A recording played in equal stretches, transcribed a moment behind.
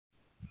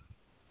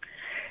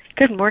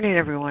Good morning,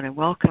 everyone, and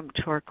welcome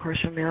to our Course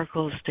in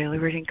Miracles Daily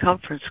Reading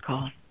Conference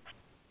Call.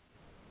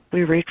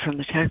 We read from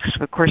the text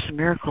of A Course in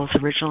Miracles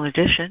Original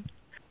Edition,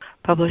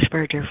 published by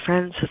our dear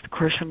friends at the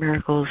Course in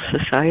Miracles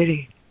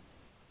Society.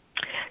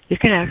 You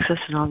can access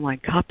an online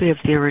copy of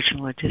the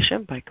original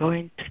edition by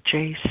going to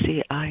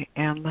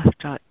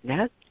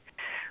jcim.net,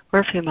 or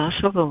if you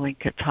mouse over the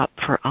link at top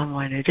for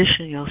online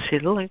edition, you'll see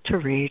the link to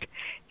read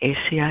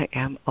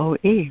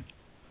ACIMOE.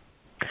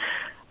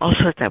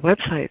 Also at that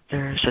website,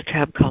 there's a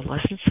tab called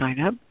Lesson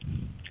Sign Up,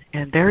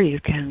 and there you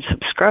can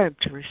subscribe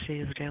to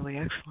receive a daily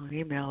excellent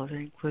email that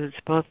includes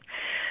both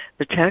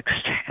the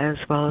text as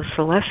well as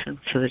the lesson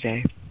for the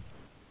day.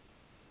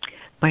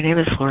 My name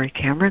is Lori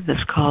Cameron.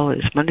 This call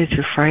is Monday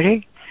through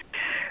Friday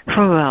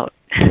from about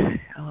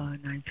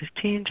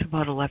 9:15 to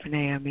about 11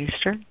 a.m.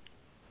 Eastern.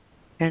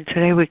 And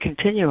today we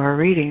continue our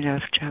reading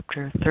of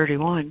Chapter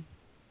 31,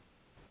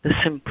 The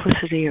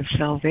Simplicity of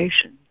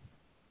Salvation,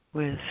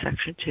 with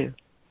Section 2.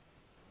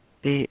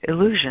 The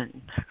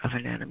illusion of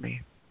an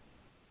enemy.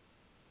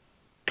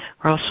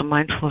 We're also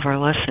mindful of our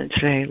lesson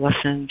today,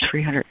 lesson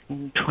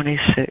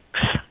 326.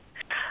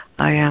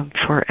 I am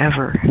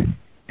forever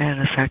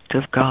an effect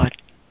of God.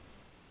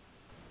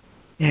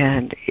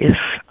 And if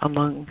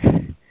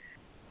among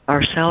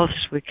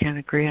ourselves we can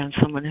agree on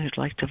someone who'd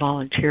like to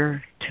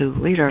volunteer to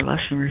lead our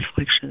lesson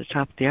reflection at the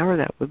top of the hour,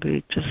 that would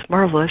be just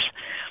marvelous,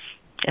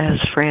 as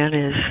Fran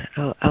is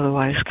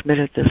otherwise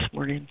committed this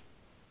morning.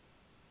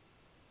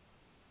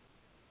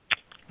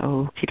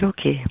 Okie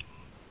dokie.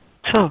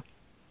 So,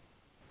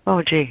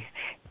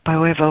 by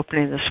way of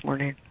opening this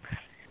morning,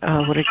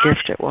 what a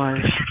gift it was.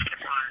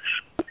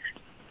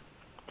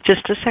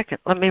 Just a second.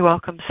 Let me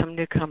welcome some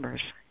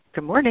newcomers.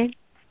 Good morning.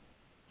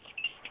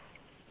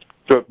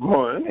 Good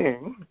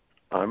morning.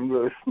 I'm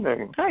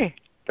listening. Hi.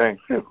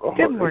 Thank you.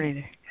 Good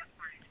morning.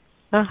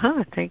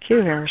 Thank you,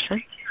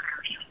 Harrison.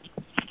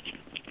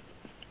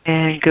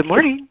 And good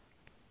morning.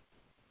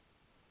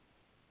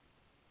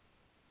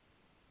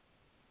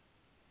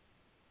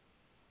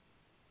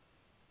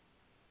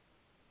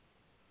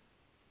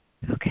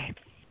 Okay.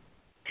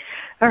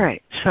 All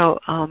right. So,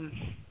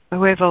 by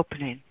way of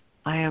opening,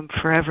 I am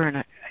forever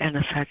an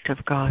effect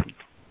of God.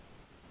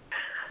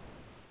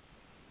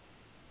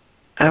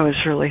 I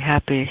was really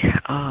happy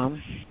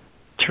to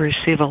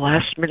receive a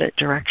last-minute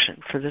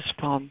direction for this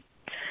poem,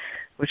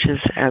 which is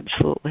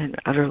absolutely and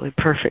utterly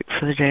perfect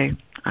for the day.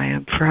 I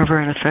am forever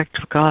an effect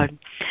of God.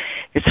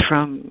 It's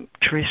from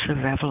Teresa of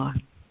Avila,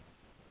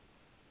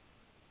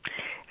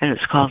 and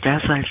it's called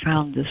As I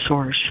Found the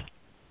Source.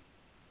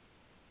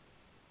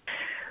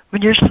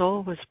 When your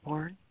soul was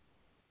born,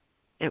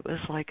 it was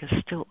like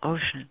a still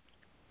ocean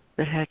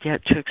that had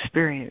yet to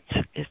experience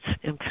its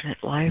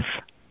infinite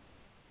life.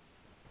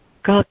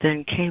 God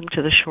then came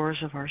to the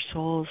shores of our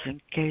souls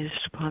and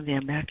gazed upon the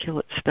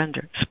immaculate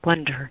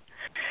splendor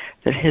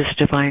that his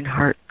divine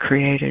heart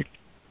created.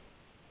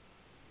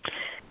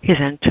 He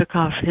then took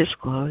off his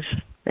clothes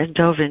and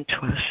dove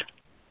into us.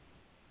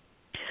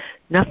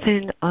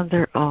 Nothing on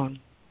their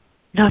own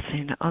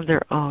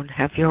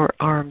have your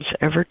arms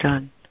ever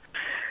done.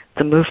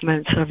 The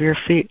movements of your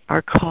feet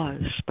are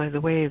caused by the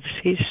waves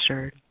he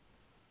stirred.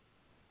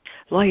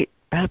 Light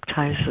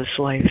baptizes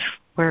life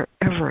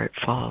wherever it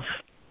falls,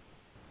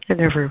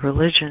 and every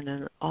religion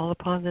and all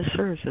upon this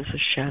earth is a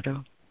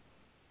shadow.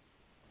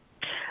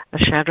 A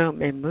shadow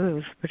may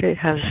move, but it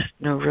has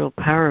no real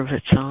power of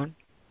its own,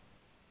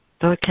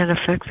 though it can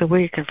affect the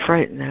weak and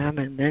frighten them,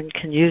 and then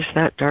can use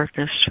that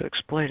darkness to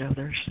exploit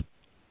others.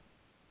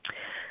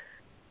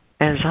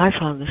 As I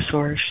found the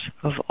source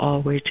of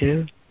all we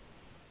do,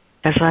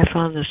 as I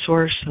found the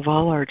source of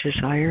all our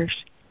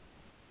desires,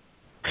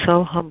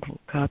 so humble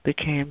God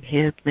became,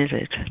 he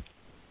admitted,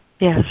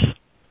 yes,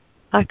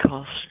 I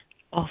cause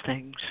all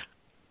things.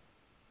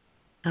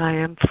 I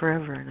am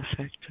forever an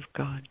effect of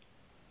God.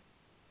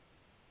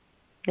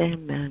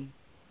 Amen.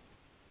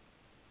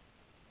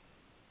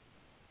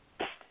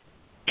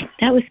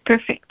 That was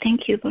perfect.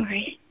 Thank you,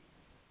 Lori.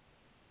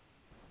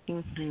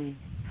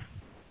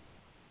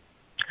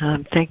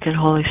 I'm thanking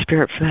Holy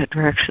Spirit for that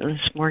direction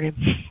this morning.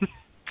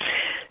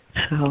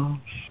 So,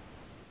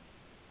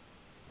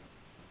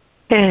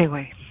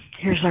 anyway,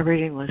 here's our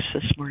reading list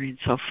this morning.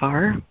 So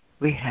far,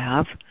 we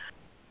have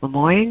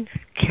Lemoyne,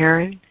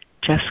 Karen,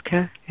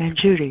 Jessica, and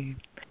Judy.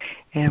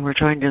 And we're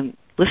joined in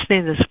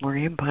listening this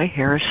morning by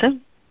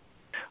Harrison.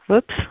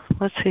 Whoops,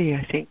 let's see,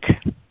 I think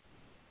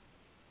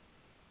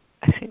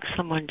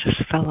someone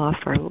just fell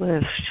off our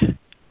list.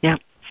 Yeah,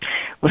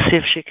 we'll see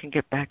if she can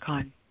get back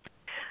on.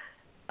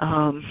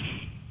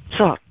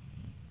 So,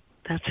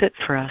 that's it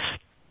for us.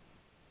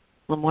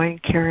 Lemoyne,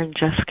 Karen,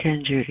 Jessica,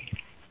 and Judy.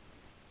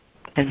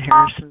 And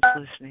Harrison's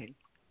listening.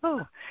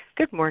 Oh,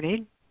 good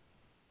morning.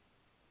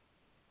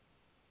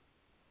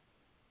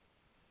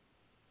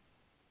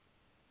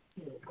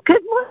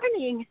 Good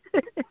morning.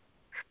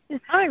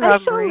 Hi,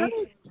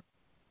 Rob-Marie.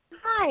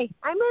 Hi,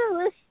 I'm going to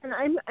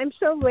listen. I'm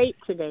so late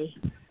today,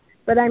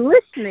 but I'm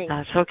listening.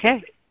 That's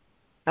okay.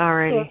 All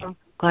righty. So,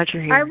 glad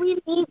you're here.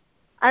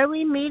 Are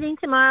we meeting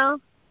tomorrow?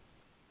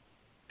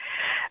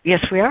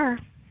 Yes, we are.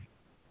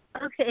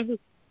 Okay,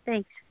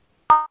 thanks.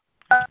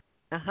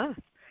 Uh-huh.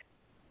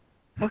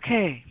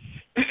 Okay.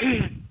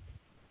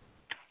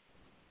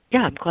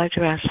 Yeah, I'm glad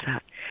you asked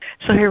that.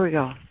 So here we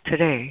go.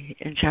 Today,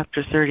 in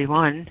Chapter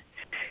 31,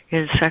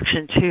 in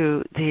Section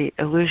 2, The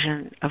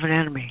Illusion of an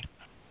Enemy.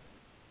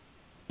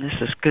 This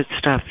is good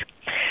stuff.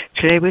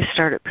 Today we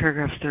start at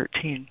paragraph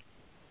 13.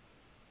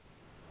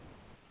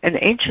 An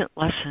ancient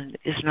lesson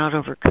is not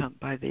overcome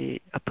by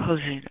the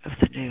opposing of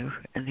the new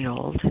and the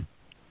old.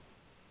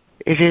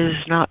 It is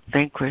not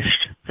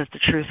vanquished that the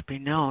truth be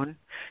known,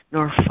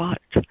 nor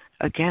fought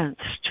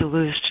against to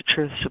lose to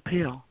truth's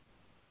appeal.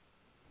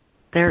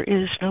 There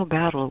is no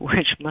battle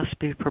which must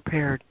be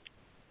prepared,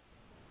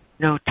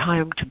 no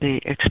time to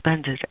be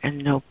expended,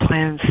 and no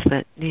plans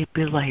that need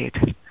be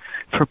laid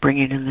for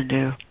bringing in the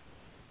new.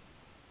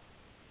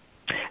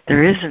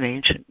 There is an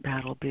ancient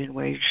battle being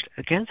waged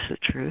against the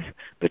truth,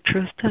 but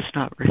truth does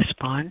not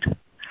respond.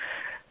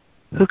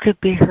 Who could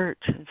be hurt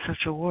in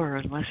such a war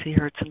unless he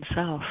hurts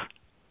himself?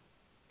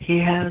 He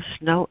has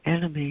no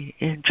enemy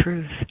in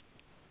truth.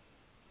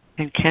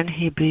 And can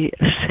he be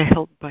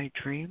assailed by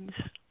dreams?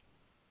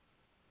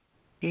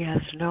 He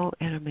has no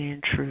enemy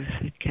in truth.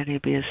 And can he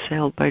be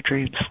assailed by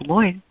dreams?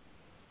 Lemoyne.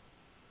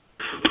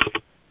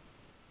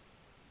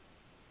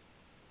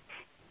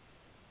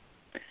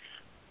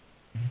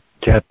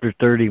 Chapter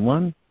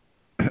 31,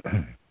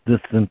 The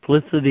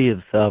Simplicity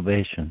of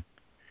Salvation.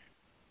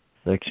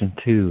 Section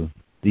 2,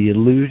 The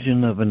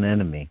Illusion of an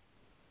Enemy.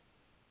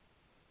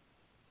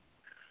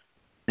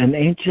 An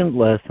ancient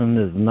lesson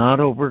is not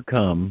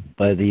overcome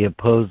by the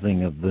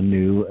opposing of the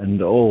new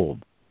and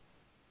old.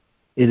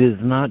 It is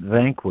not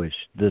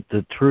vanquished that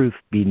the truth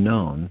be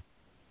known,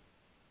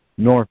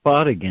 nor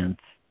fought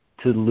against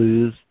to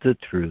lose the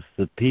truth's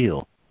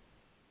appeal.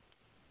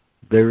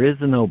 There is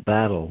no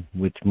battle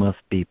which must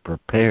be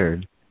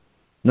prepared,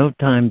 no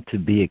time to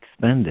be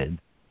expended,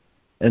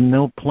 and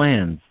no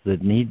plans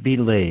that need be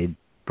laid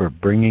for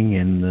bringing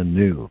in the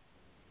new.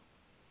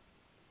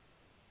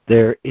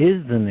 There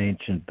is an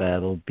ancient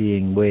battle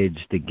being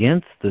waged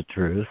against the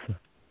truth,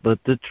 but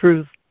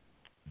truth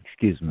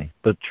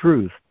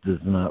does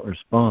not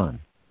respond.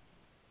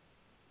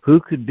 Who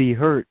could be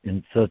hurt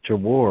in such a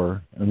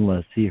war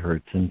unless he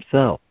hurts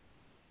himself?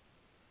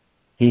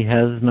 He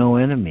has no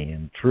enemy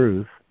in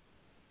truth,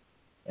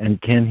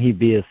 and can he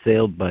be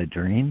assailed by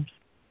dreams?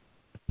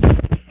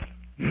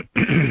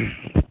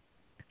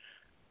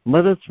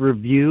 Let us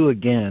review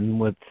again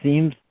what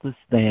seems to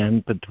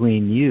stand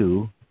between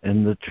you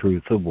and the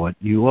truth of what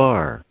you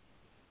are.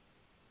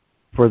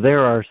 For there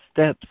are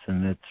steps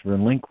in its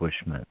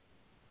relinquishment.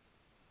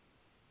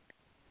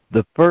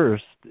 The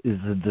first is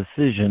a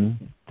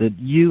decision that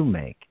you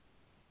make,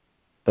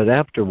 but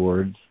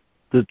afterwards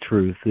the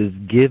truth is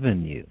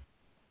given you.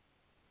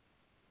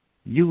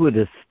 You would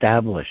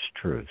establish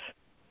truth,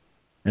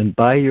 and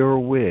by your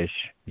wish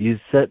you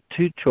set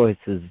two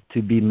choices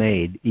to be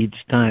made each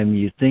time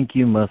you think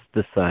you must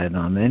decide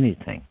on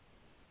anything.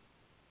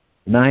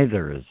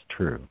 Neither is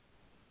true,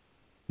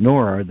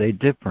 nor are they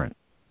different.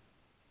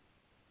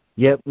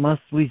 Yet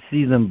must we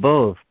see them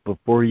both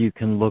before you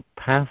can look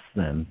past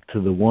them to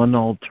the one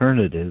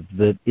alternative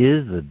that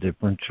is a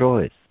different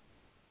choice.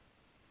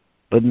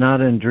 But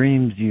not in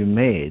dreams you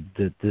made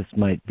that this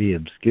might be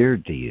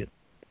obscured to you.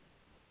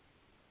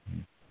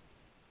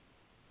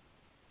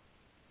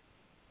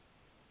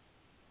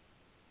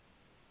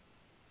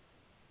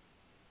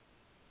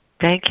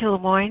 Thank you,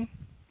 Lemoyne.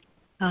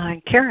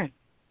 And Karen.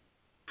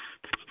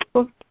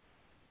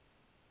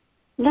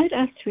 Let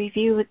us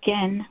review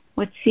again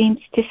what seems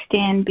to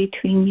stand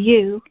between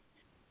you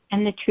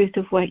and the truth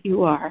of what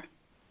you are.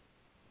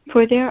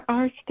 For there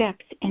are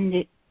steps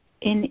in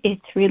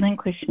its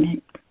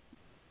relinquishment.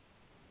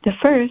 The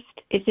first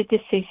is a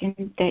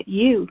decision that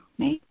you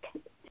make,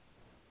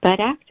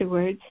 but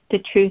afterwards the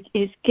truth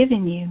is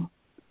given you.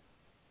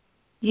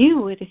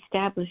 You would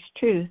establish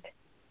truth,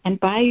 and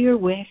by your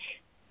wish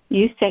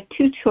you set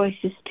two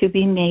choices to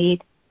be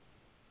made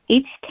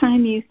each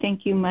time you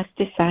think you must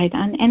decide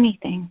on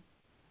anything.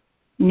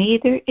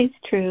 Neither is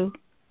true,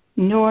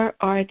 nor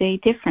are they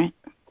different.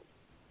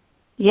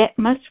 Yet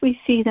must we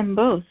see them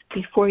both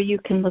before you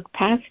can look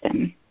past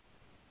them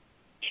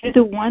to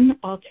the one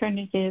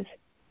alternative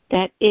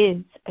that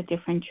is a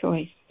different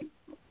choice,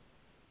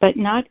 but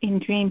not in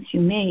dreams you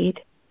made,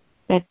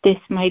 that this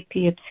might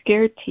be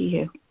obscured to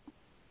you.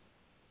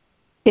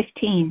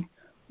 15.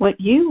 What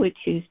you would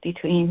choose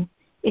between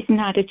is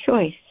not a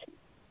choice,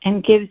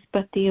 and gives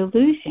but the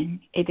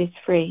illusion it is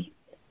free,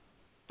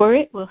 for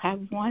it will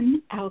have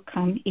one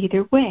outcome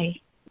either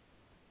way.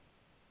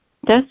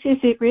 Thus is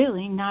it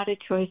really not a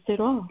choice at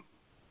all.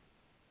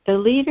 The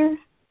leader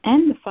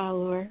and the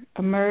follower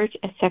emerge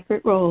as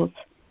separate roles,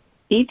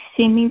 each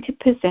seeming to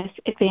possess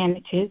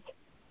advantages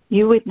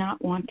you would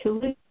not want to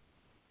lose.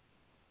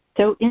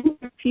 So in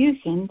their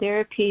fusion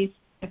there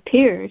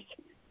appears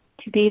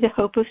to be the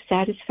hope of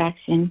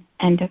satisfaction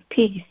and of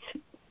peace.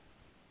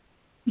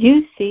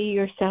 You see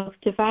yourself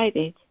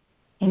divided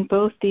in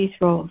both these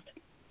roles,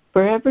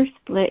 forever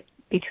split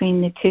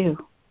between the two.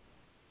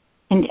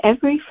 And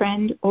every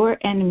friend or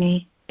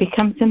enemy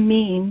becomes a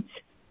means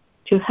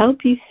to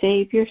help you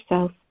save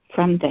yourself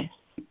from this.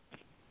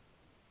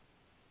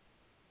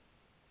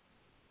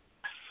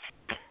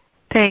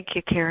 Thank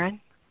you, Karen.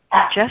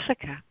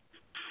 Jessica.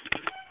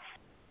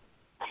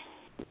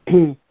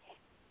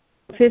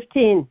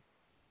 15.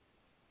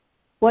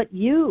 What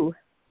you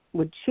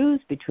would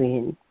choose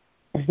between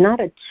is not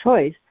a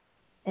choice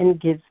and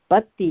gives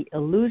but the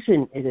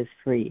illusion it is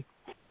free.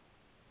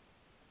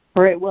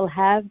 For it will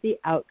have the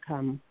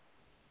outcome.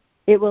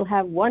 It will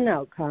have one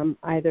outcome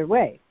either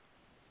way.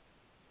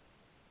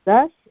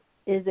 Thus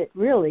is it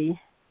really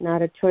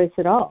not a choice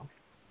at all.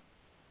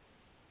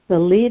 The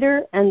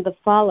leader and the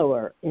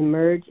follower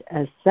emerge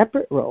as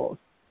separate roles,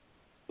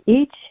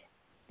 each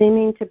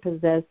seeming to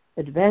possess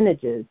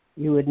advantages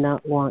you would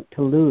not want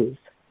to lose.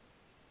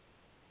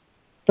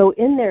 So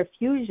in their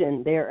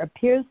fusion, there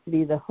appears to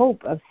be the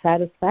hope of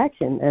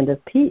satisfaction and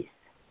of peace.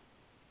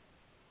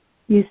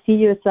 You see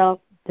yourself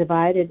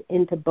divided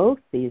into both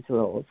these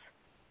roles,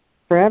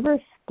 forever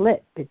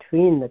split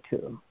between the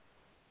two.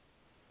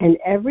 And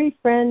every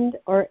friend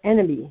or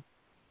enemy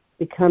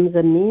becomes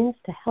a means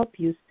to help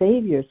you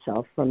save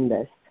yourself from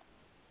this.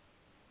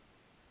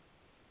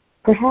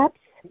 Perhaps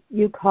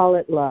you call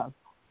it love.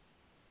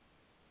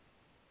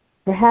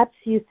 Perhaps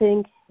you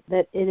think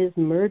that it is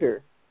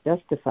murder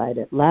justified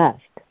at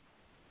last.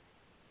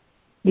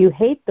 You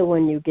hate the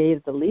one you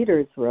gave the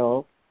leader's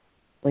role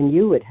when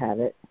you would have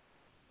it.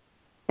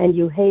 And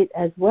you hate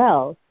as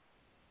well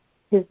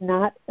his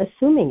not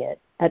assuming it.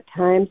 At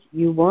times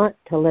you want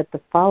to let the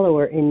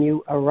follower in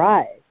you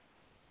arise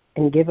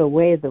and give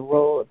away the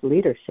role of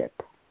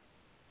leadership.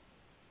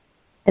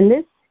 And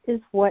this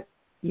is what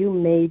you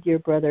made your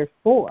brother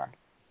for,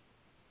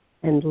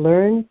 and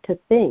learn to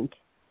think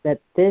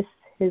that this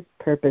his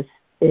purpose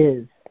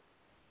is.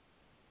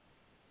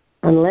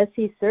 Unless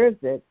he serves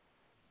it,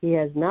 he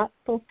has not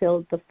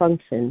fulfilled the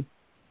function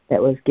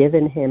that was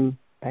given him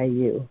by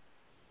you.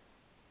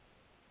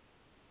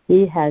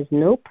 He has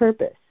no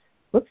purpose,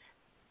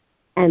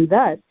 and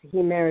thus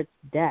he merits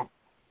death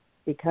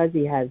because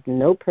he has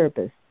no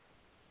purpose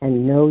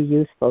and no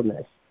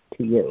usefulness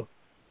to you.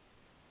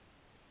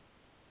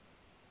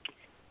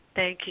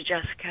 Thank you,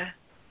 Jessica.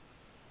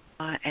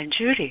 And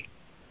Judy.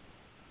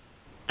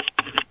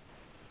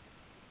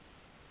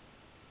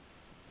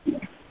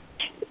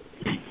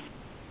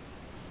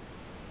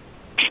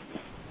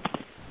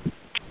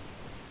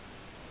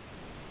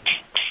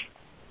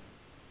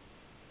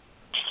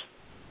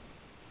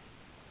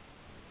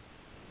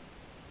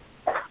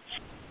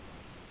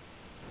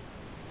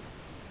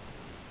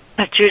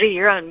 Judy,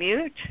 you're on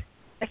mute,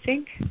 I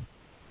think.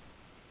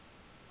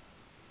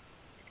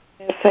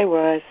 Yes, I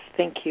was.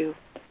 Thank you,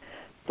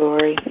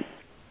 Lori.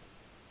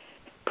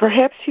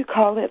 Perhaps you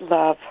call it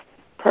love.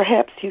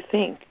 Perhaps you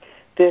think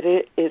that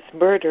it is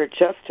murder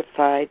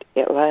justified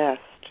at last.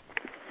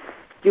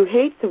 You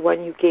hate the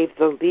one you gave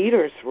the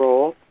leader's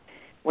role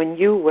when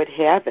you would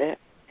have it,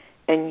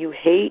 and you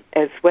hate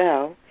as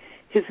well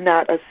his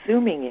not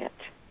assuming it.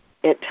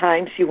 At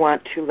times you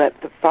want to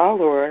let the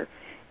follower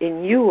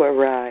in you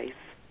arise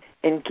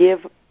and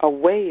give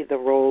away the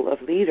role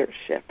of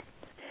leadership.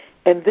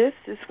 And this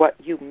is what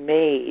you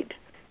made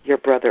your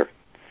brother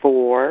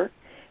for,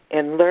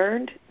 and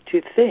learned to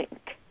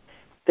think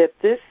that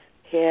this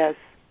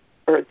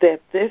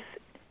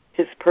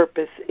his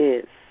purpose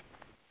is.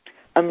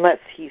 Unless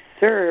he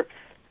serves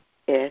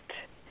it,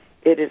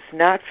 it is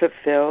not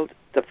fulfilled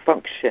the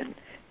function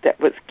that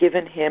was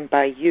given him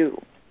by you.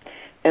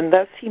 And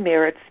thus he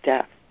merits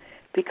death,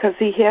 because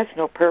he has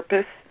no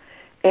purpose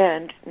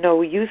and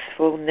no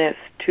usefulness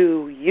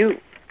to you.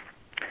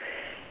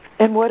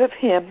 And what of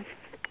him?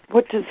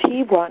 What does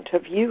he want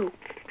of you?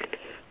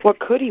 What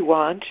could he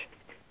want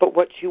but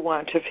what you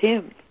want of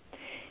him?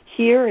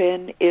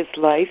 Herein is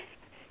life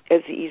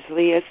as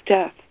easily as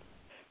death.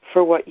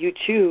 For what you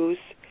choose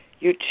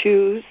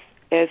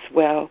as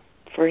well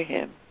for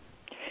him.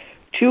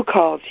 Two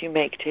calls you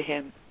make to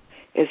him,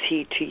 as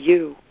he to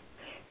you.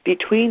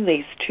 Between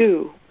these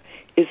two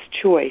is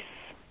choice,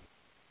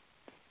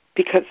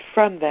 because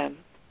from them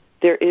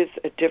there is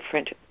a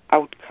different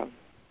outcome.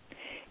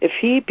 If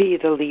he be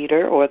the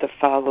leader or the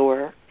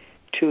follower,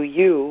 to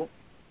you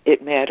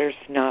it matters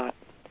not,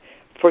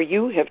 for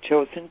you have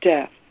chosen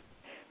death.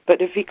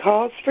 But if he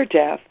calls for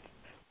death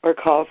or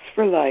calls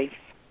for life,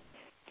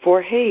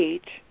 for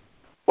hate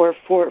or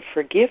for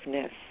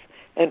forgiveness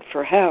and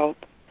for help,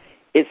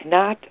 is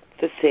not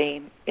the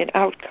same in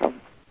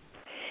outcome.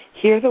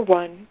 Hear the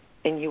one,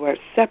 and you are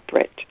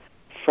separate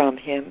from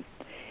him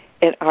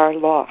and are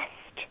lost.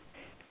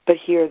 But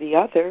hear the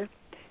other,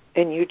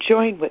 and you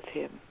join with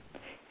him,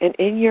 and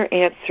in your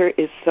answer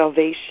is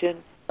salvation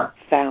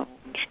found.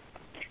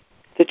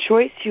 The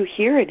choice you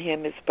hear in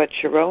him is but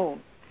your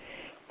own.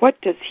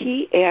 What does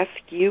he ask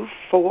you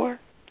for?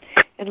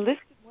 And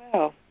listen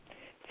well,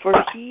 for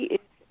he is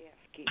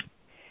asking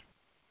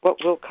what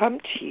will come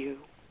to you,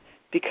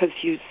 because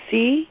you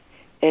see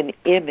an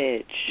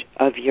image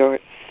of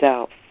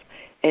yourself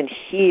and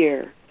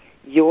hear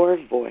your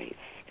voice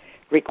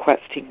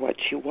requesting what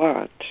you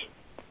want.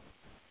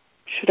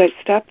 Should I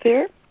stop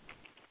there?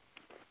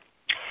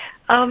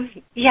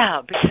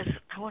 Yeah, because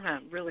I want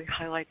to really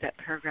highlight that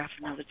paragraph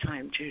another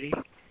time, Judy.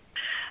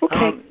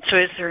 Okay. So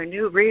is there a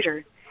new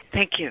reader?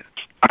 Thank you.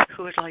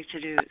 Who would like to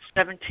do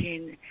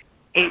 17,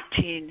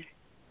 18,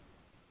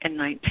 and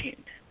 19?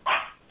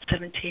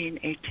 17,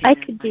 18, I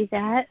and could 19. do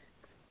that.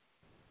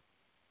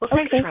 Well,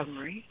 thanks, Okay. Robin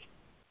Marie.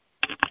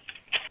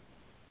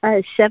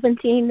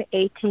 17,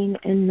 18,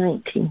 and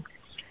 19.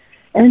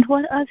 And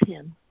what of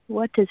him?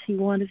 What does he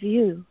want of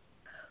you?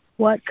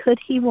 What could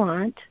he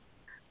want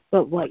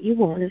but what you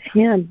want of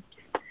him?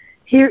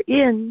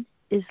 Herein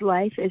is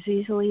life as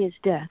easily as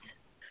death.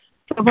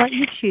 For what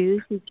you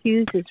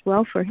choose as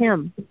well for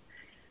him.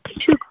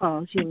 Two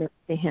calls you make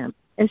to him,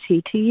 as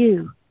he to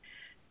you.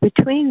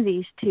 Between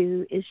these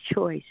two is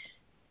choice.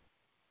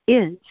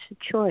 Is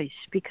choice,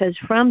 because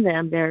from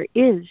them there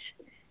is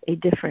a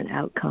different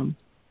outcome.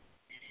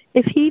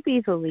 If he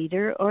be the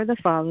leader or the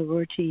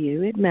follower to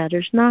you, it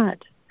matters not,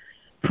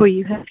 for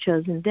you have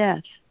chosen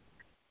death.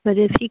 But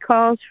if he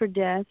calls for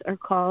death or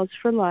calls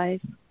for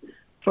life,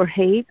 for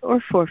hate or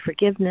for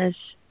forgiveness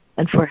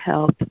and for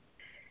help,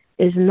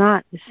 is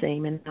not the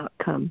same in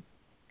outcome.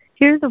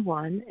 Hear the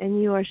one,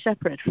 and you are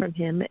separate from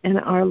him and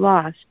are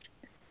lost.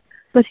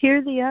 But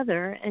hear the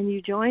other, and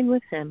you join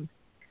with him,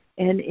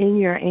 and in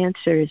your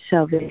answer is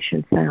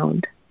salvation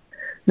found.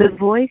 The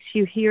voice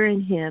you hear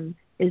in him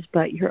is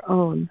but your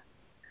own.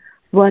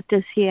 What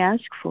does he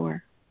ask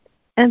for?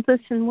 And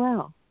listen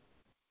well,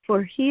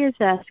 for he is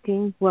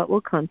asking what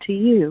will come to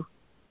you,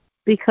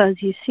 because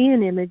you see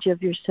an image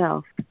of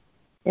yourself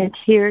and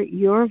hear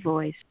your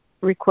voice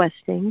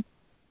requesting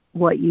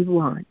what you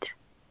want.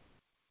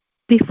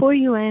 Before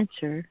you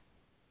answer,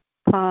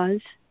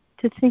 pause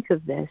to think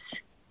of this.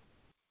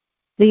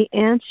 The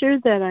answer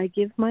that I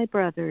give my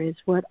brother is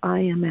what I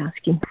am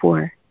asking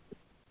for,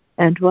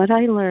 and what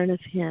I learn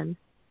of him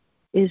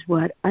is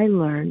what I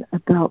learn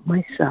about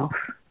myself.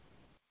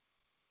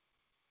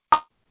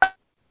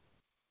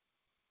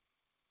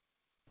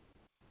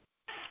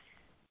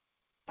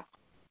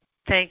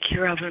 Thank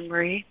you, Robin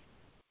Marie.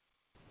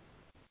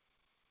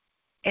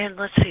 And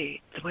let's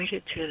see, the way to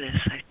do this,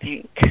 I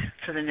think,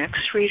 for the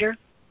next reader,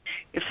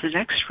 if the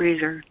next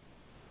reader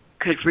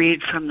could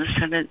read from the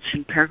sentence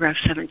in paragraph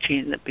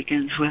 17 that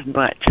begins with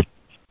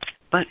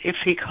but if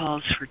he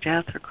calls for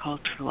death or calls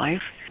for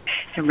life,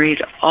 and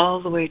read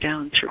all the way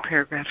down through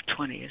paragraph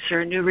 20. Is there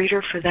a new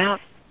reader for that?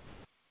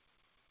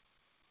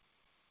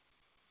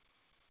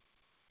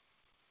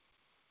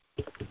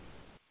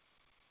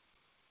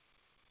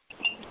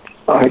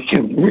 I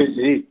can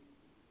read.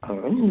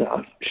 I'm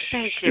not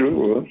Thank sure.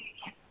 you.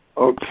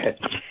 Okay,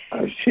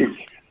 I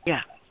see.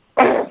 Yeah.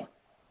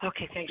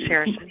 Okay, thanks,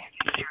 Harrison.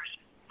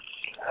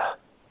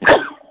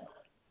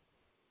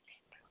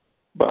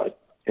 But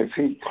if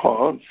he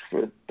calls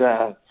for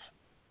death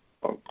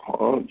or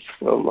calls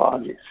for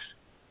life,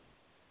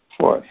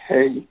 for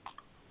hate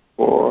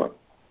or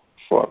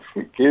for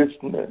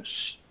forgiveness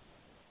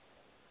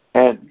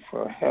and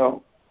for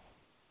help,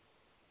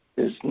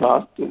 is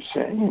not the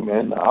same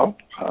in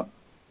outcome.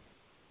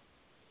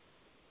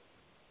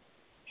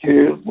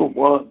 Hear the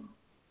one,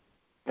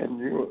 and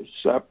you are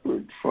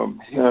separate from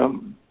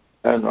him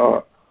and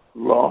are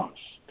lost.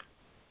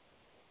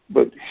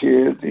 But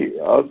hear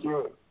the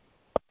other,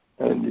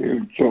 and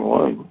you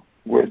join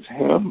with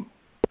him.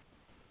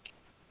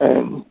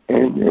 And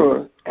in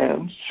your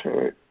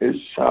answer is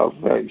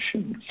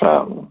salvation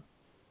found.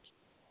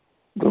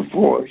 The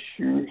voice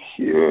you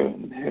hear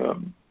in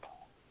him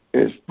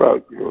is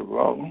but your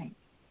own.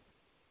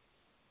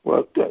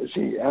 What does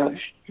he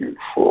ask you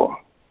for?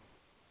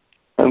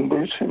 And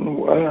listen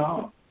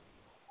well,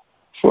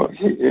 for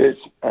he is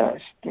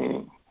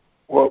asking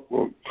what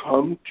will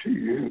come to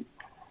you,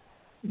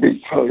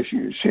 because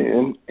you see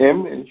an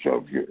image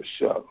of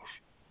yourself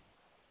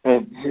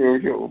and hear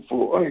your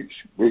voice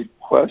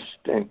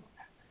requesting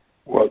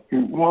what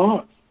you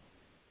want.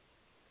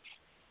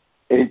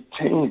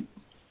 18.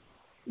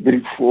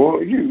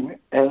 Before you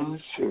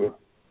answer,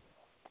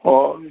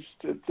 pause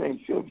to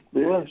think of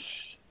this.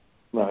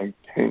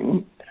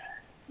 19.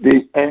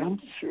 The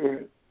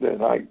answer that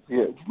I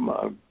give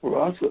my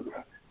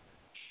brother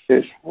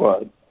is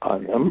what I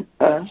am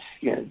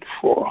asking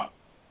for.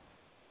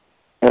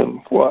 And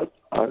what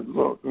I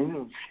learn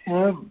of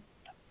him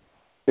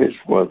is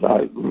what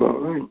I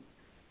learn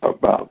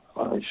about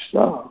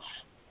myself.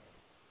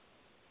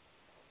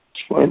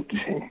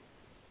 20.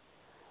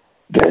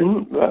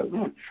 Then let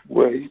us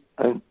wait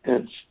an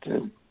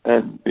instant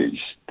and be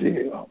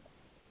still,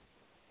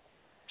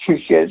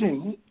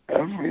 forgetting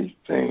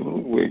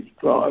everything we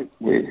thought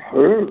we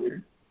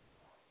heard,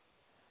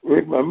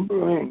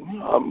 remembering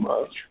how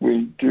much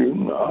we do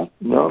not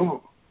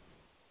know.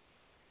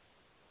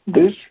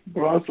 This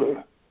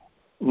brother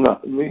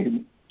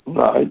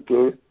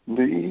neither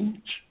leads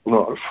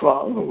nor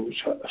follows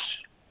us,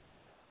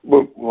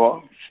 but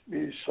walks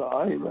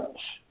beside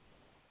us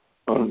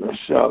on the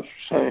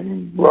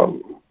self-same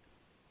road.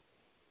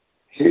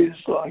 He is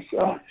like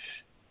us,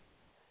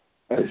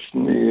 as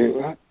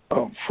near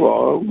or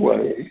far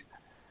away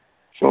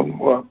from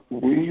what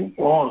we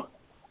want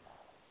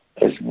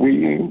as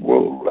we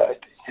will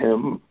let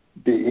him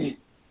B.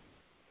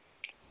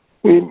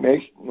 We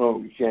make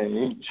no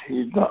gains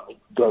he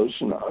does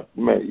not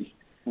make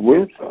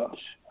with us,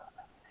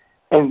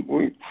 and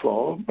we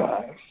fall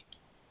back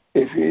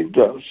if he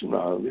does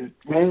not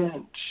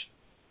advance.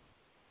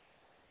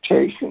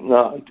 Take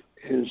not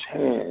his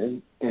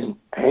hand in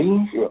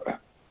anger,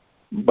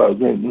 but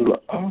in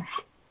love,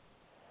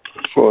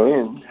 for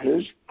in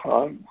his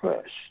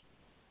progress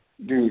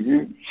do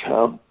you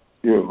count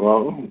your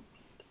own,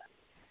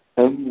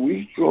 and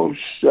we go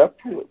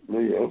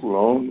separately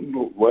along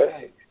the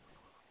way,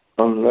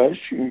 unless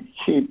you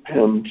keep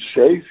him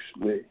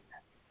safely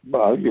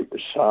by your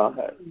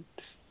side.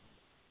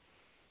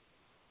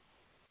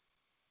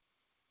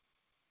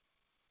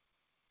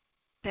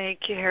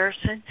 Thank you,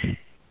 Harrison.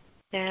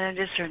 And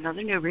is there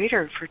another new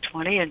reader for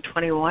 20 and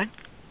 21?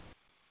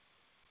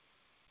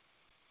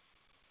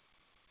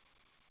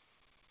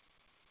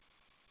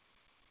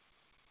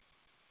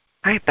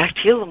 All right, back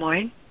to you,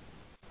 Lemoyne.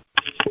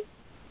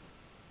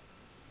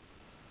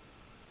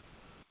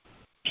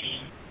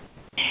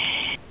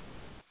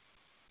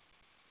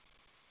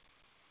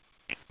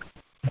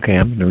 Okay,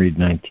 I'm going to read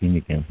 19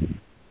 again.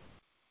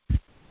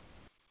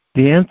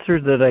 The answer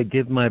that I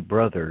give my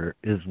brother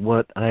is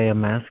what I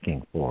am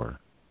asking for,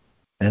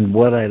 and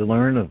what I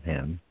learn of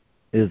him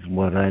is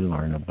what I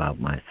learn about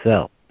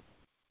myself.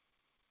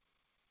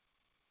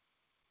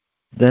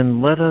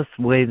 Then let us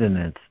wait an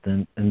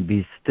instant and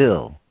be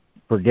still,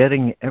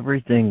 forgetting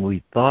everything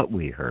we thought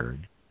we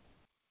heard,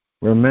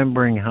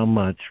 remembering how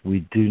much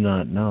we do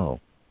not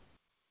know.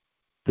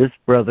 This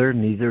brother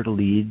neither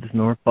leads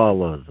nor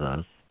follows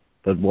us,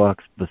 but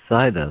walks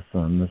beside us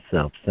on the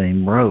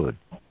selfsame road.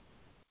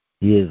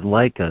 He is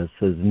like us,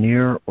 as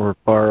near or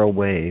far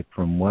away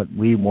from what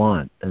we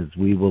want as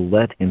we will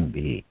let him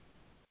be.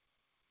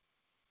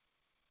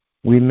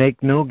 We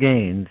make no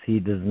gains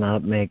he does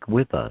not make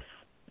with us,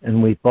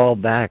 and we fall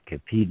back if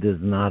he does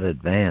not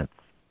advance.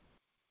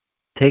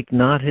 Take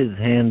not his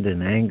hand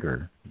in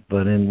anger,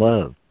 but in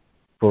love,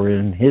 for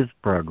in his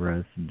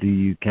progress do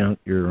you count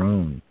your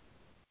own.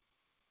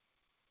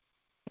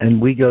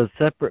 And we go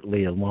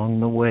separately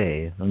along the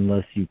way,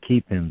 unless you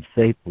keep him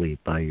safely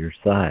by your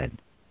side.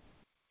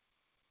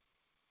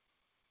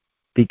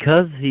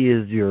 Because he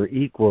is your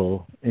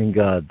equal in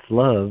God's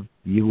love,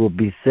 you will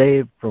be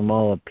saved from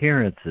all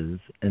appearances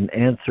and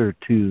answer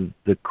to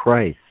the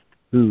Christ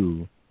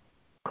who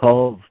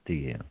calls to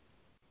you.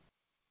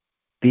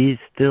 Be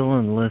still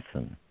and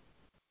listen.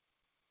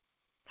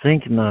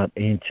 Think not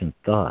ancient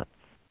thoughts.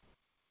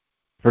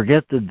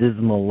 Forget the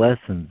dismal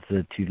lessons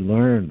that you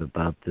learned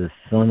about this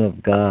Son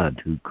of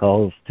God who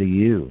calls to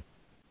you.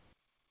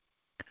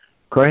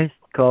 Christ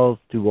calls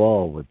to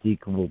all with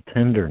equal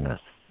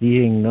tenderness,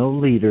 seeing no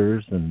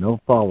leaders and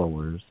no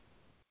followers,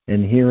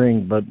 and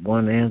hearing but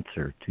one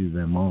answer to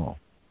them all.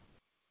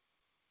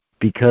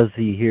 Because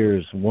he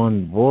hears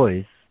one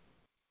voice,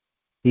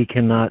 he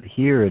cannot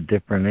hear a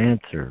different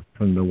answer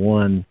from the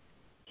one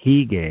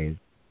he gave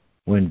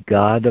when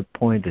God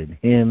appointed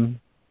him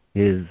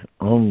his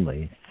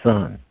only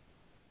Son.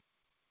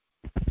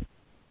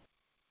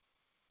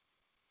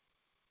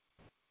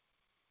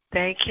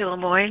 Thank you,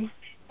 Lemoyne.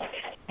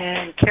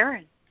 And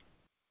Karen.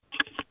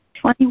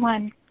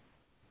 21.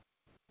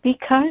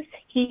 Because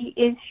he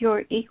is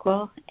your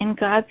equal in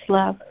God's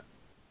love,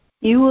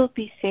 you will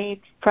be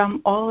saved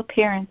from all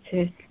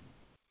appearances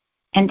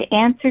and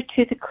answer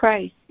to the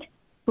Christ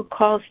who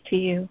calls to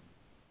you.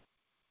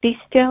 Be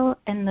still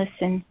and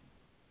listen.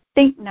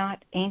 Think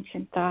not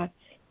ancient thoughts.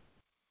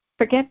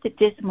 Forget the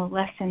dismal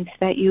lessons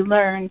that you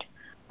learned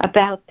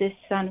about this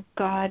Son of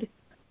God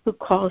who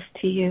calls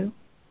to you.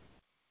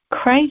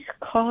 Christ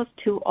calls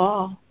to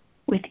all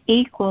with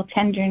equal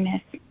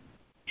tenderness,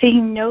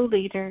 seeing no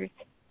leaders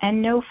and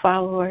no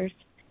followers,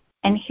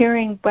 and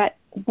hearing but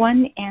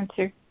one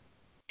answer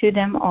to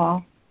them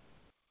all.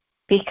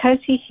 Because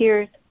he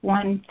hears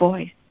one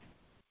voice,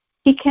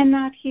 he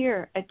cannot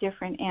hear a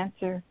different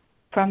answer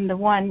from the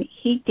one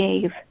he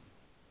gave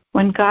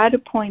when God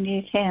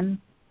appointed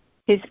him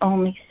his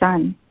only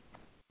Son.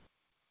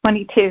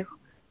 22.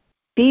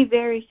 Be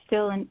very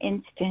still an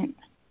instant.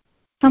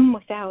 Come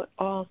without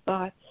all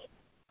thoughts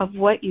of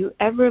what you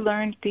ever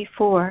learned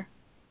before,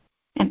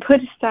 and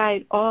put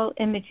aside all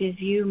images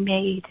you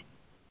made.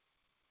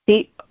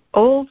 The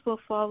old will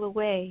fall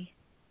away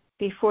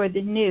before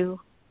the new,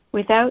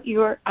 without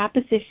your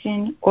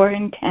opposition or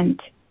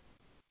intent.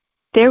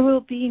 There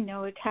will be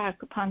no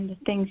attack upon the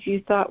things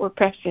you thought were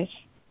precious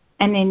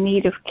and in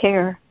need of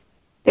care.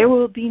 There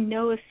will be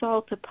no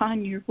assault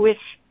upon your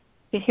wish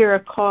to hear a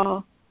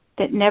call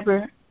that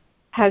never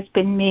has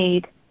been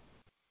made.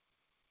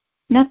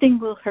 Nothing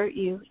will hurt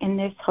you in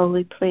this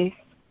holy place,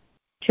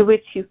 to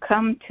which you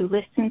come to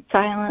listen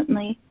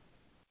silently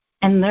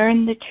and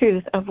learn the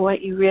truth of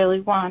what you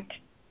really want.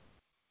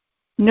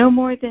 No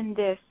more than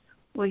this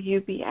will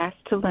you be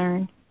asked to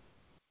learn.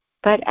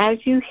 But as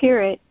you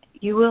hear it,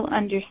 you will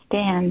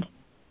understand.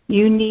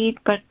 You need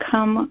but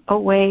come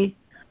away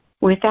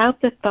without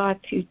the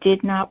thoughts you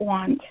did not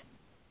want,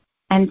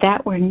 and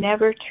that were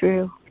never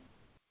true.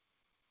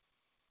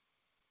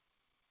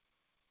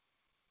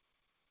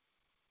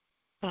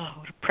 Oh,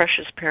 what a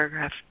precious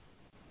paragraph.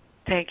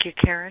 Thank you,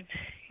 Karen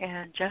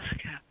and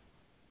Jessica.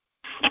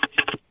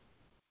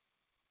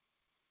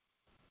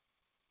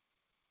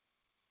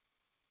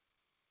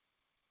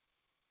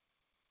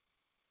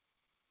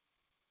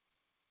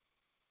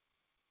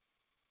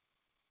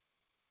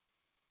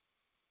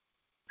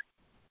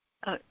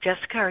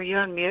 Jessica, are you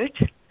on mute?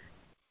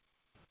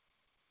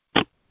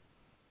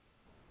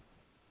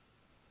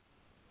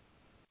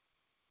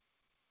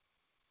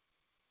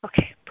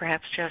 Okay,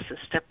 perhaps Jess has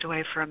stepped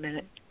away for a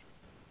minute.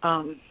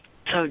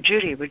 So,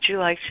 Judy, would you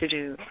like to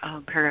do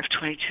paragraph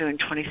 22 and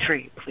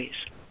 23, please?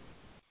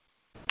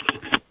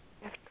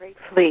 Yes,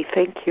 gratefully.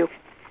 Thank you.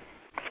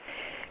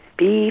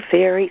 Be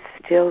very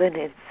still an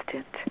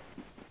instant.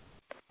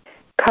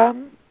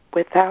 Come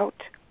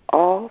without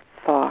all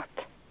thought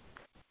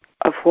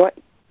of what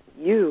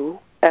you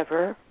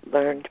ever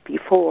learned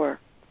before,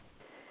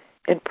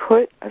 and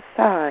put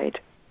aside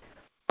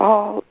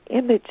all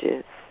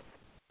images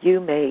you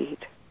made.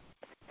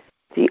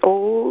 The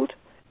old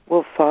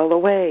will fall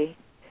away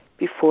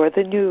before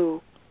the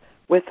new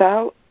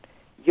without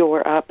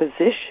your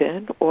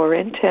opposition or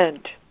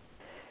intent.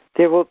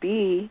 There will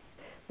be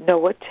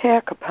no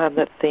attack upon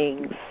the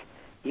things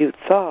you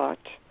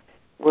thought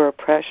were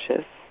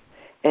precious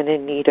and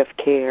in need of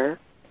care.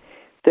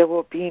 There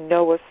will be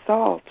no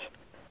assault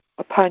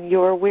upon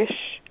your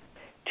wish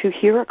to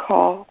hear a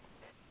call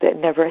that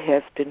never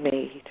has been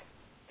made.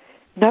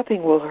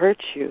 Nothing will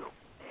hurt you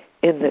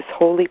in this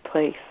holy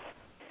place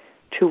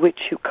to which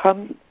you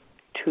come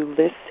to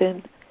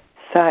listen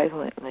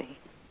silently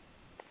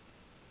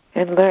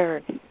and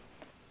learn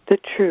the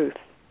truth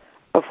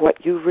of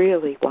what you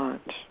really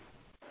want.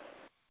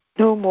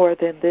 No more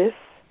than this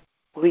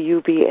will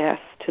you be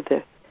asked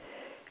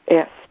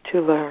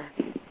to learn.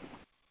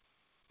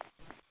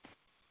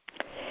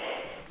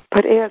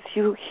 But as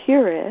you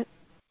hear it,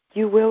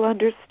 you will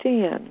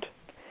understand.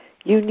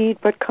 You need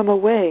but come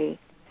away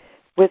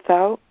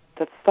without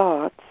the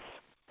thoughts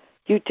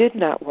you did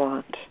not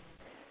want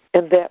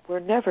and that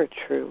were never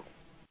true.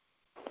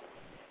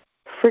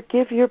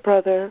 Forgive your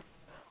brother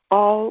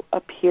all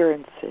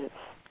appearances,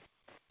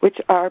 which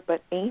are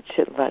but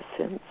ancient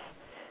lessons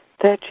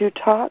that you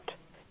taught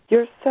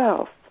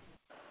yourself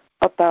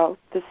about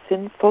the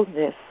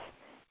sinfulness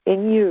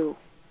in you.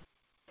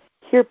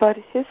 Hear but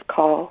his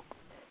call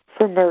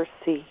for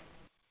mercy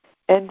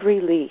and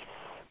release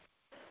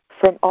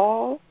from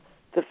all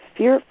the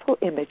fearful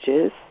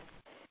images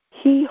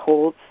he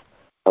holds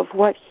of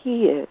what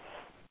he is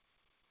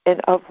and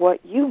of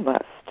what you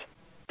must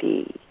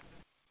be.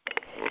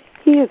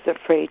 He is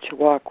afraid to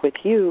walk with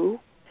you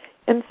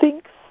and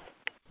thinks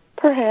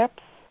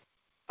perhaps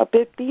a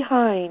bit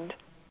behind,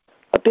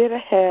 a bit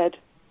ahead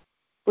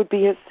would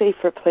be a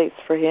safer place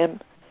for him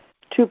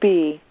to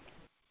be.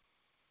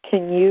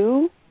 Can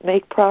you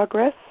make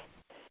progress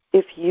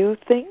if you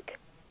think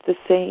the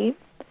same,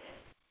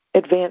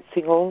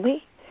 advancing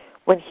only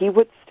when he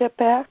would step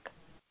back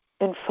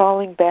and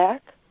falling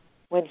back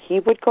when he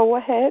would go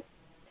ahead?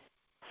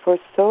 For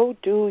so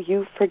do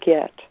you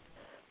forget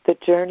the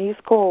journey's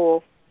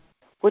goal,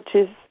 which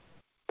is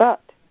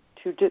but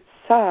to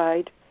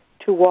decide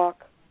to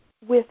walk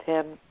with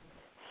him,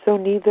 so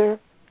neither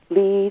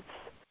leads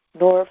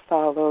nor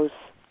follows.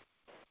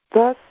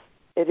 Thus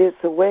it is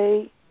the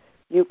way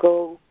you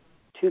go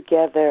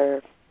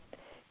together,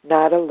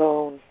 not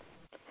alone.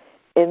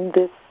 In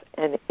this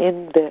and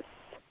in this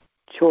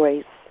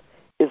choice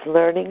is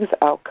learning's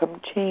outcome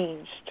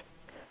changed,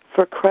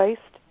 for Christ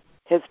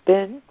has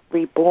been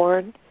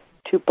reborn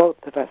to both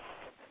of us,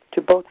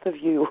 to both of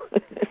you.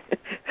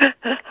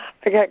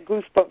 I got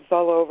goosebumps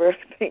all over.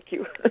 Thank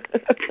you.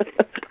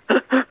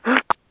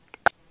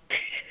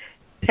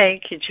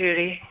 Thank you,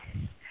 Judy.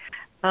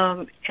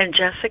 And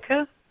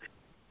Jessica,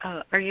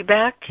 are you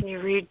back? Can you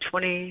read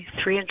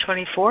 23 and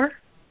 24?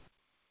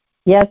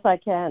 Yes, I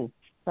can.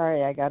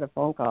 Sorry, I got a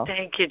phone call.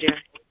 Thank you, dear.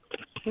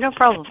 No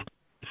problem.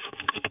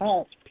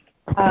 All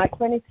right.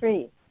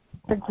 23.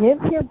 Forgive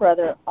your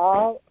brother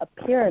all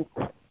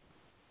appearances,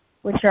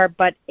 which are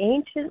but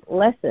ancient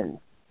lessons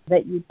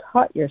that you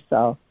taught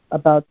yourself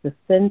about the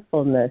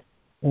sinfulness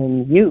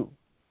in you.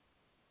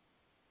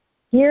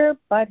 Hear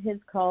but his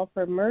call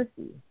for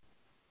mercy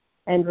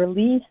and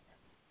release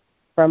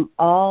from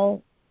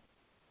all...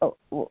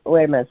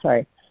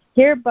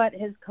 Hear but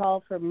his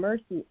call for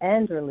mercy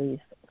and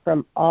release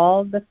from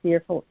all the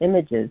fearful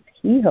images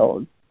he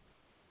holds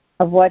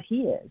of what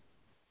he is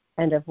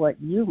and of what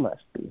you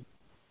must be.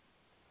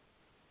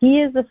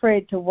 He is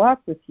afraid to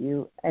walk with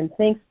you and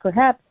thinks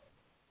perhaps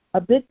a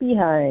bit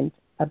behind,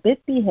 a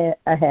bit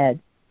ahead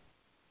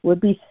would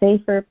be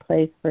safer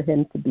place for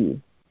him to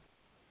be.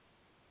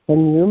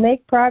 Can you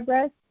make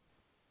progress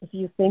if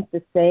you think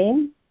the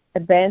same,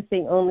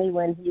 advancing only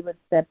when he would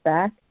step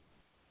back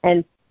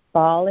and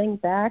falling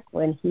back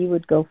when he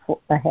would go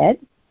ahead?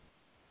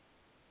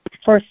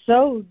 For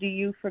so do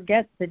you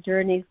forget the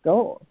journey's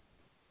goal,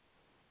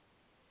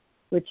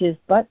 which is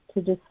but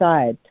to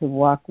decide to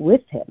walk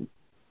with him,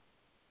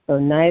 so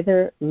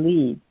neither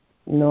leads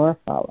nor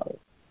follows.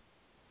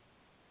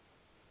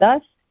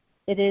 Thus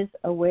it is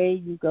a way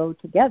you go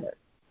together,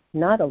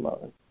 not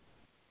alone.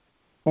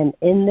 And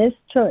in this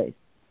choice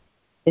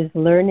is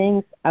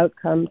learning's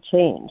outcome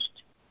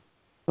changed,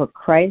 for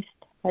Christ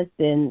has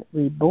been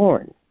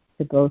reborn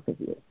to both of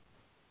you.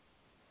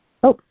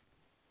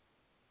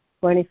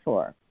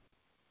 24.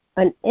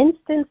 An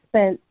instant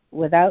spent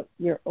without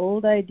your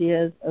old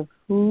ideas of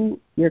who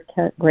your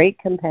great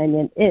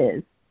companion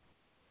is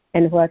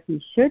and what he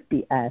should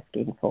be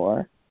asking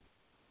for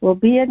will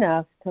be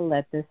enough to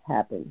let this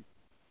happen.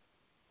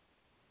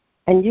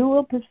 And you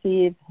will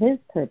perceive his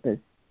purpose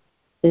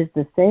is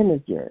the same as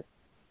yours.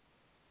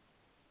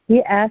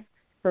 He asks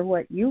for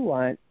what you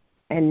want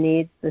and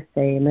needs the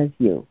same as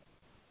you.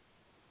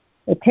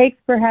 It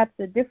takes perhaps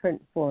a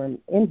different form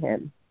in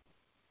him,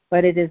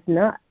 but it is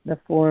not the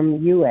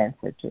form you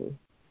answer to.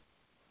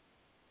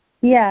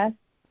 He asks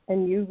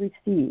and you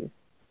receive.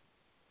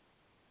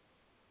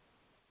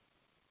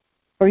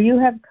 For you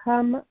have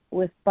come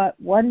with but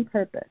one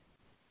purpose,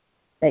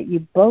 that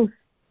you both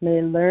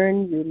may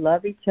learn you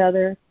love each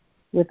other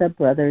with a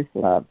brother's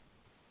love.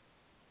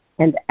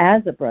 And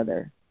as a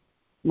brother,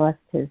 must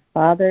his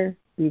father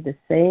be the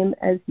same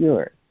as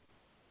yours,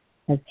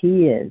 as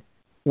he is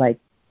like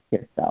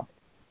yourself.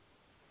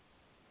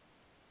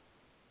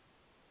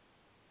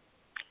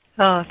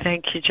 Oh,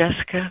 thank you,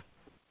 Jessica.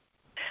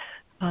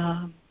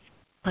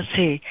 Let's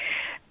see.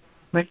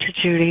 Went to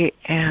Judy,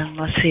 and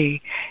let's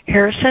see.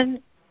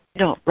 Harrison,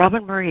 no,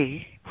 Robin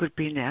Marie would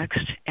be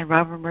next. And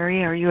Robin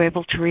Marie, are you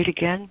able to read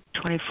again,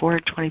 24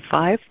 and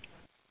 25?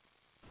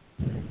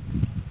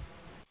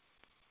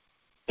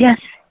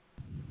 Yes.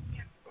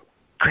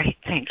 Great,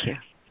 thank you.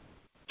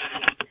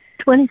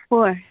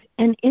 24.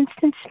 An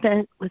instant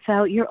spent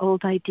without your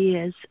old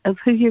ideas of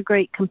who your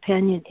great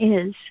companion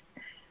is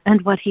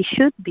and what he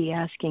should be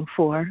asking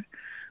for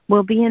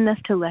will be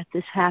enough to let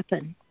this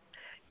happen.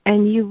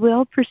 And you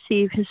will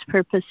perceive his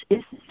purpose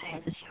is the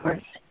same as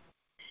yours.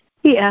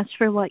 He asks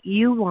for what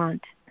you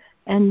want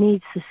and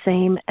needs the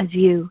same as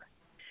you.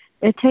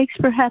 It takes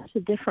perhaps a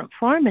different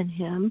form in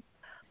him,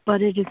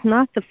 but it is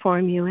not the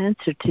form you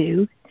answer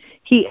to.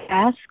 He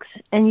asks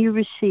and you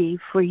receive,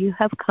 for you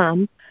have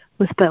come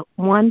with but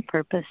one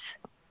purpose,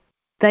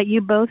 that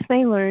you both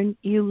may learn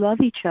you love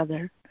each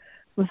other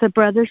with a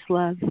brother's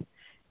love,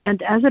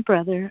 and as a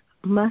brother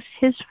must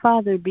his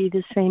father be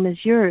the same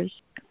as yours,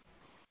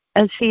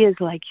 as he is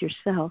like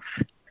yourself.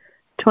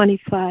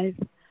 25.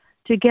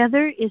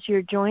 Together is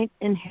your joint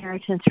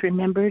inheritance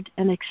remembered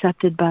and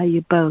accepted by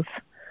you both.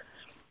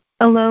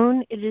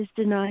 Alone it is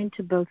denied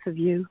to both of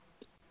you.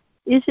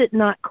 Is it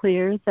not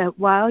clear that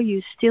while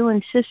you still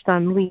insist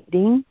on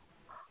leading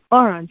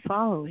or on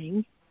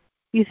following,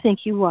 you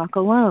think you walk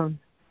alone,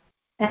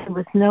 and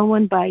with no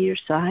one by your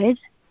side?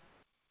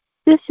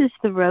 This is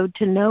the road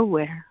to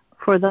nowhere,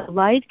 for the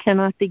light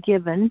cannot be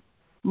given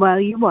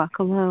while you walk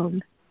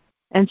alone,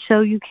 and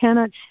so you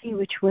cannot see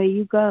which way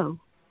you go.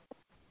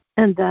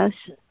 And thus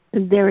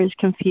there is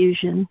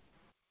confusion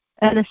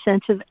and a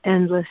sense of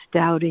endless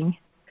doubting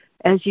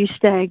as you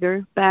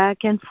stagger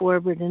back and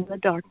forward in the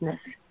darkness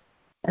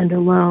and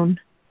alone.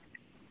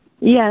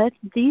 Yet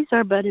these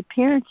are but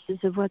appearances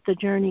of what the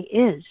journey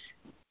is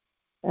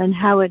and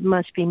how it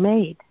must be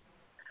made.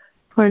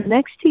 For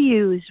next to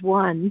you is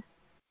one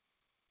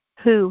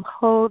who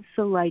holds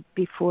the light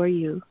before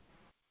you,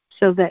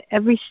 so that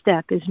every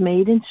step is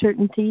made in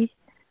certainty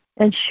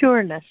and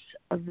sureness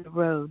of the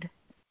road.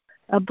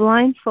 A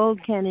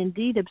blindfold can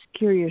indeed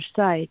obscure your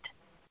sight,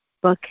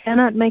 but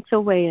cannot make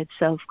the way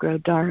itself grow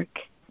dark.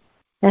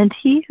 And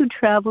he who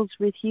travels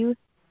with you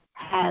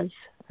has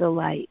the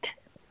light.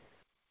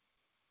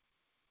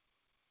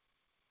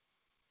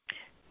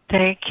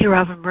 Thank you,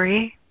 Robin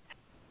Marie.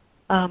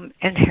 And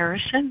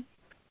Harrison?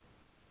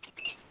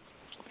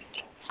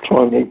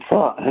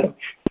 25.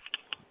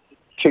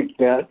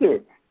 Together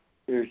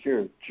is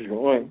your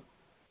joint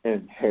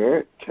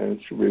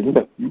inheritance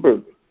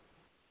remembered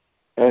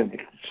and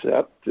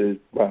accepted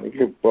by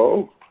you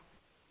both.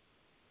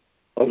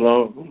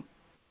 Alone,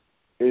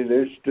 it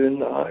is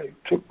denied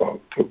to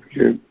both of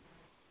you.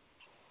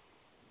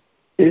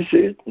 Is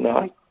it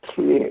not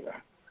clear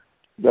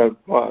that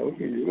while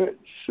you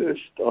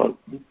insist on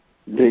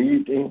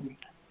leading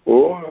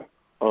or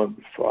on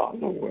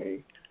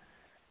following,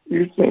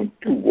 you think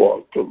you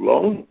walk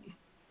alone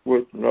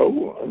with no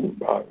one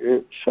by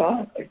your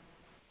side?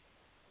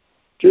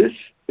 This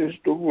is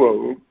the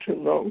road to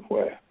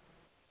nowhere,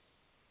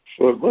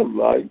 for the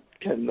light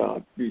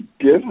cannot be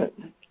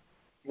given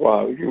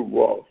while you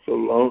walk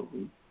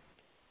alone,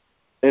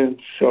 and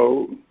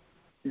so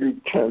you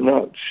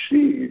cannot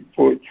see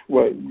which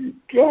way you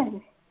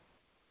go.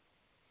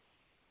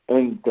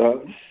 And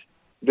thus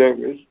there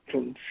is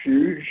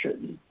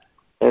confusion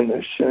and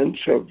a sense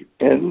of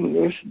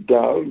endless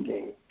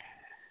doubting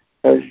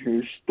as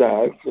you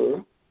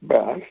stagger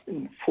back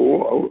and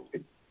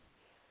forward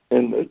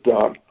in the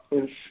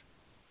darkness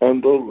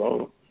and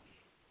alone.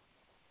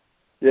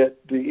 Yet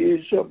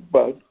these are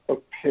but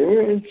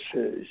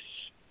appearances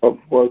of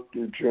what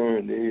the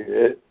journey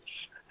is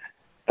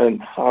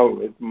and how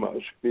it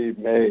must be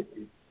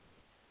made.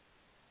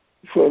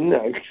 For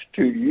next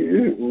to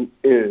you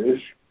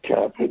is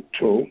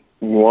capital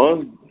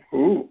one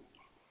who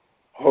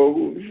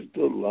holds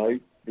the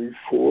light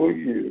before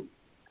you,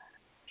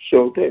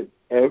 so that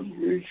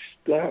every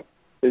step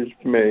is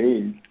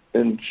made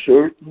in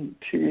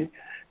certainty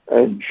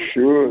and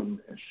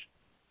sureness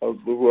of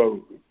the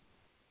road.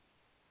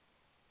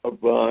 A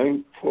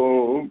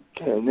blindfold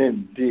can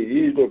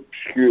indeed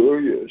obscure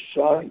your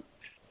sight,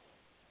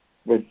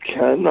 but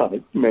cannot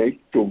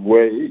make the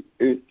way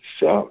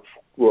itself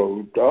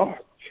grow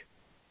dark.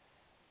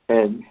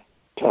 And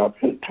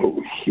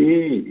capital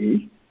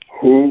He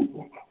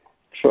who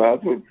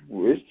travels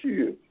with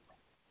you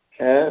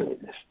has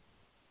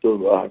the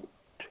light.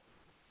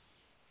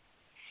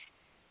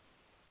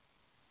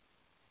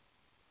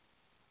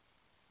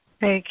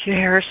 Thank you,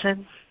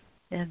 Harrison,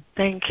 and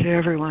thank you,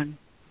 everyone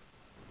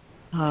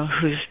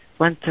who's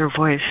lent their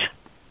voice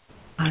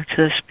to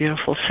this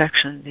beautiful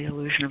section, The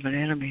Illusion of an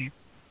Enemy.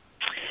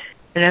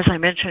 And as I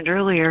mentioned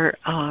earlier,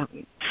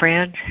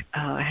 Fran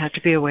had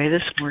to be away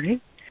this morning,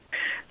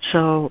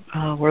 so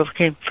we're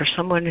looking for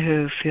someone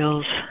who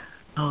feels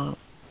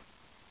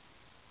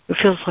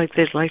like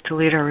they'd like to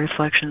lead our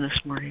reflection this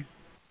morning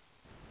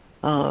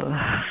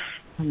on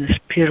this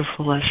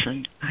beautiful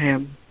lesson, I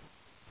am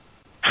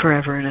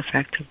forever an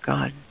effective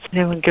God. Has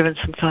anyone given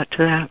some thought to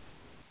that?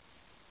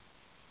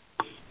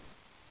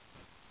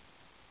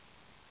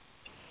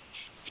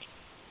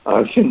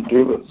 I can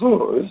do it,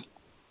 Lord.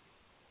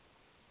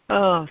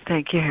 Oh,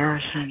 thank you,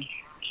 Harrison.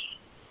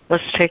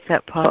 Let's take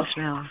that pause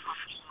now.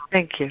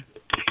 Thank you.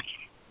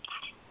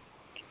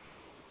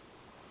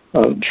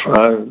 I'll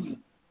try and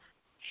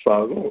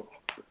follow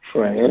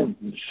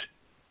Fran's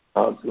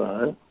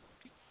outline.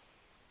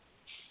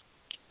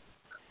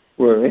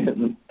 We're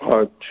in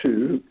part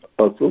 2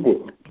 of the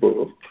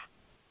workbook,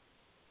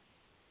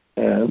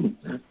 and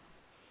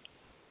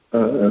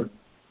our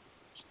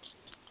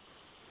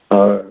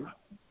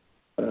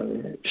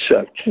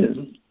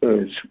section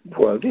is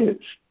what is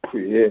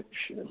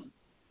creation.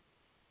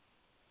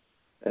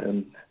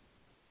 And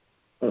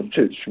I'll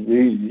just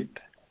read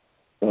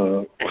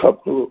a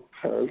couple of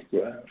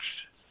paragraphs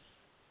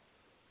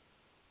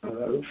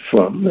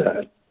from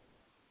that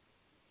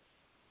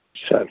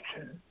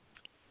section.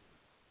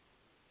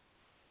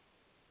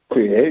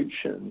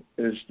 Creation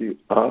is the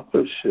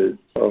opposite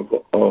of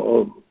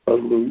all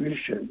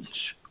illusions,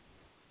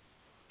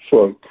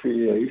 for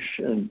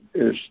creation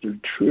is the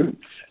truth.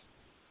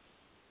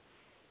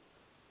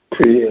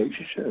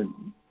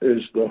 Creation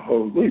is the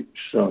Holy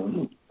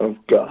Son of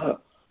God,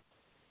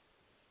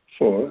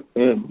 for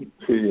in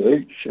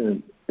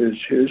creation is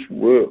His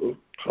will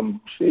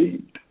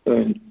complete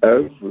in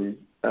every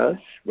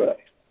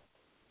aspect,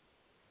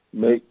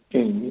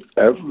 making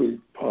every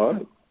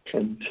part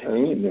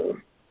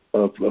container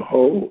of the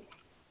whole.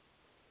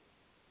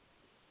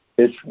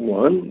 Its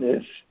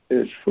oneness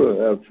is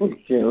forever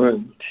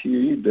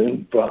guaranteed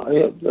and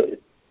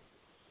violate,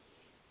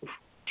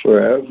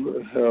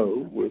 forever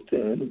held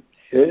within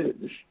His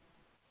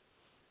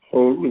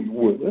holy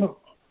will,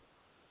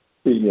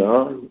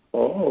 beyond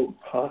all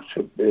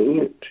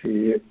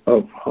possibility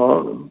of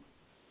harm,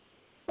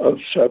 of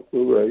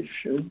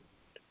separation,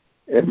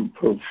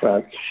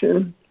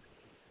 imperfection,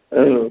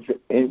 and of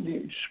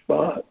any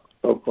spot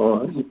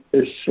upon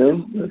its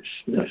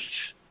sinlessness.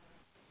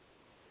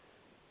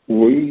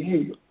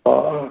 We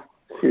are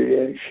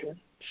creations.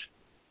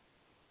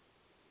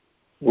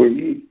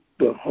 We,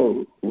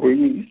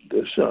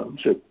 the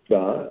sons of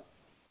God,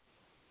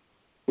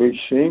 we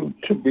seem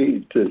to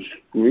be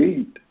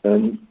discreet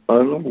and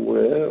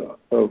unaware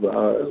of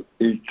our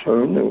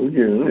eternal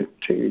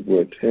unity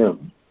with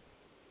Him.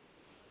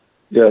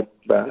 Yet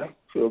back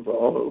of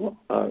all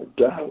our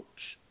doubts,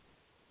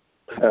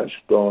 past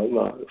all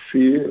our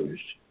fears,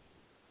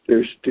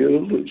 there's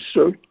still the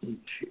certainty.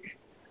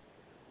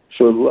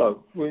 So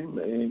love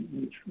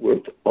remains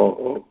with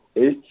all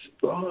its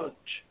thoughts,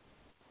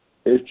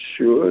 its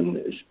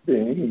sureness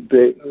being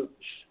theirs.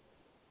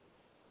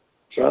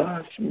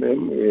 God's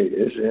memory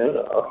is in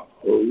our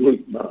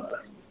holy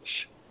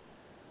minds,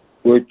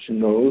 which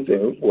know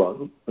their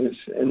oneness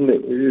and their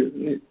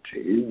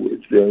unity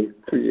with their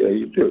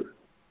Creator.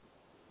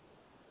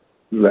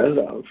 Let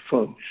our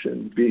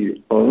function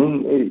be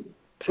only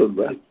to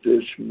let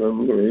this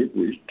memory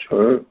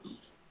return,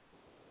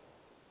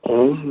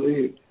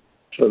 only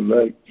to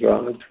let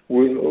God's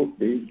will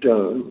be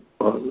done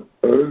on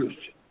earth,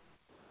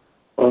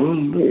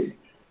 only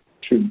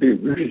to be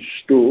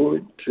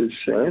restored to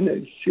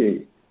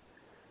sanity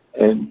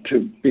and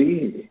to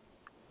be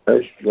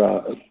as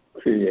God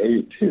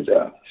created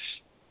us.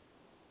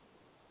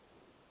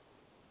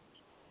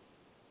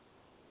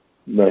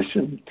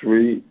 Lesson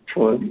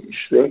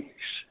 326.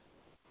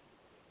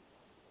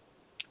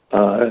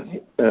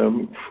 I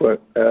am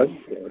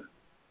forever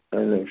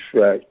an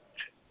effect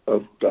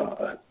of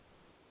God.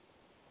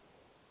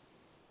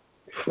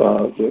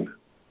 Father,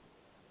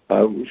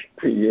 I was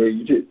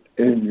created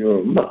in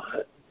your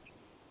mind,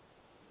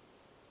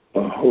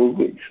 a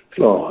holy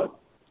thought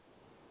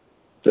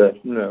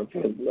that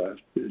never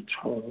left its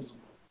home.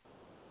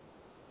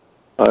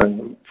 I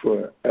am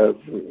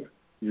forever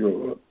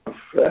your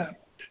effect,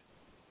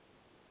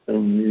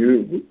 and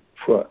you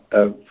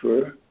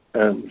forever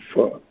and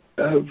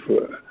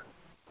forever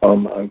are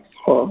my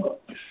cause.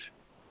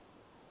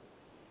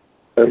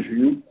 As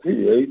you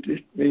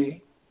created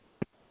me,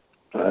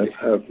 I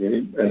have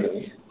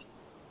remained.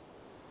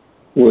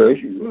 Where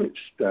you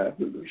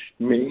established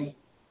me,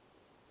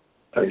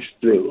 I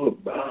still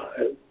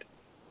abide,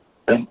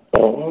 and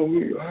all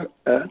your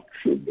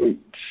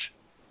attributes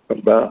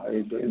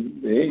abide in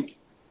me,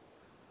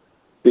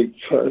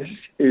 because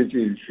it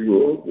is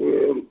your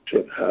will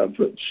to have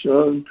a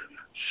son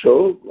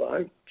so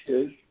like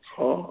his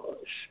cause,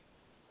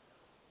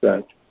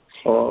 that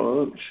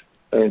cause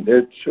and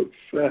its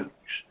effects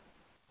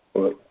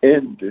are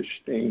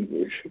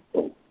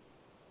indistinguishable.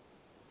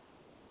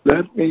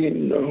 Let me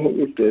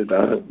know that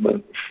I'm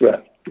an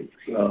effect of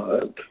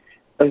God,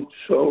 and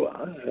so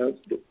I have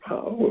the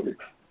power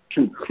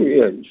to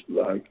create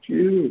like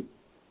you.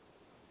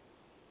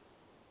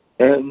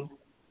 And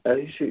as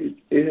it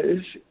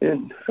is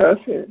in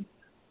heaven,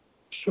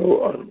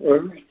 so on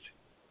earth,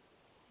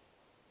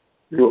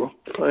 your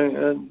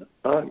plan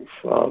I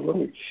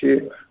follow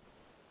here.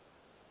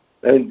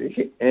 And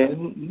the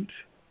end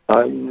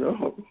I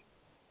know.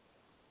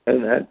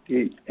 And at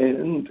the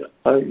end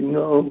I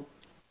know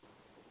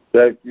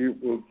that you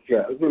will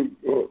gather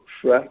your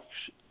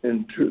effects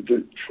into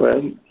the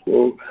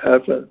tranquil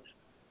heaven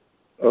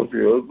of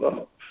your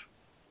love,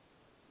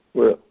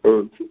 where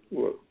earth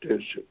will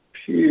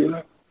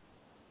disappear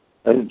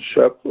and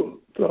separate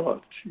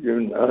thoughts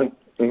unite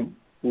in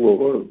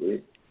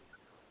glory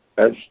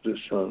as the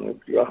Son of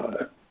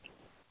God.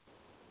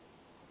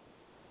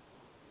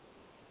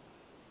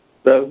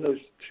 Let us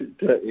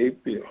today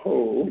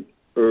behold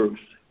earth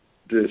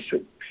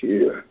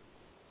disappear,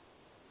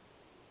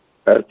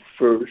 at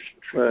first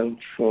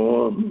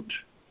transformed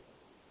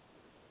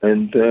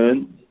and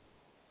then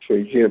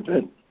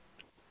forgiven,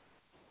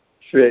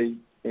 fade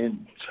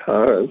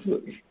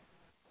entirely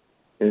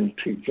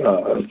into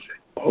God's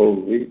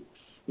holy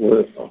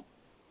will.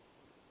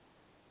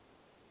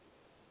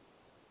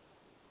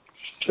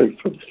 Take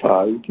a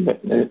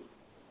 5-minute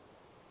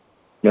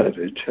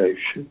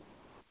meditation.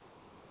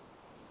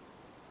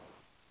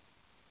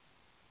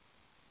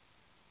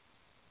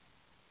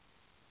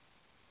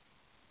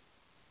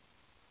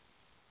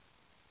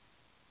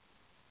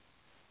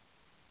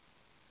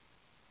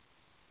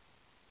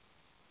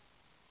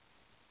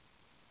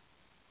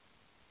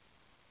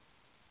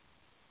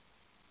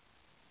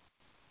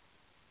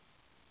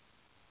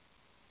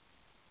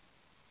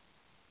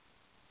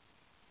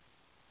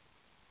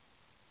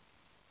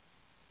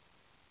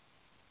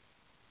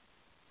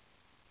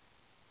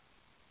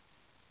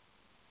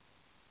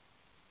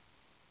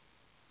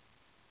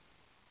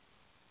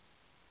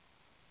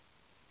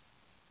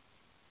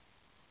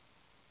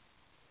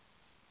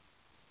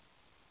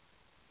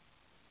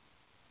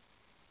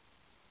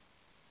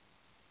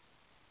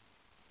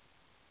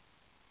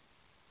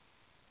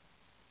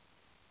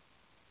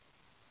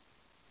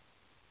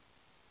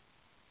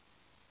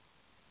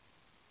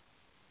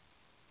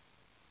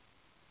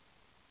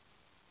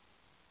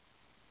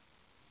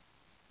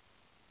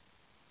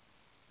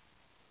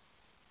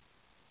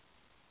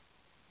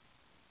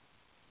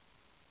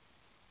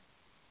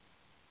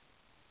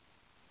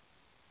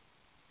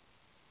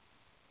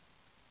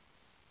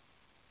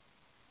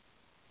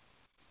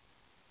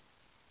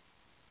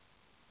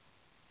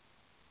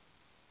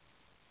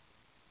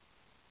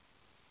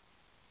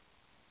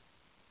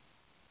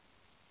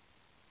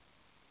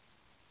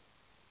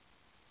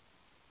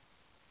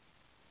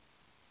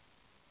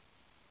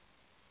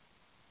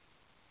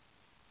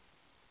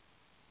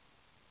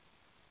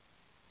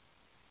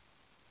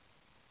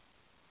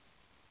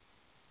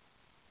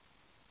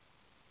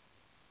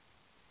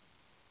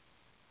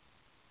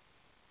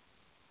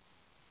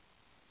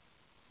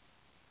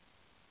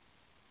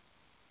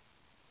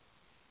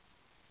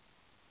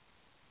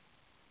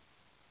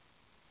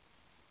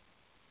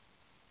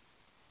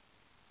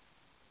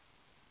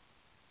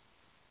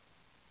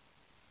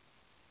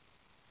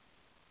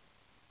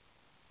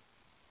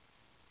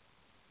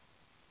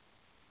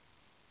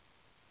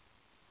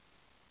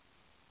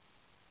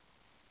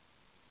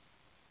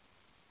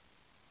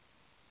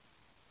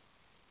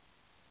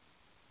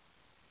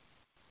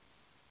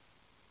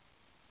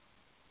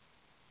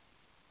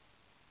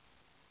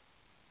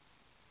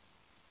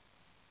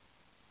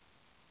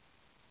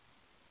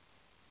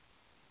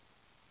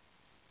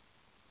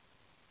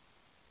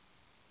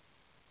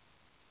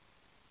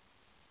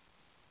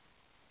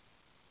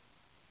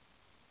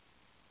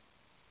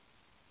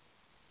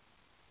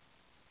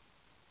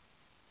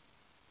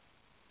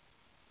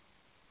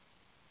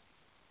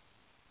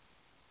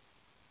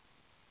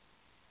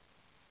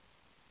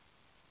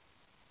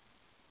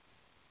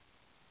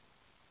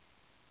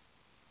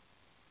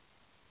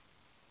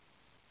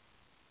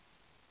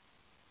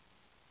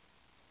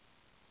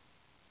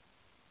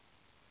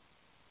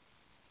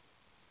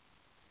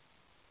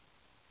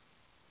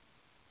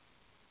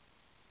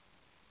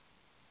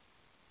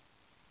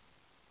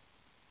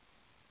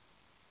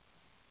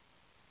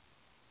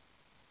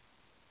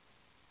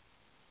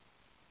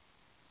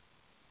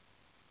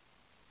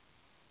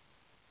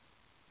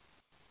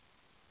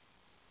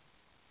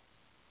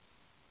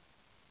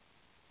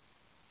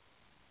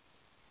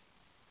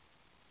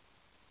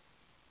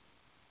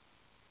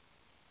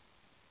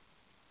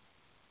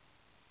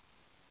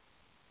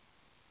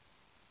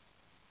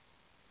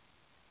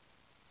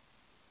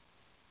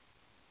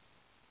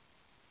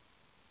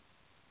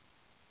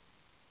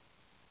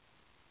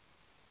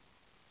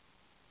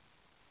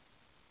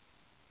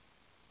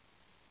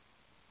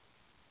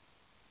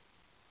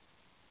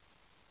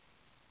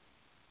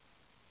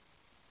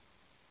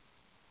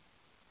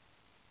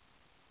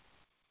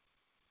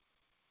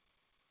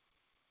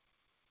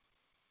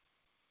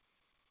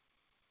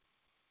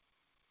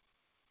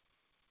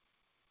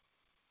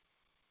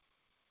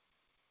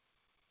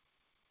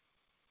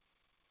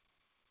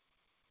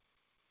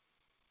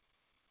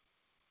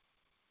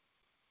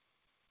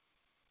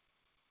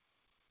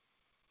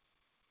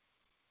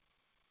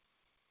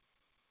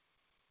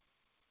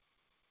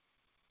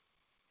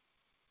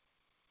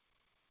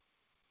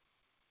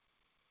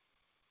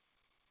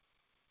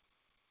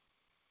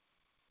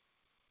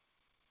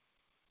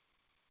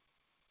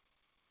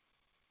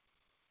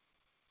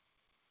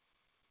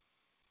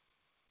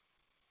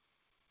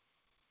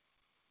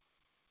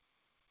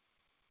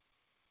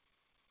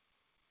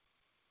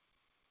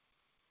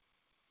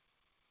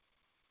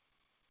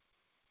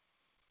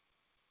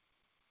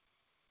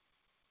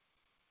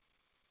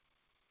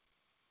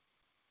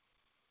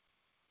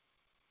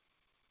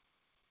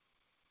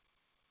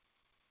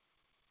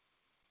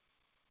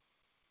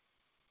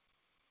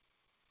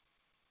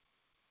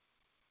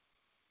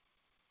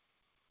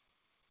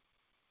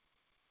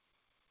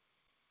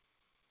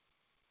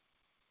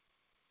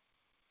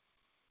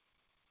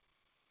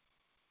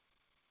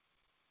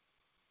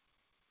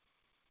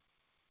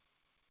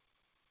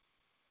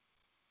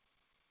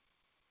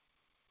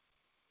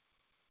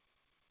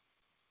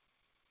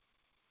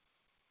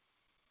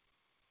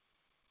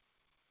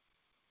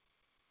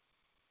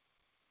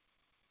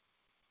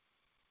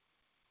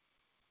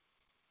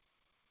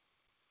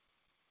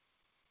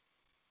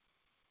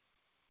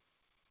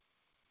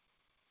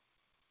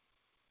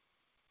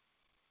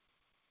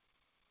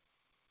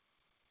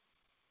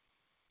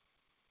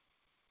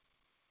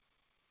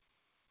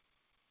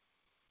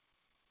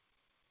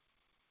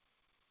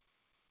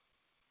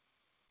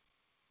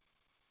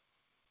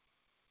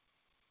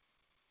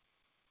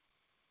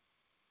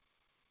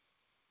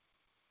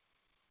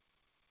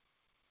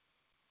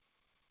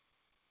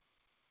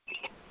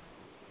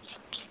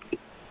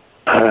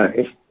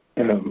 I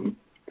am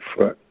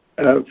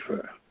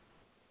forever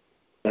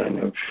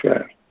an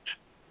effect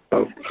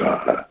of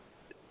God.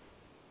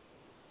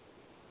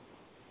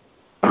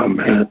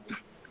 Amen.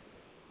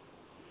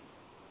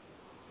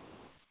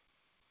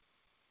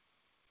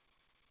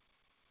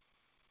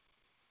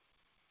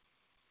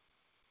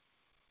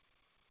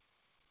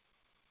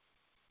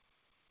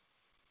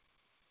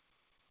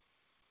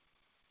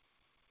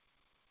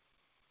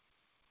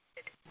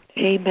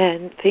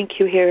 Amen. Thank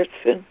you,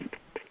 Harrison.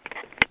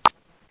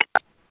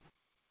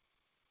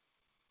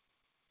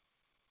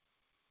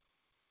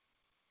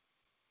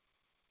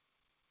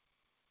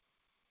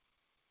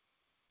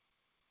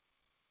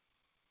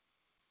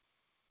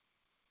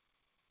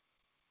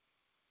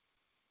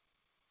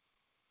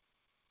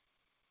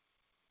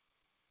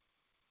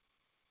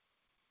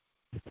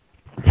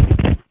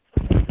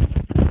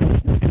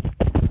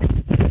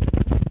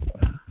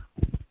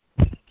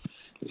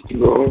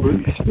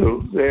 Glory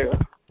still there.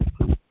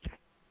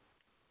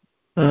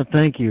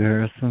 Thank you,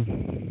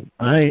 Harrison.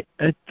 I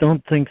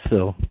don't think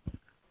so.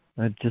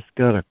 I just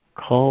got a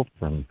call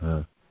from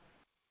her.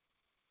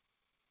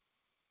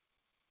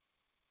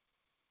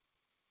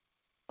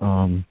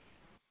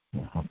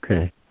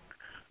 Okay.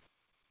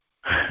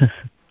 I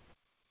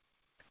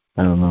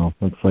don't know.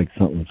 Looks like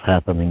something's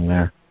happening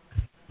there.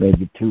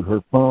 Maybe to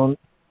her phone.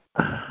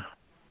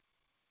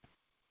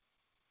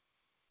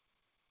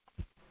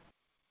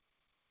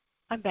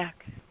 I'm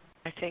back.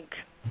 I think.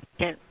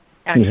 Can't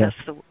access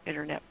the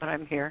internet, but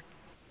I'm here.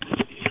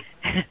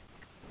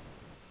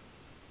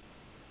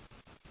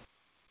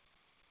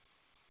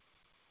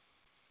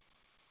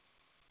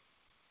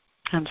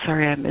 I'm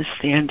sorry I missed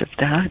the end of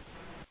that.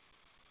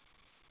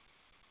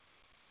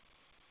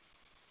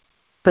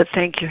 But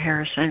thank you,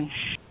 Harrison.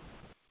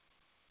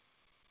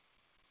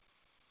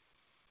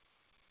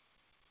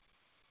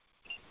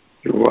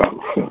 You're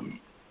welcome.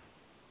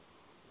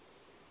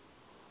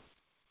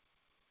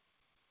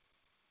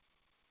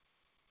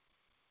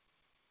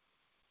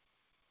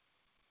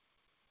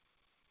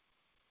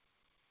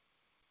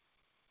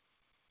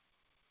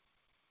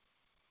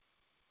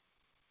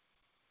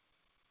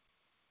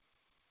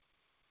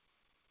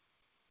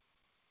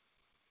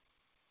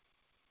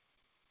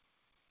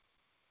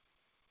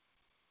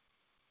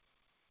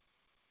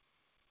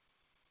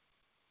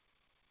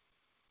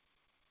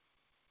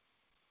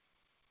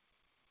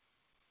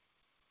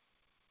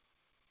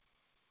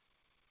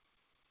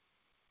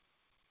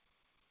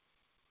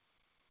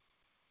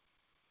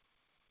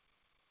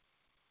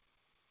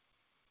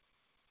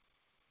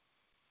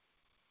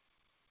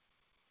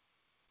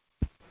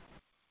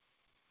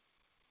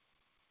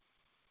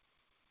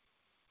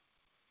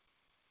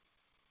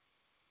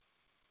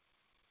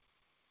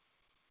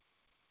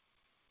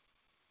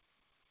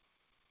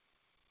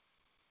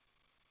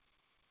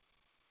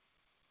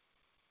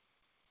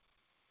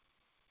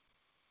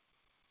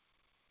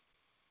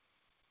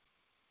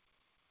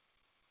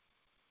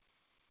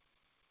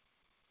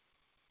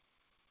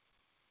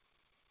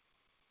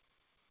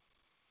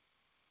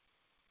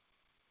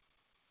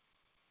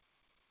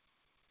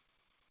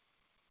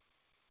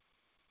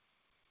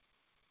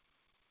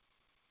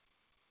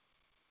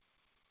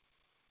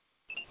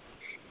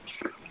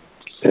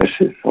 This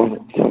is one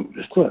of those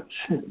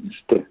lessons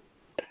that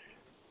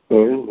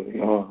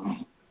early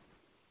on,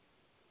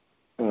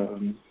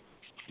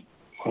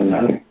 when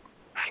I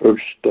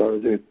first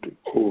started the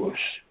course,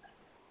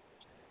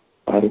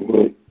 I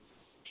would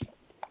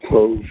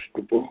close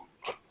the book.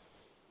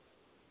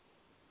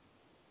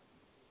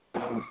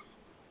 I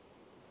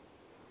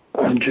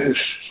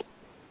just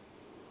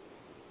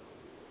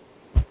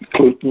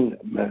couldn't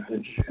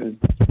imagine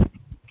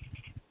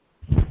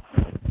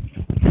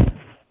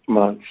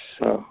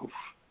myself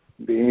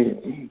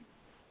being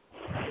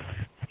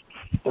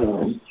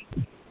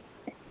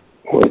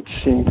what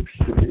seems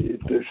to be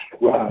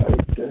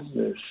described in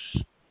this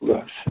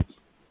lesson.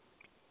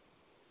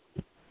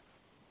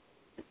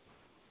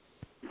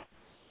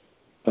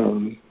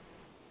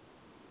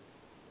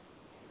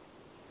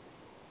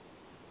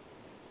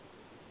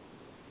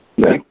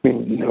 Let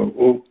me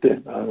know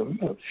that I'm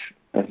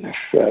an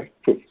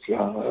effect of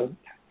God,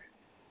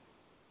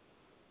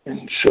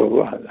 and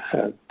so I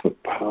have the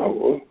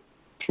power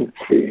to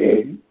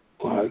create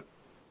like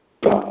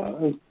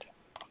God.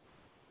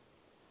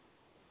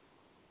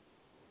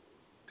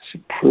 It's a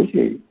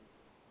pretty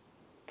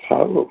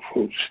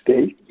powerful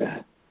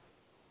statement.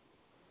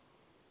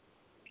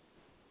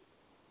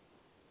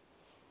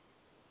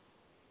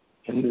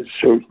 And it's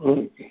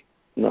certainly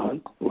not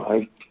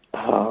like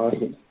how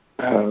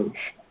I have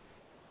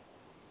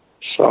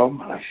saw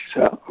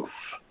myself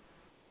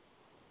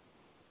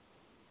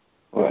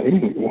or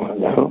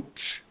anyone else.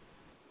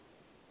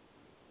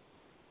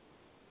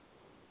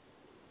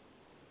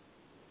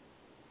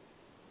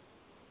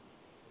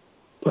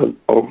 But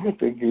over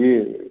the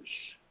years,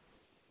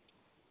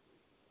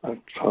 I've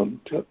come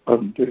to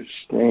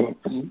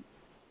understand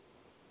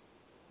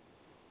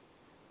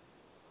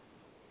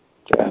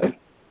that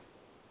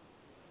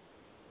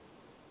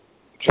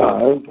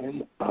God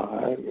and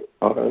I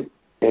are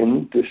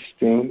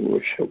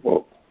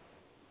indistinguishable.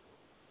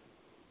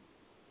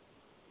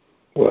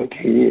 and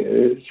He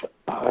is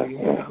I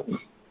am.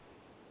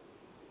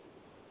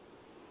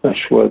 That's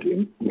what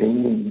it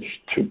means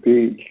to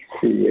be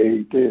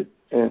created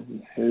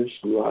in His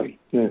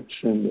likeness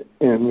and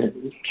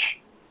image.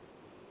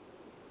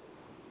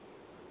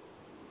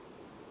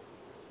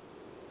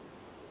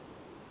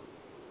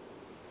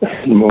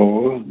 And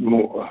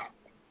more,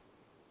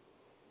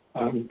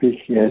 I'm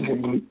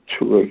beginning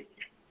to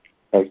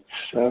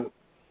accept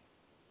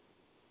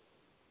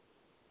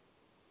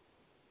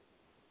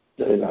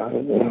that I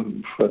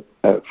am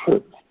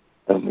forever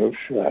an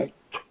effect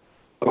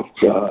of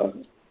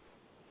God.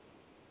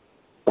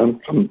 I'm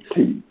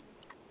complete.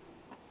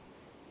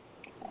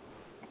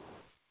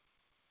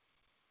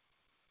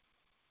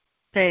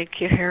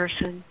 Thank you,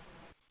 Harrison.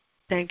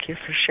 Thank you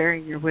for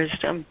sharing your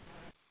wisdom.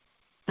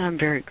 I'm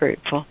very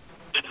grateful.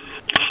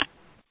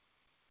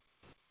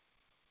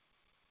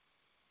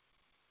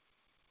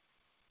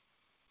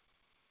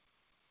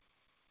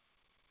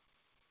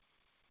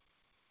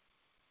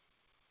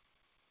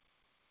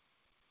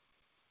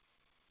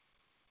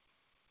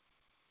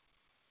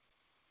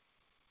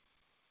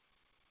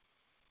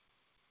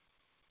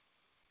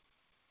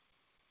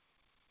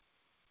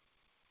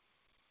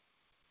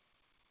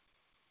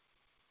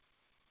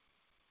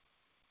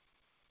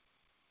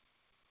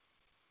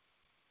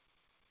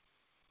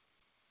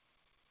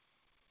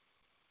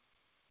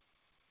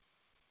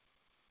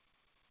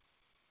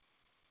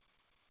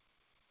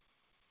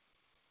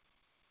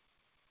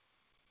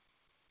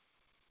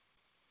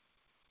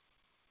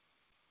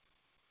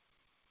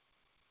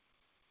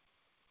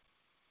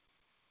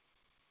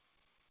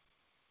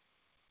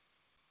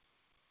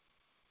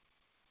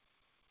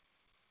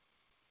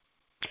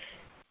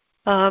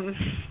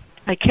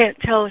 I can't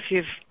tell if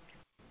you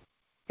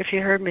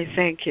heard me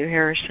thank you,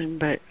 Harrison,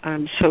 but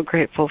I'm so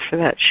grateful for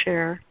that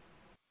share.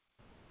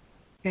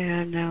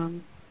 And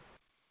I'm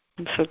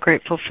so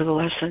grateful for the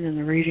lesson and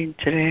the reading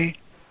today.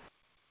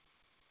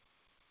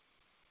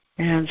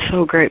 And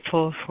so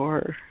grateful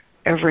for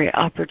every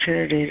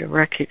opportunity to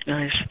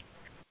recognize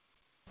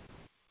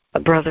a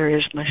brother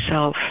is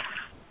myself.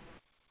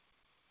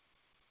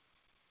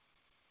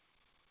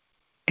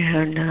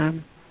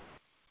 And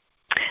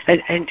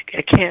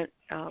I can't,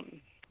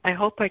 I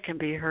hope I can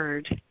be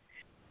heard.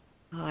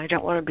 I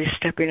don't want to be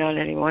stepping on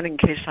anyone in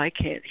case I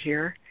can't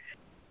hear.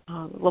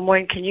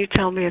 Lemoyne, can you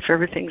tell me if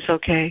everything's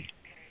okay?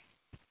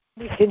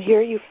 We can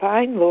hear you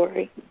fine,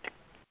 Lori.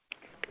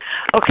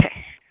 Okay,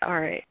 all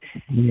right.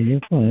 Yeah,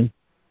 you're fine.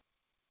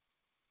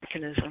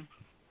 Mechanism.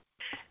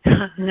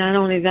 Not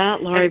only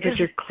that, Lori, but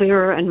you're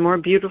clearer and more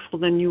beautiful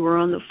than you were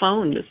on the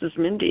phone. This is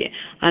Mindy.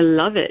 I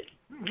love it.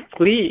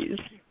 Please,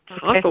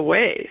 talk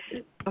away.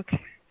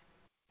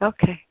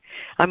 Okay.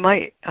 I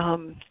might,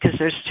 because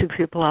there's two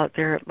people out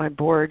there at my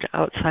board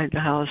outside the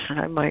house, and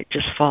I might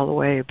just fall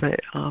away. But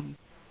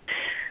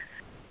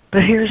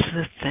here's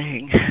the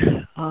thing.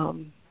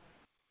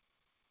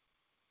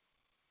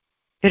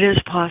 It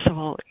is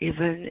possible,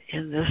 even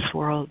in this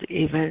world,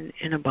 even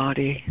in a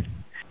body,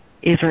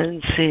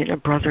 even seeing a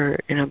brother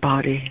in a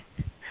body,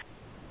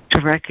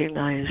 to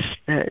recognize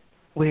that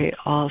we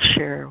all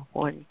share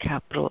one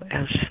capital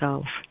S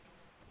self.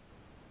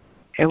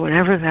 And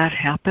whenever that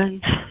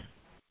happens,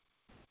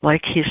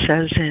 like he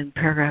says in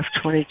paragraph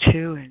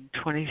 22 and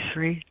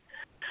 23,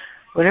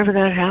 whenever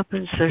that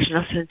happens, there's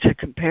nothing to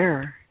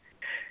compare.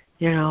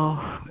 You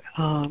know,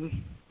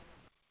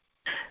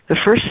 the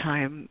first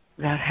time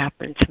that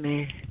happened to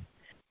me,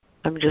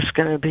 I'm just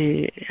going to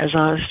be as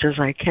honest as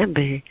I can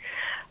be.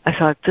 I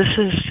thought, this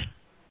is,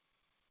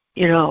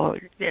 you know,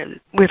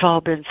 we've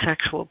all been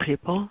sexual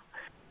people.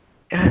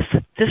 And I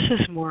thought, this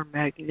is more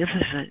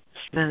magnificent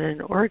than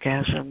an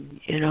orgasm,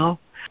 you know,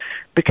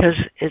 because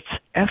it's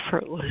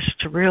effortless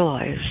to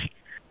realize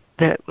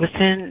that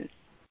within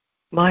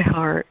my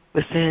heart,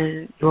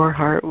 within your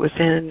heart,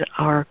 within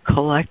our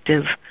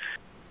collective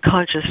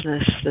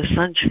consciousness, the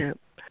sonship,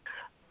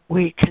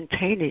 we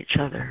contain each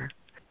other,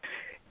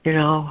 you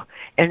know,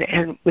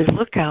 and we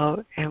look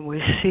out and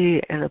we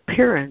see an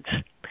appearance,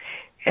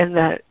 and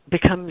that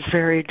becomes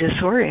very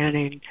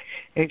disorienting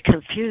and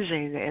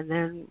confusing, and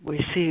then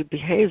we see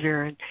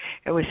behavior and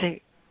we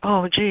think,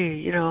 oh gee,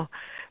 you know,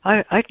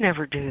 I'd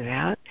never do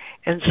that.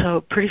 And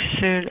so pretty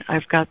soon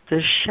I've got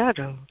this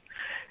shadow,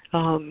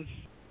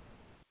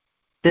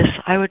 this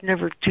I would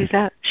never do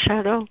that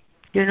shadow,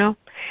 you know,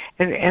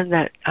 and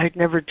that I'd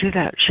never do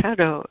that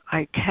shadow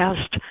I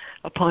cast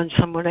upon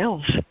someone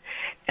else.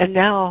 And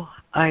now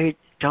I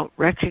don't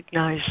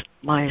recognize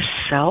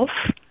myself,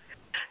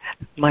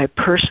 my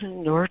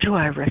person, nor do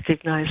I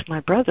recognize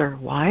my brother.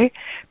 Why?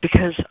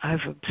 Because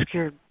I've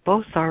obscured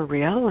both our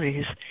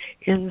realities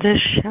in this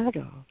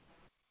shadow.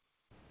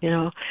 You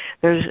know,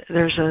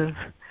 there's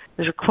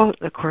a quote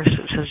in the Course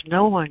that says,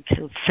 no one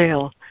can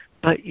fail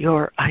but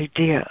your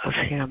idea of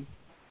him.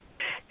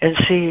 And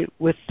see,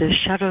 with this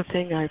shadow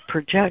thing I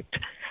project,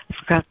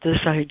 I've got this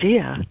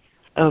idea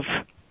of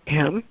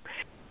him,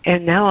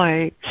 and now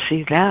I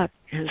see that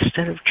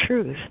instead of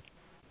truth.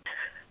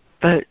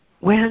 But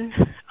when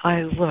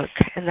I look,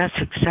 and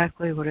that's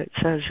exactly what it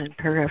says in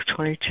paragraph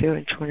 22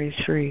 and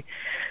 23,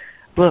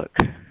 look,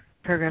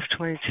 Paragraph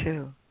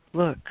 22,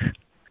 look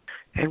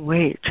and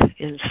wait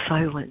in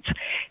silence.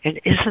 And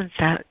isn't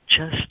that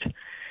just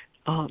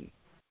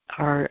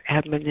our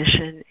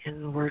admonition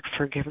in the word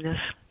forgiveness?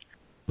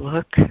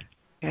 Look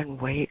and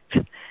wait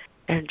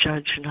and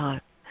judge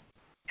not.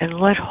 And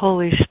let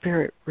Holy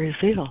Spirit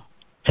reveal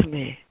to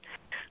me.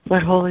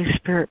 Let Holy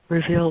Spirit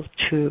reveal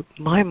to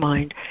my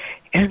mind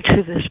and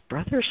to this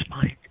brother's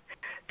mind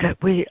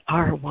that we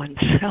are one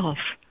self.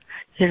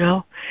 You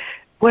know,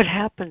 what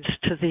happens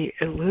to the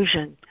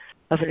illusion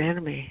of an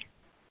enemy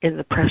in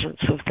the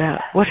presence of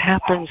that? What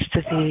happens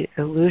to the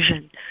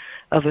illusion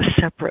of a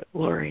separate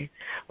Lori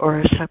or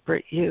a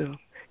separate you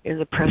in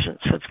the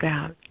presence of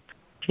that?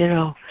 You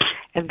know,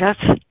 and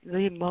that's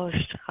the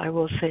most, I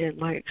will say in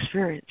my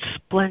experience,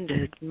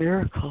 splendid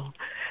miracle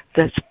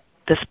that's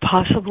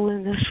possible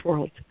in this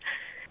world,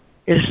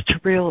 is to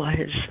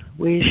realize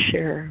we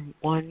share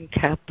one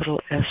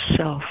capital S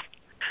self.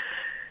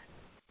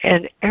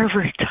 And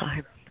every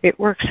time, it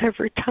works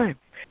every time.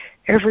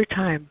 Every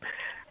time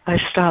I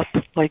stop,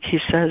 like he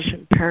says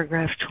in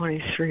paragraph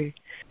 23,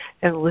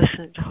 and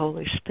listen to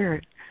Holy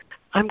Spirit,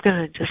 I'm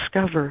going to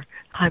discover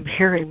I'm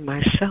hearing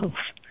myself.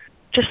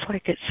 Just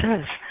like it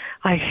says,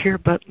 I hear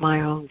but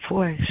my own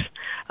voice.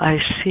 I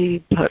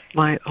see but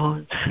my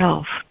own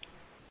self.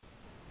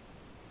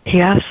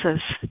 He asks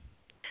us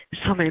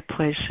so many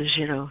places,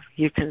 you know,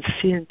 you can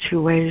see in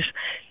two ways,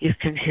 you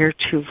can hear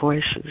two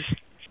voices.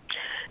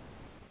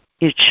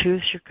 You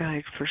choose your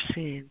guide for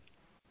seeing.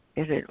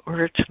 And in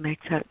order to make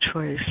that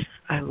choice,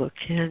 I look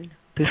in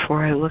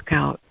before I look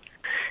out.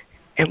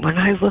 And when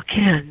I look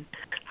in,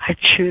 I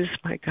choose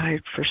my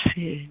guide for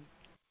seeing.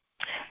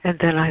 And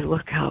then I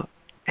look out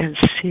and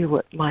see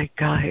what my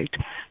guide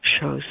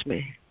shows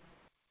me.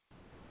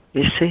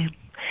 You see?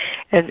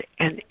 And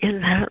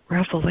in that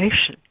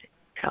revelation,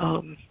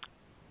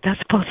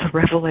 that's both a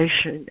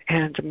revelation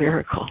and a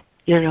miracle.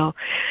 You know,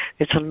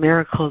 it's a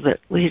miracle that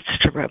leads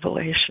to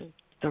revelation.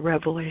 The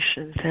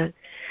revelation that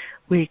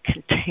we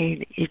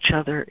contain each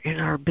other in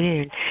our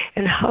being.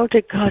 And how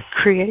did God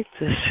create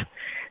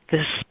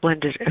this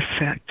splendid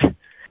effect?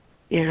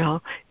 You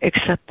know,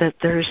 except that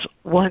there's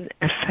one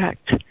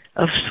effect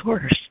of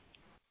source.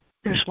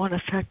 There's one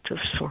effect of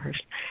source,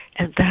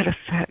 and that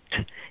effect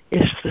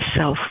is the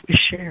self we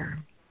share.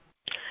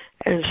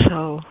 And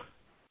so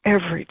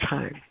every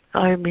time,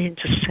 I mean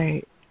to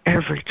say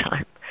every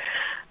time,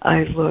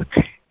 I look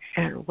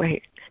and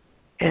wait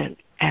and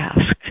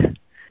ask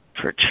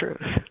for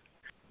truth,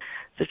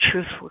 the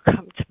truth will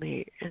come to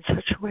me in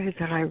such a way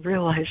that I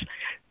realize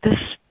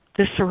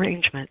this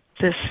arrangement,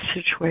 this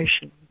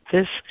situation,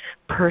 this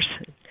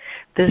person,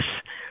 this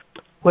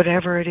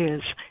whatever it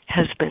is,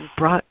 has been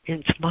brought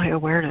into my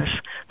awareness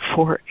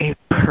for a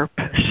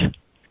purpose,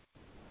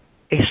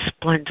 a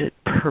splendid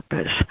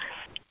purpose,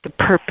 the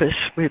purpose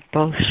we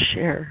both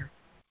share,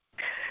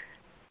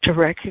 to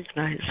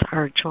recognize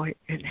our joint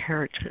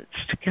inheritance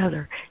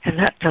together. And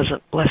that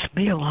doesn't bless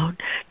me alone.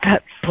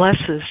 That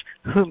blesses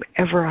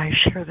whomever I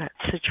share that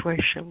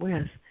situation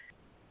with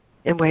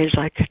in ways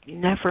I could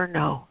never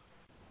know,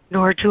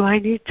 nor do I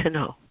need to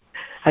know.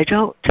 I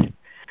don't.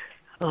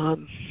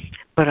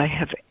 But I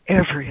have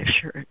every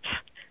assurance,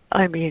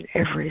 I mean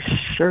every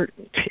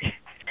certainty,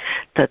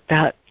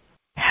 that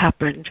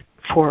happened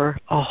for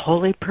a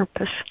holy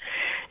purpose,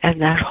 and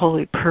that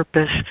holy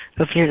purpose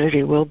of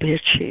unity will be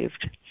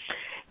achieved.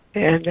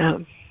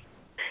 And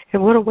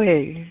what a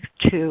way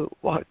to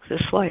walk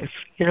this life,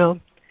 you know.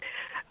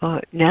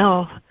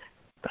 Now,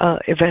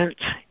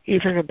 events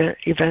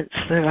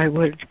that I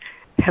would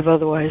have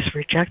otherwise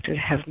rejected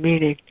have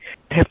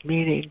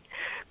meaning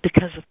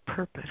because of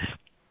purpose.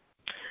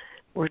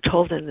 We're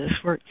told in this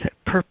work that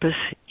purpose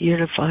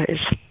unifies.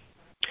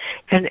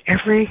 And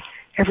every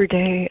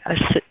day I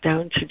sit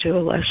down to do a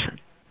lesson.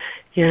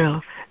 You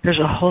know, there's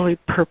a holy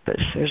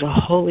purpose. There's a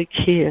holy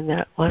key in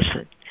that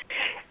lesson.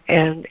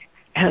 And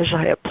as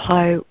I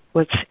apply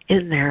what's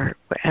in there,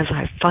 as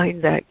I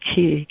find that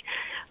key,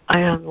 I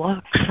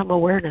unlock some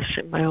awareness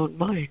in my own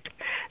mind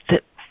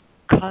that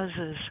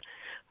causes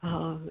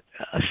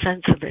a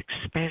sense of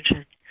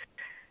expansion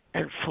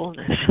and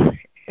fullness.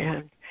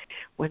 And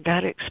when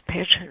that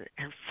expansion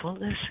and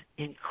fullness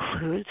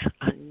includes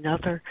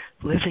another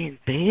living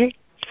being,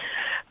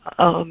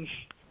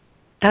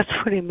 that's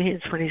what he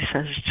means when he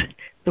says,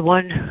 the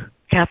one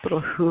capital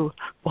who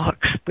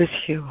walks with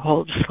you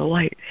holds the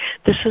light.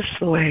 This is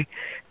the way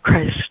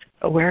Christ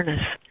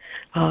awareness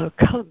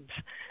comes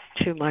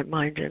to my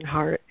mind and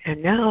heart.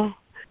 And now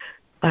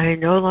I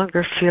no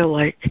longer feel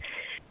like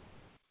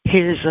he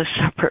is a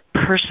separate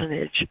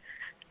personage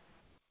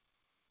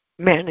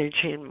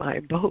managing my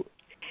boat.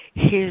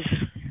 He's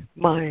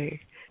my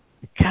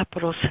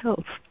capital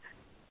self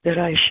that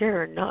I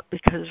share, not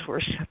because we're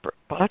separate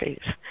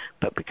bodies,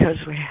 but because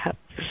we have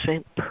the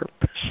same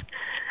purpose,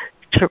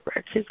 to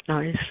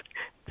recognize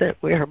that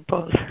we are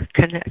both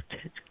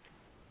connected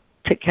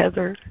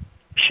together,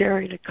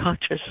 sharing a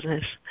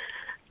consciousness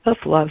of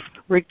love,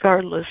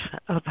 regardless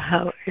of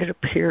how it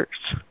appears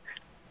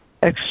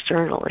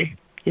externally.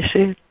 You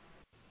see,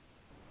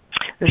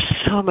 there's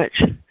so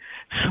much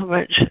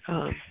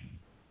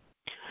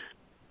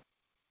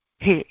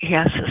He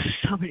asks us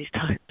so many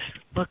times,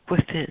 look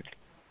within,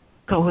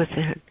 go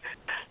within,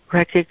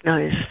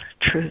 recognize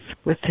truth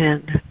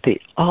within.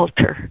 The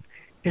altar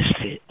is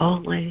the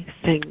only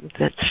thing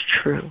that's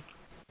true.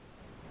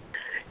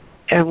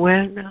 And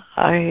when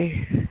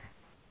I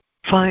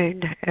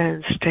find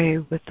and stay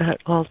with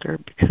that altar,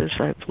 because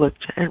I've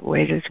looked and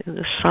waited in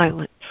the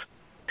silence,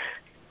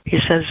 he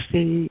says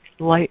the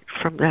light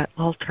from that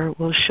altar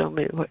will show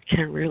me what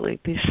can really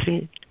be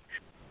seen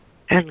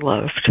and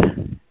loved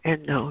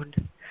and known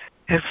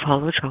and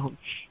followed home.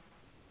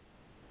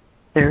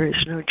 There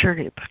is no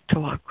journey but to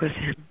walk with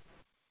him.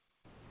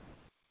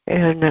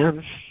 And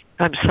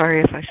I'm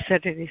sorry if I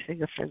said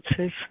anything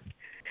offensive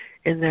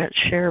in that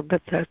share,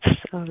 but that's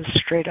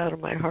straight out of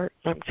my heart.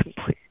 I'm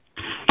complete.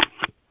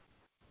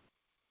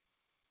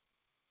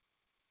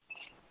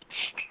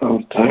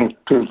 Oh, thank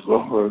you,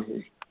 Lord,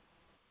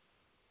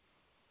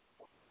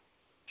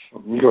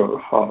 from your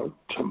heart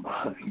to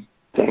mine.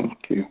 Thank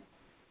you.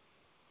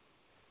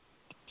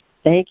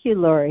 Thank you,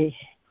 Lori.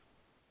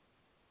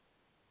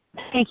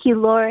 Thank you,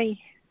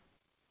 Lori.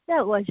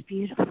 That was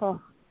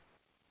beautiful.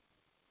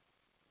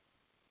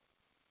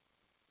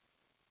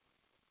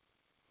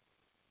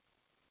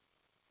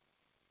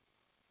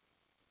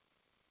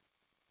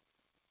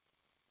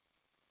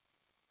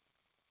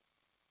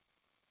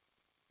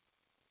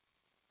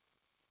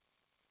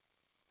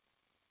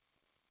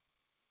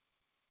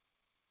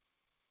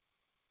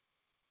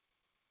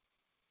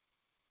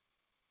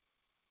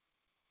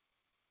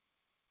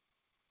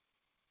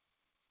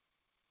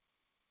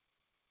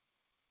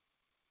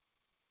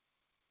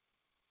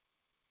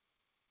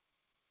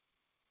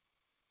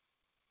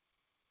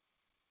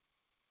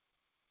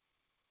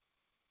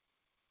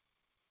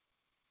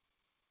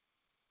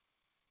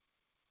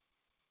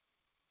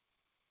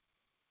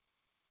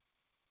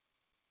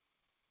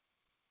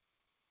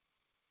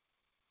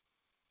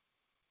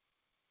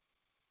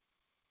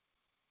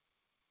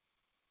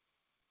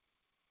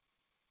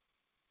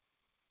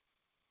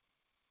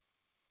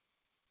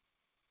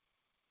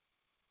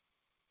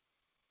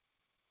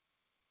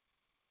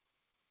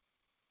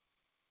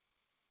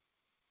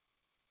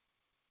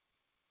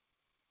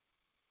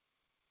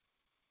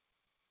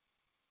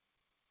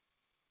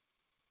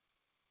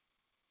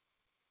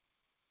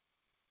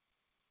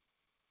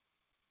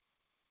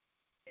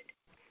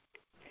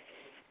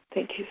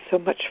 Thank you so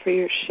much for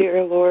your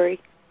share, Lori.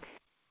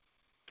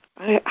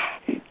 I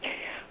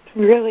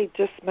really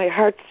just my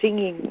heart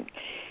singing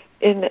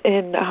in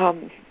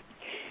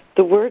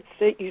the words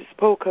that you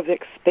spoke of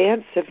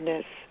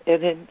expansiveness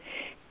and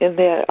in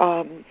that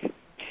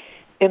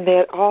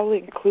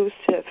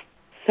all-inclusive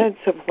sense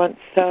of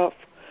oneself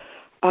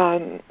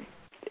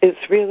has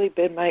really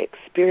been my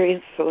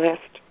experience the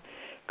last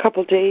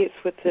couple days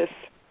with this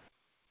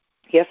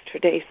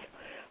yesterday's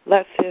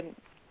lesson.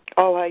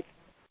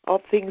 All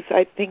things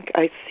I think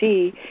I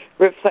see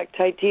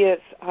reflect ideas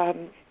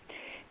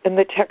in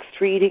the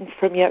text reading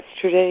from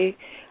yesterday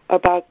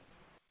about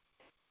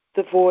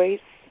the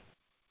voice,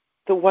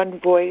 the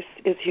one voice,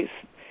 as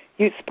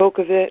you spoke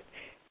of it,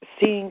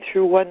 seeing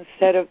through one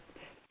set of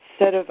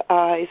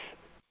eyes,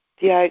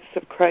 the eyes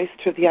of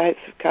Christ or the eyes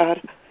of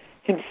God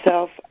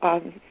Himself,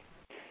 and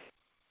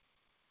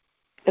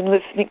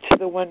listening to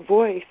the one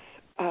voice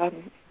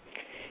and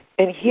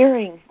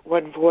hearing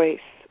one voice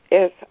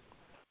as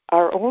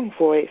our own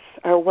voice,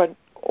 our one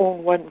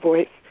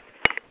voice.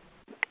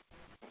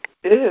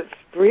 It has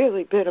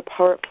really been a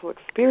powerful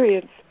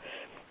experience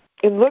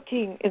in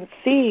looking and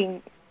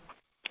seeing,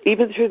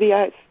 even through the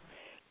eyes,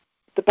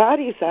 the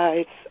body's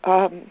eyes,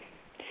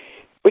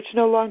 which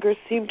no longer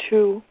seem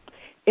to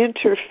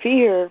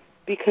interfere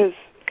because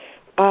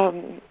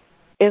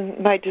in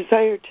my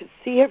desire to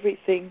see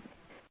everything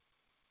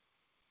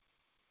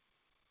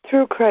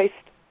through Christ's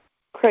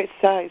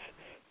eyes,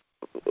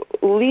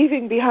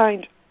 leaving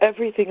behind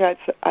everything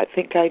I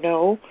think I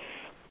know,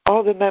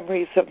 all the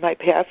memories of my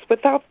past,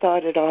 without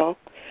thought at all,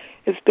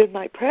 has been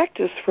my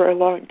practice for a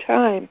long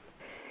time.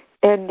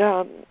 And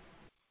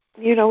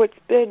it's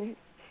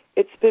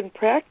been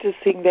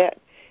practicing that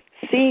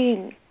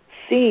seeing,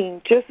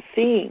 just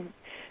seeing,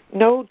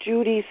 no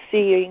Judy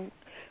seeing,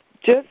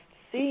 just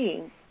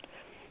seeing,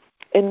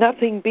 and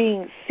nothing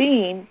being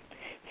seen.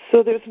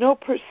 So there's no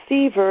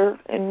perceiver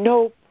and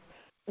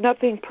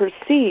nothing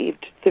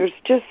perceived. There's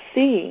just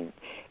seeing.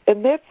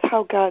 And that's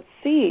how God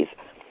sees.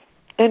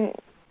 And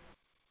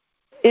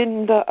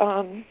in the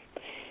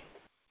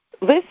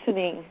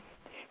listening,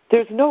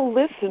 there's no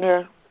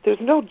listener.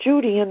 There's no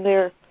Judy in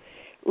there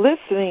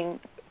listening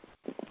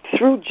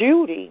through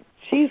Judy.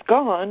 She's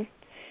gone.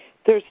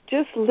 There's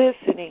just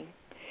listening.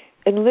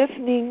 And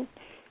listening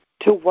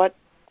to what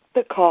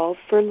the call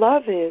for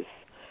love is.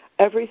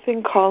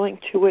 Everything calling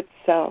to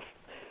itself.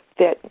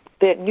 That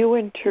new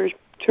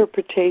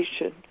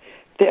interpretation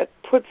that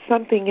puts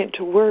something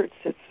into words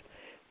that's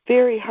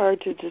very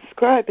hard to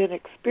describe in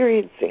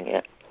experiencing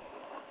it.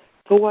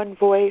 The one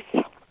voice,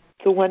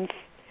 the one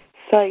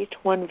sight,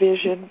 one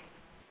vision.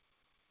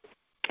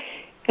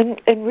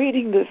 And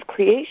reading this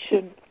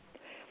creation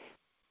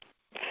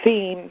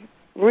theme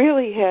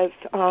really has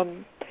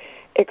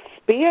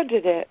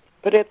expanded it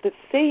but at the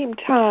same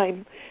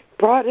time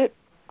brought it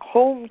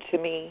home to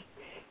me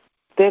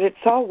that it's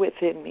all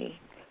within me,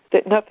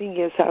 that nothing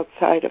is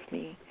outside of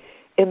me,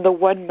 in the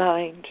one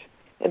mind,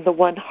 in the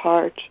one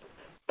heart,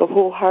 the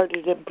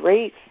wholehearted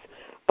embrace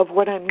of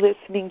what I'm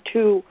listening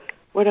to,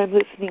 what I'm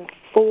listening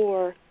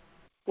for,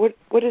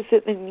 what is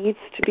it that needs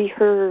to be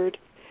heard,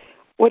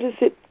 what is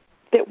it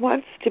that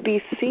wants to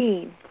be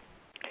seen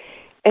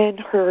and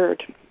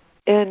heard.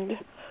 And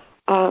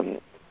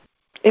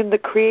in the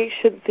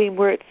creation theme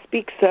where it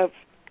speaks of,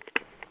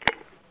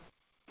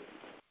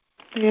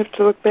 you have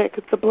to look back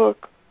at the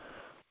book,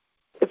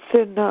 it's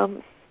in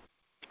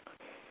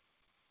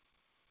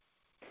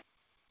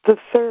the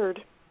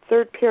third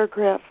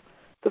paragraph,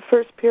 the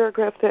first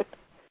paragraph that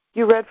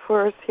you read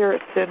for us,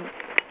 Harrison,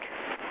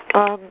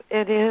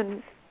 and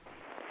in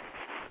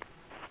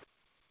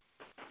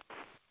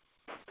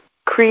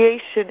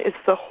creation is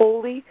the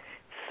Holy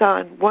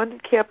Son, one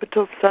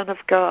capital Son of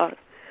God,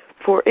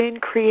 for in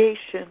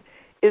creation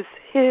is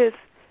His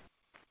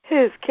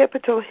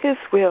capital His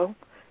will,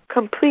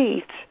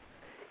 complete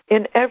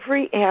in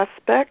every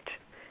aspect,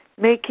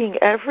 making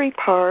every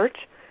part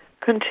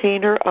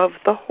container of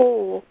the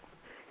whole.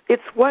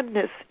 Its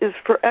oneness is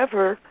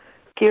forever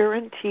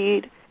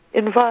guaranteed,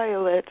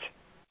 inviolate,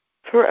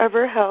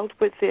 forever held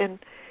within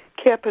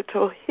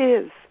capital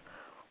His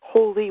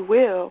holy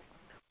will,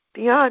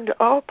 beyond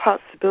all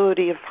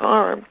possibility of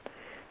harm,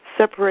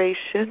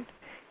 separation,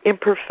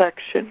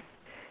 imperfection,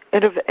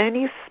 and of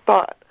any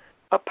spot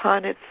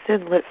upon its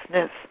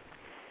sinlessness.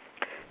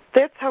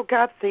 That's how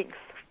God thinks.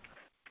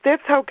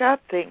 That's how God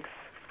thinks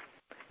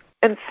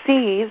and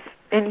sees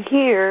and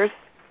hears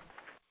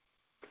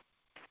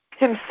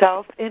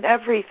Himself in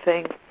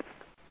everything.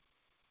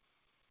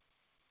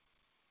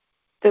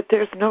 That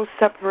there's no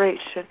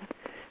separation,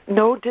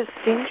 no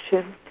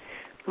distinction.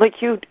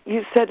 Like you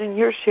said in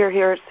your share,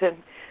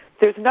 Harrison,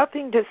 there's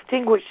nothing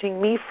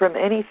distinguishing me from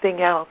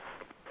anything else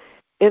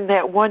in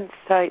that one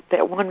sight,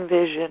 that one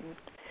vision,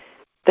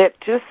 that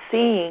just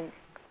seeing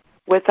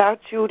without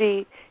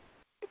Judy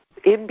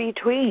in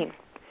between.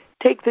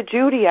 Take the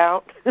Judy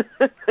out.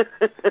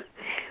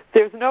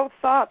 There's no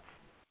thoughts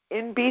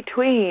in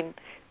between.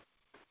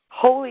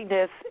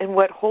 Holiness and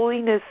what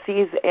holiness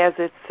sees as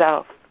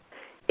itself.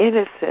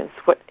 Innocence,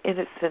 what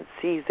innocence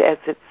sees as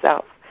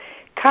itself.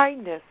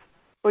 Kindness,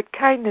 what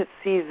kindness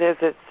sees as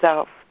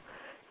itself.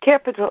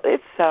 Capital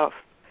itself,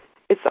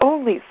 its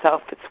only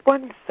self, its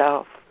one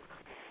self.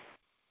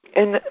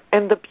 And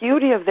the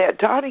beauty of that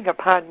dawning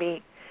upon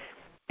me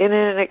in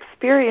an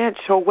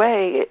experiential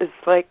way is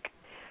like,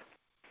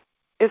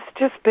 it's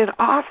just been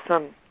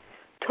awesome,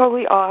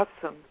 totally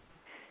awesome.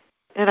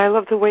 And I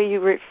love the way you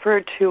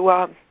referred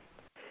to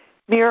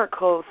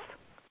miracles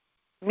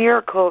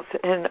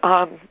and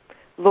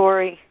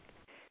Lori,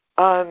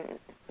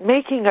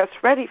 making us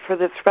ready for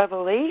this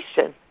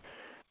revelation,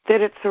 that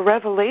it's a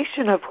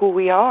revelation of who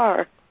we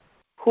are,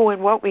 who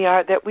and what we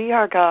are, that we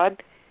are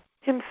God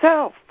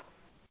Himself.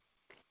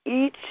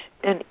 Each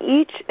and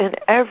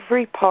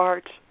every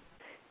part,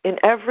 in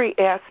every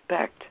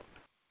aspect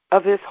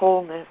of His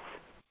wholeness,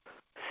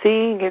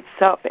 seeing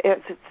itself as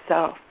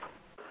itself,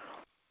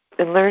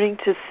 and learning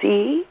to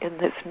see in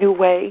this new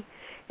way,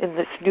 in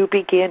this new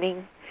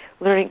beginning,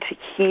 learning to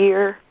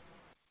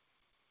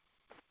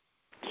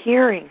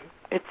hearing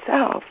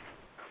itself,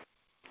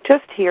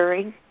 just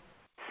hearing,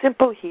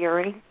 simple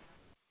hearing,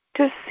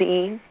 just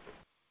seeing,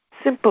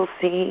 simple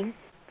seeing,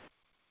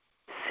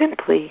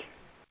 simply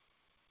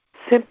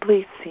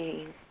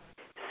seeing,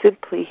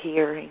 simply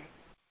hearing.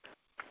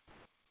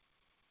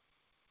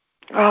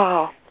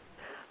 Oh,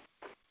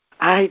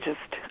 I'm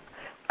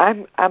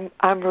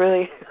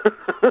really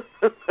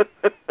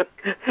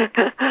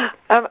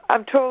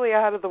I'm totally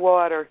out of the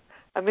water.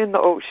 I'm in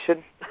the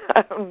ocean.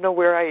 I don't know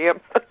where I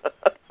am.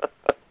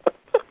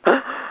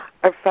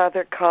 Our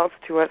Father calls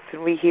to us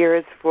and we hear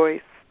His voice.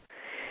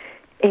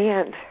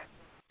 And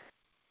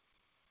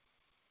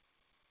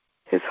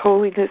His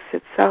holiness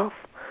itself,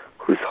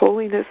 whose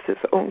holiness His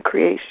own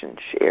creation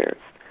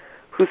shares,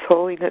 whose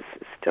holiness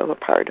is still a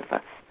part of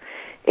us.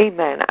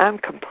 Amen. I'm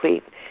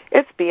complete.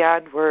 It's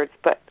beyond words,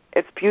 but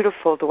it's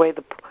beautiful the way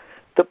the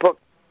book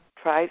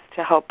tries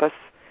to help us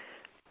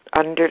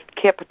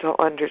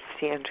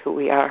understand who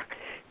we are.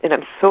 And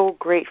I'm so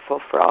grateful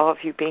for all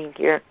of you being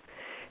here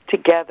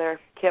together,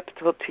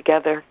 capital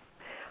together,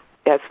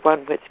 as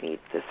one with me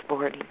this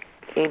morning.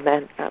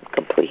 Amen. I'm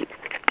complete.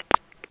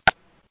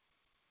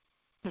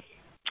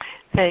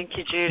 Thank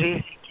you,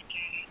 Judy.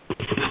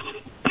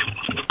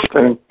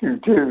 Thank you,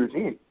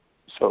 Judy.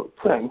 So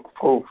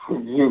thankful for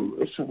you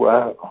as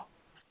well.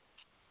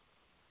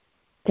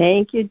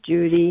 Thank you,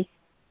 Judy.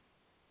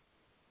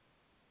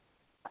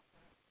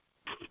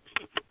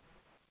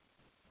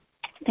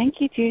 Thank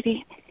you,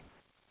 Judy.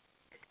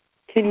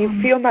 Can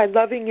you feel my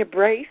loving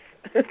embrace?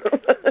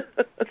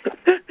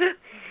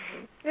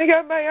 I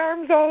got my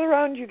arms all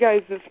around you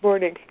guys this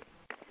morning.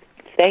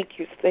 Thank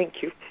you.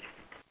 Thank you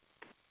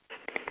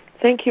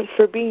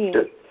for being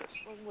one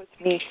with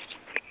me.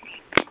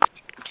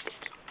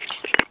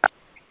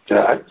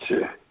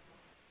 Gotcha.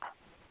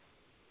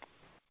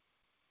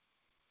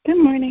 Good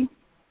morning.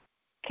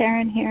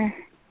 Karen here.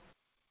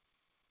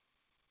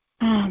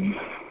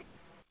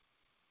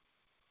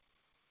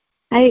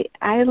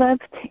 I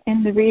loved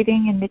in the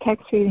reading, in the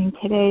text reading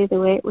today, the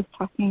way it was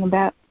talking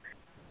about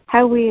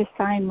how we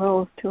assign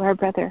roles to our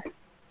brother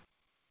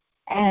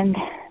and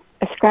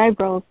ascribe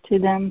roles to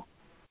them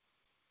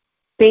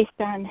based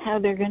on how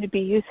they're going to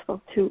be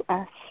useful to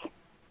us.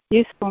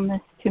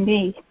 Usefulness to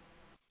me,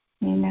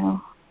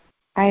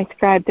 I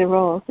ascribe the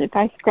roles. If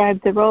I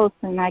ascribe the roles,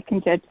 then I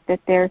can judge that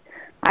they're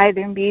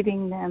either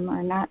meeting them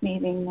or not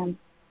meeting them.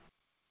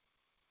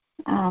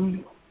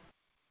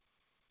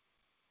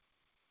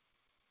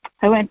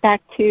 I went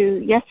back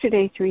to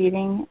yesterday's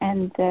reading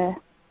and the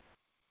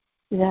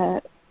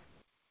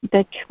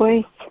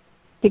choice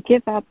to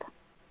give up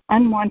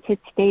unwanted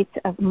states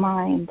of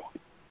mind.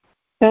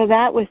 So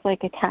that was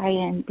like a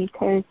tie-in,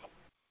 because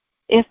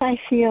if I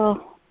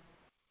feel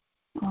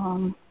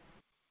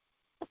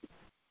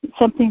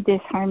some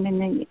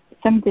disharmony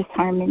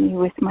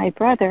with my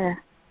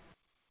brother,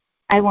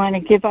 I want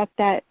to give up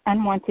that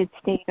unwanted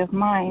state of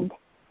mind.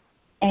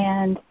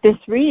 And this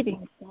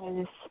reading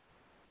says,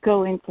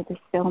 go into the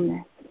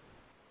stillness.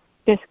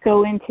 Just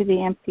go into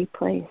the empty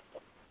place.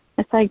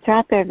 It's like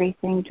drop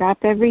everything,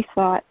 drop every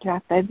thought,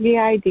 drop every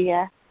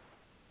idea,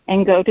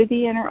 and go to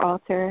the inner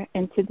altar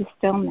into the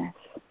stillness,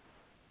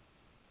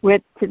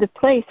 to the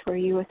place where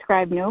you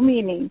ascribe no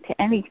meaning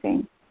to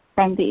anything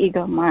from the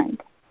ego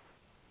mind.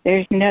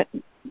 There's no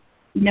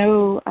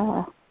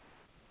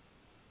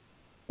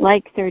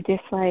likes or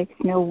dislikes,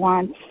 no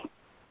wants,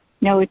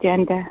 no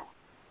agenda,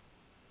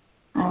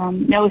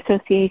 no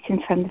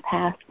associations from the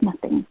past,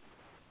 nothing.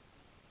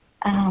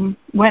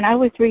 When I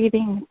was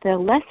reading the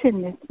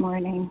lesson this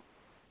morning,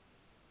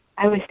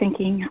 I was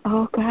thinking,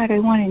 oh God, I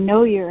want to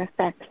know your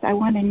effects. I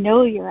want to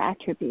know your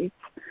attributes.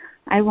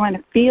 I want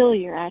to feel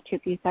your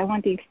attributes. I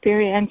want the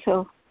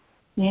experiential,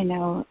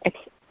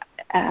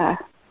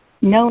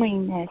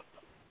 knowingness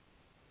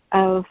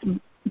of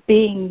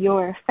being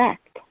your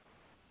effect,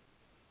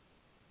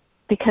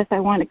 because I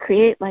want to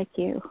create like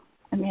you.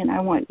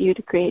 I want you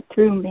to create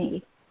through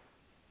me.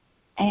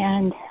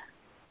 And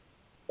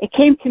it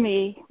came to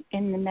me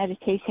in the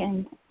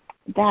meditation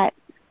that,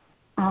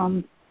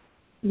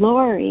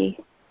 Lori,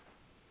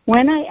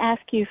 when I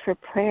ask you for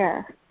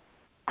prayer,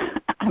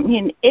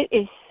 it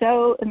is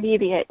so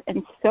immediate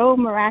and so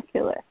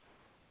miraculous.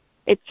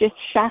 It just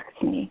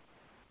shocks me.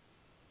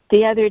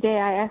 The other day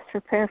I asked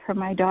for prayer for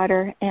my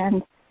daughter,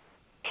 and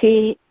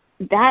she,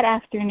 that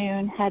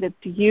afternoon, had a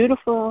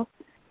beautiful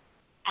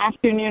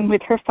afternoon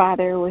with her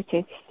father, which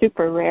is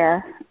super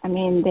rare.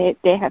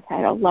 They have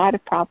had a lot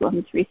of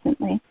problems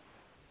recently.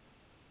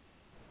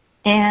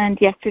 And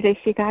yesterday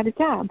she got a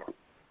job.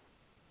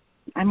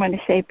 I'm going to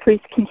say, please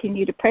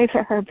continue to pray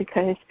for her,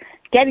 because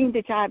getting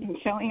the job and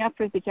showing up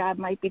for the job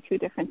might be two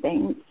different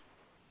things,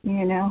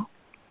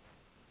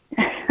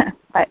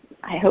 But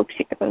I hope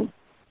she goes,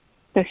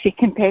 so she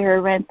can pay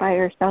her rent by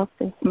herself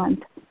this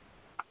month.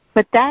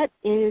 But that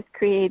is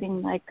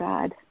creating like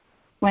God.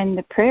 When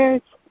the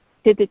prayers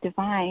to the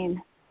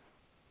divine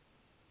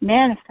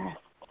manifest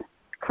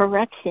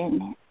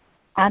correction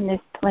on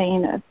this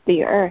plane of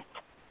the earth,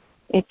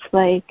 it's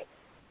like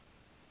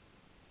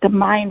the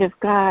mind of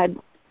God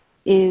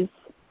is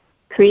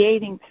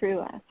creating through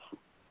us.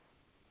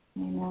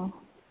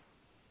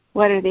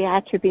 What are the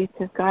attributes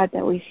of God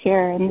that we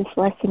share? In this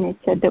lesson it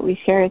said that we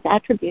share his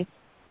attributes: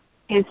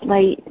 his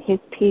light, his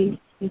peace,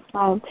 his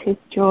love, his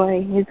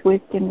joy, his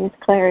wisdom, his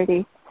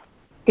clarity,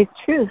 his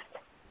truth,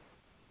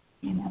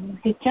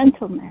 his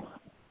gentleness,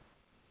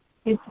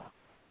 his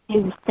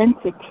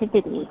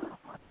sensitivity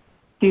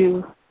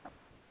to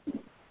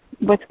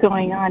what's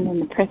going on in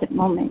the present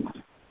moment,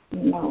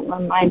 or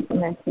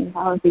mindfulness, and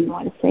however you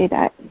want to say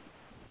that.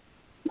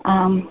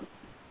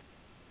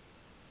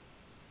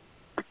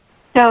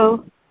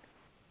 So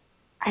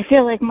I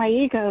feel like my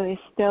ego is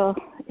still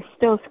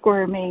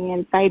squirming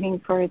and fighting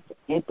for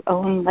its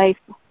own life,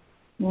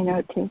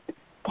 to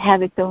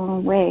have its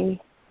own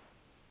way.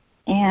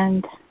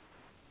 And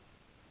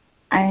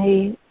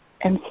I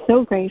am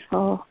so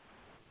grateful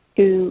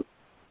to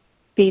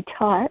be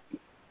taught,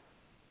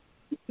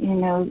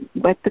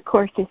 what the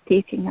Course is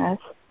teaching us,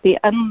 the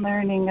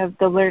unlearning of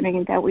the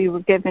learning that we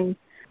were given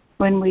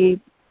when we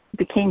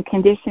became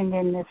conditioned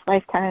in this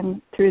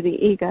lifetime through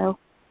the ego,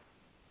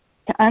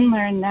 to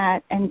unlearn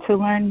that and to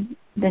learn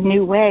the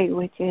new way,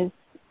 which is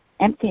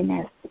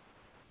emptiness.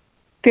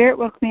 Spirit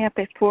woke me up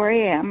at 4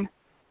 a.m.,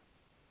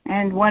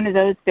 and one of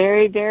those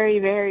very, very,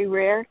 very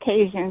rare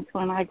occasions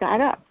when I got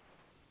up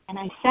and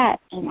I sat,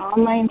 and all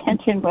my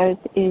intention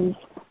is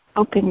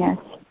openness,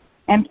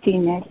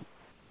 emptiness,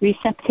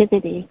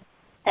 receptivity,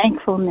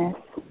 thankfulness,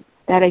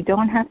 that I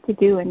don't have to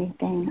do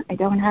anything. I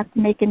don't have to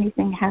make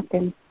anything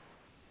happen.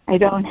 I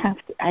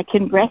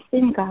can rest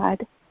in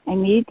God. I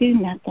need do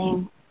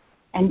nothing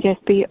and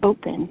just be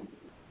open.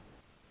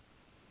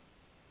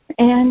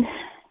 And,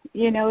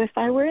 if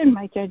I were in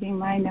my judging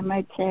mind, I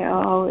might say,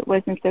 oh, it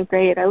wasn't so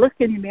great. I looked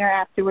in the mirror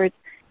afterwards,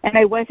 and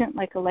I wasn't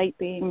like a light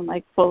being,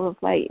 like full of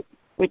light,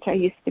 which I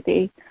used to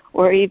be.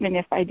 Or even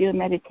if I do a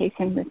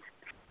meditation with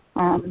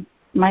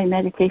my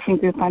meditation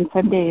group on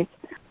Sundays.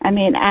 I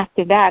mean,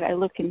 after that, I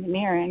look in the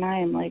mirror and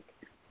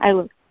I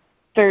look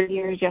 30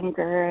 years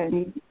younger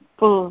and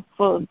full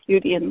of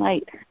beauty and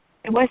light.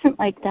 It wasn't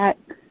like that,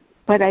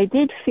 but I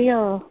did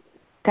feel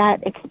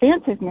that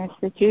expansiveness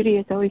that Judy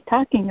is always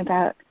talking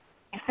about.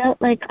 I felt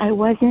like I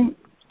wasn't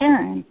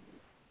Karen.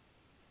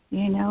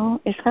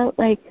 It felt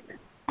like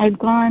I'd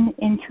gone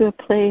into a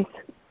place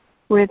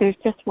where there's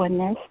just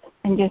oneness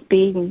and just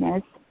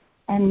beingness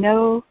and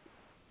no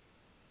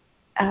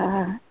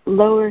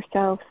lower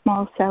self,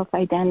 small self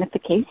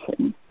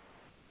identification.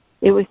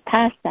 It was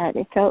past that.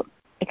 It felt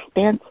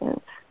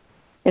expansive.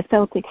 It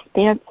felt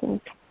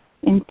expansive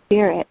in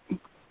spirit.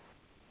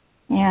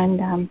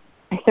 And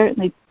I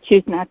certainly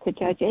choose not to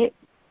judge it.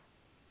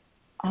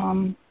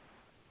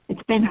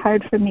 It's been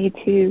hard for me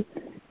to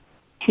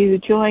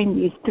join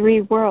these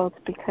three worlds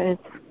because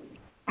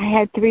I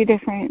had three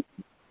different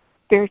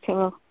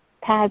spiritual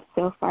paths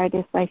so far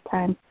this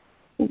lifetime.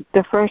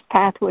 The first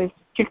path was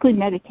strictly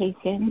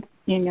meditation,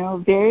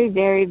 very,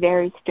 very,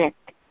 very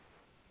strict.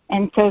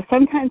 And so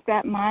sometimes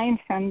that mind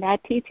from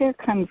that teacher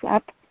comes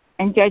up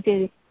and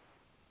judges,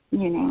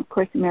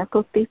 Course in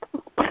Miracles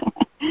people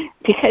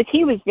because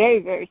he was very,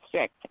 very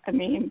strict. I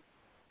mean,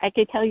 I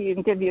could tell you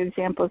and give you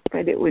examples,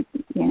 but it would,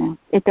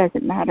 it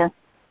doesn't matter.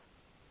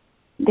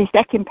 The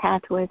second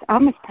path was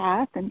Amish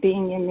path and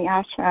being in the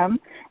ashram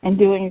and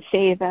doing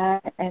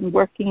seva and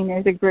working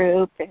as a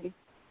group and,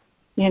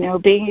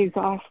 being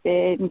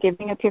exhausted and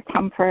giving up your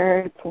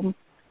comforts and,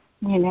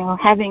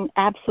 having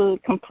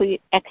absolute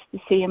complete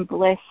ecstasy and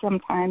bliss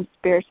sometimes,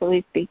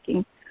 spiritually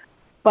speaking.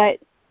 But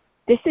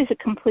this is a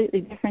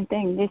completely different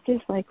thing. This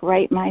is like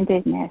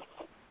right-mindedness.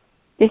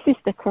 This is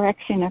the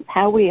correction of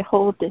how we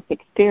hold this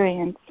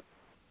experience.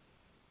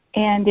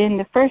 And in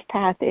the first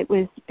path, it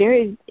was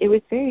very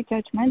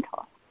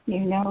judgmental,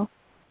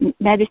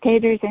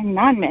 meditators and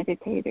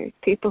non-meditators,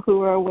 people who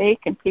were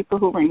awake and people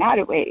who were not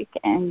awake.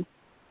 And,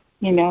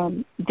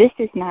 this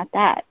is not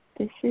that.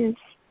 This is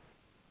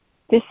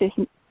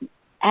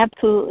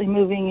absolutely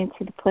moving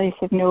into the place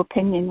of no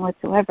opinion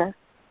whatsoever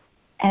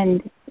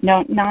and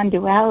no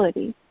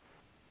non-duality.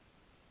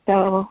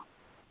 So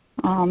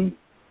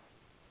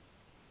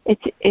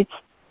it's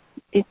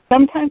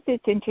sometimes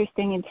it's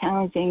interesting and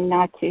challenging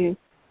not to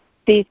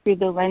see through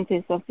the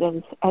lenses of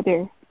those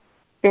other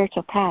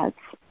spiritual paths.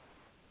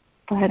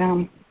 But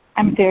I'm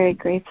very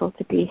grateful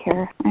to be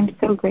here. I'm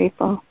so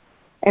grateful.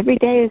 Every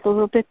day is a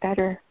little bit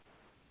better.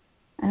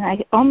 And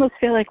I almost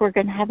feel like we're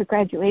going to have a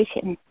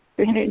graduation,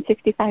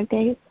 365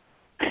 days.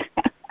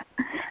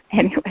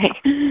 Anyway,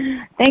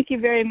 thank you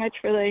very much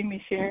for letting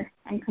me share.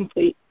 I'm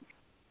complete.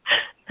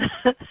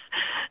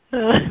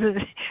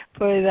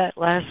 Boy, that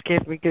last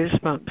gave me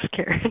goosebumps,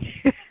 Karen.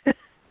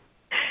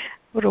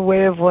 What a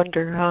way of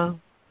wonder, huh?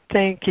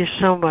 Thank you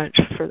so much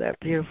for that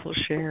beautiful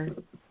share.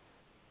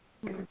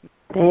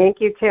 Thank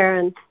you,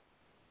 Karen.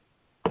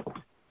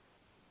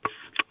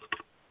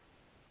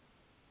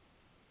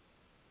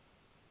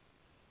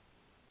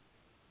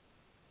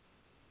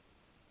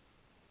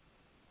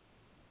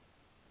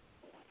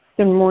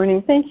 Good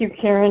morning. Thank you,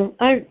 Karen.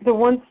 The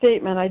one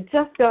statement, I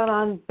just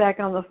got back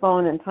on the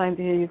phone in time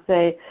to hear you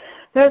say,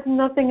 there's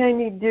nothing I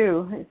need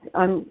do.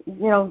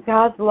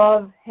 God's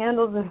love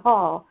handles it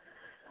all.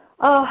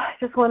 Oh, I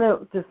just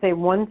want to say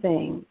one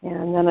thing,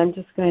 and then I'm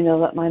just going to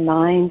let my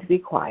mind be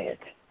quiet.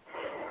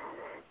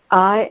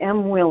 I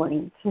am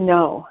willing to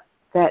know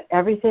that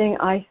everything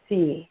I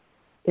see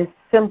is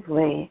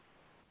simply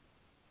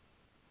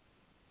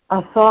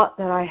a thought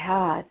that I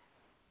had,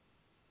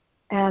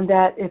 and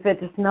that if it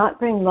does not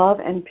bring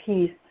love and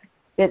peace,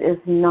 it is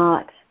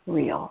not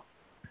real.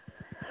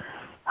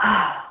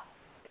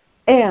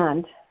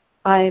 And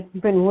I've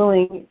been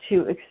willing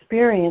to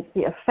experience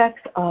the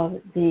effects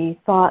of the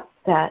thoughts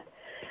that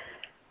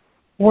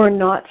were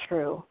not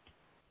true.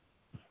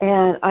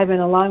 And I've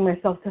been allowing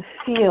myself to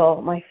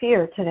feel my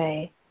fear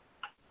today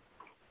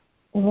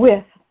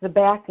with the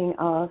backing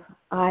of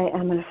I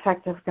am an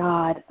effect of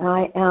God, and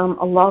I am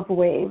a love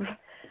wave.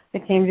 I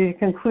came to the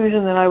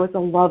conclusion that I was a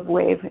love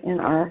wave in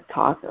our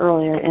talk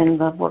earlier in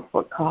the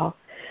workbook call.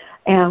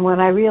 And when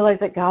I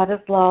realized that God is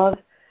love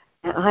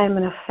and I am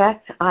an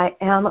effect, I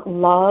am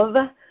love.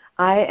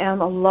 I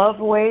am a love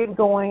wave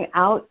going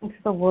out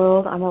into the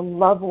world. I'm a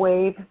love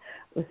wave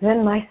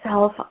within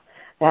myself.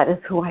 That is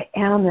who I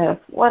am. That is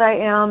what I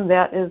am.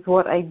 That is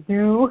what I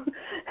do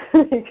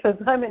because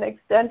I'm an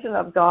extension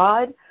of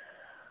God.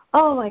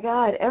 Oh, my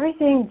God.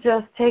 Everything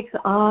just takes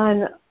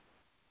on.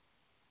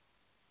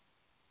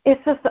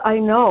 It's just I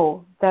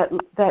know that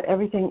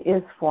everything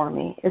is for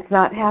me. It's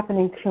not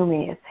happening to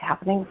me. It's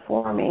happening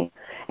for me.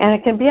 And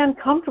it can be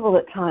uncomfortable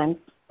at times,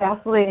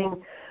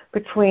 vacillating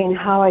between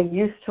how I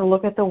used to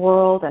look at the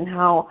world and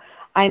how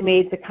I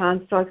made the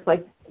constructs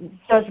like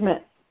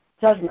judgments.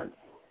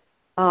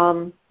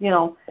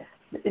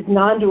 It's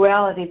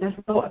non-duality. There's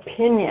no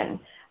opinion.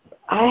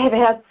 I have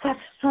had such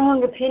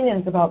strong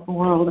opinions about the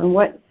world and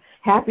what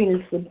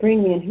happiness would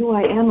bring me and who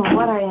I am and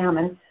what I am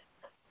and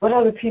what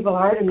other people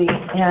are to me.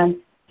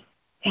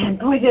 And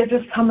boy, they're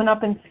just coming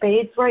up in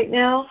spades right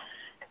now.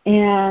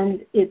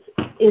 And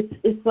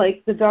it's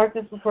like the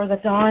darkness before the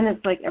dawn.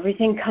 It's like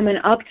everything coming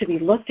up to be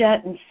looked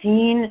at and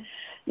seen,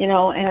 and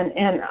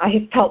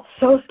I felt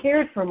so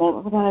scared for a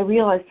moment, but then I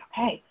realized,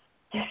 okay,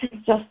 this is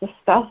just the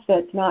stuff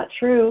that's not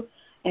true,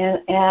 and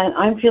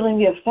I'm feeling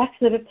the effects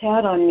that it's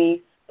had on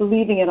me,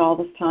 believing it all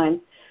this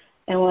time.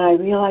 And when I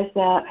realized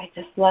that, I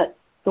just let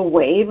the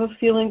wave of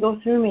feeling go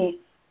through me,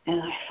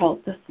 and I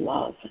felt this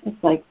love.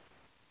 It's like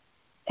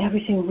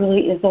everything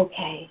really is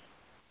okay.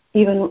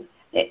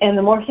 And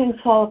the more things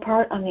fall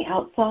apart on the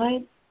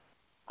outside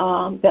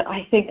that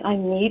I think I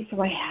need for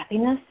my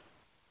happiness,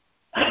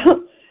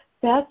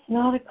 that's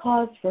not a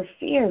cause for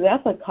fear.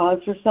 That's a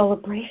cause for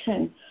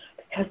celebration,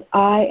 because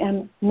I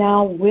am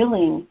now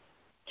willing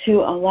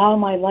to allow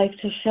my life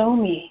to show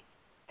me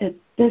that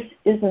this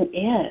isn't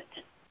it.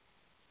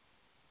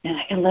 And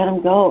I can let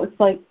them go. It's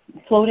like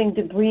floating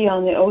debris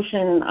on the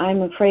ocean, and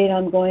I'm afraid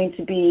I'm going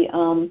to be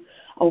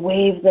a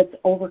wave that's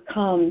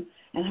overcome,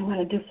 and I'm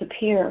going to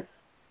disappear.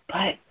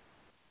 But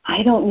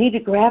I don't need to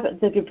grab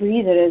at the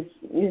debris that is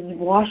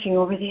washing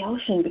over the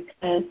ocean,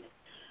 because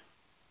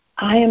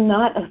I am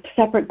not a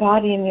separate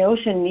body in the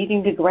ocean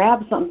needing to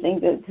grab something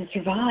to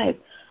survive.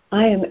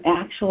 I am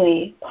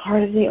actually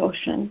part of the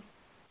ocean.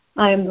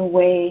 I am the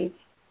wave,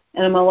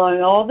 and I'm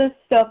allowing all this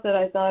stuff that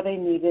I thought I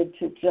needed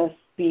to just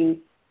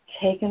be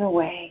taken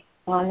away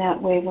on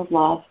that wave of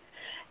love.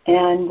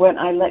 And when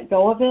I let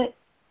go of it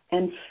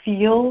and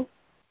feel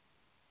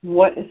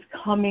what is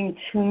coming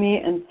to me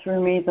and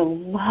through me, the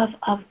love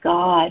of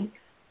God,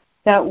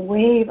 that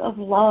wave of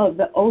love,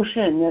 the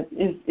ocean that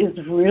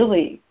is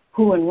really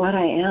who and what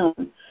I am.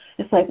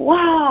 It's like,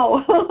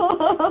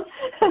 wow,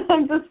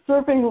 I'm just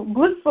surfing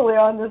blissfully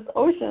on this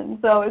ocean.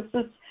 So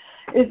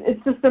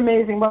it's just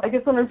amazing. But I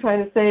guess what I'm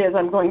trying to say is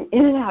I'm going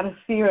in and out of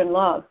fear and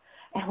love.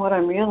 And what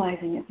I'm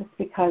realizing is it's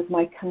because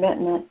my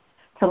commitment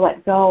to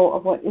let go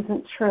of what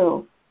isn't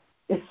true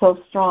is so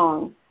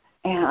strong.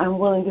 And I'm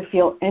willing to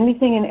feel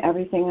anything and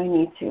everything I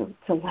need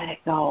to let it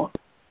go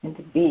and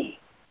to be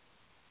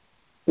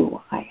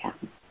who I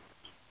am,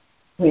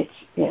 which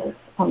is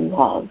a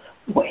love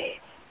wave.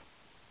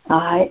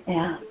 I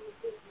am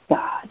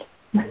God.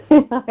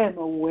 I am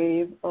a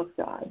wave of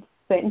God.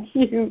 Thank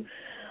you.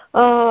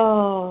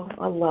 Oh,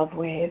 a love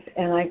wave.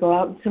 And I go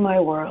out into my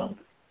world,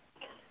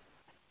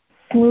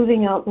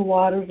 smoothing out the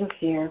waters of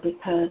fear,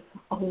 because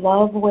a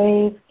love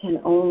wave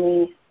can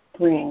only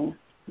bring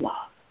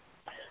love.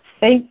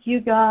 Thank you,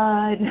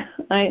 God.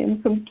 I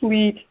am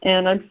complete,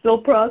 and I'm still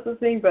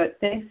processing, but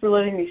thanks for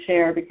letting me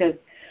share, because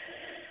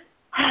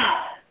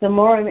the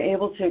more I'm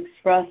able to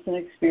express and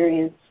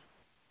experience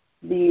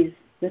the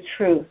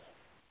truth,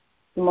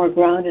 the more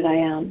grounded I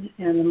am,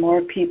 and the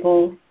more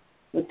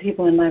the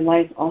people in my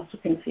life also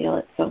can feel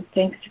it. So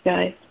thanks, you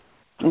guys.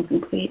 I'm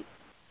complete.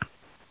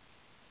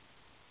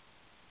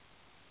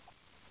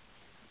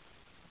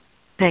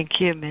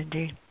 Thank you,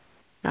 Mindy.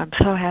 I'm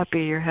so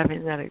happy you're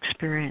having that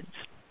experience.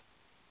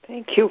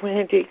 Thank you,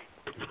 Wendy.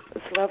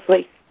 It's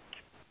lovely.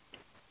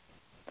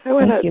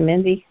 Thank you,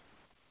 Mindy.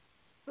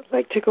 I'd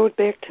like to go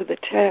back to the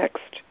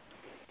text.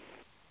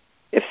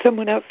 If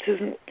someone else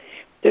isn't,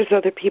 there's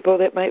other people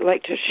that might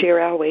like to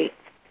share. I'll wait.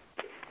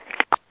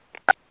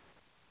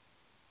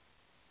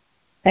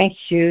 Thanks,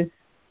 Jude.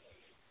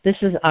 This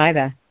is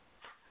Ida.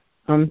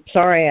 I'm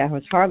sorry I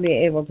was hardly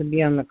able to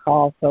be on the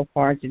call so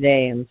far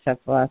today,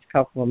 except the last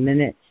couple of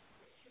minutes.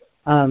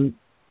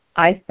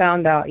 I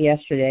found out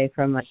yesterday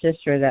from my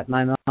sister that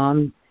my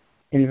mom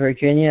in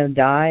Virginia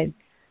died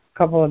a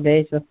couple of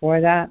days before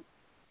that,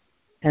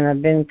 and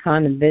I've been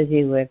kind of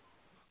busy with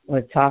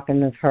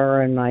talking with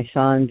her and my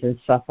sons and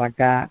stuff like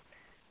that.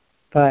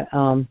 But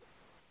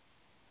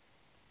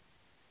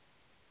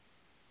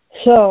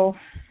so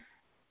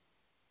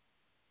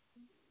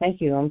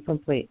thank you. I'm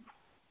complete.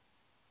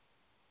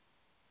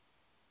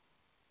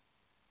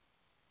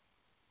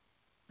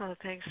 Oh,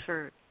 thanks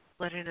for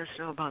letting us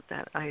know about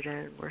that, Ida,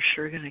 and we're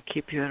sure going to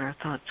keep you in our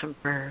thoughts and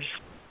prayers.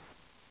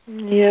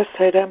 Yes,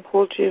 Ida,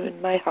 hold you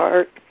in my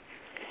heart.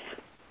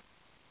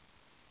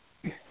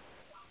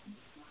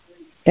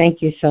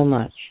 Thank you so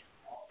much.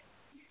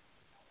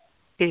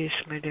 Peace,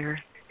 my dear.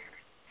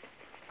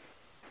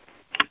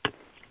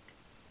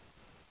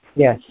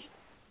 Yes.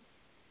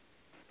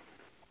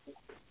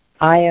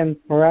 I am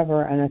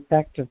forever an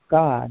effect of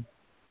God.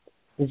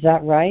 Is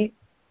that right?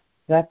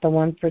 Is that the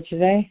one for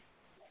today?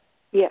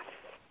 Yes.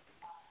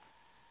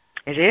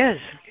 It is.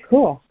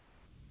 Cool.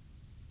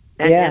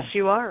 And yes,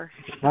 you are.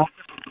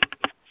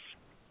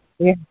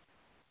 Yeah,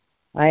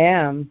 I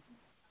am.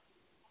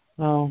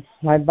 Oh,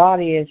 my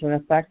body is an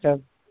effect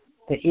of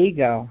the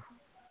ego,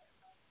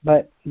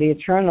 but the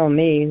eternal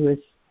me, who is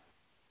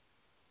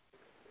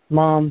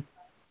Mom,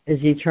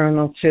 is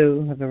eternal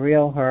too, the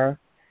real her,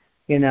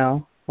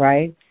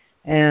 right?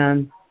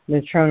 And the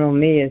eternal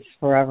me is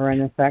forever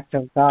an effect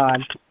of God.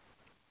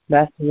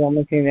 That's the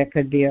only thing that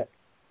could be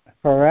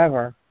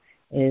forever,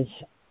 is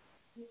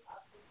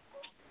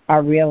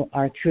our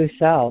true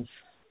selves.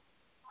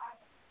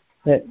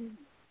 That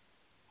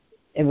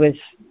it was,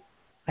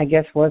 I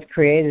guess, was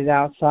created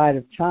outside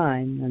of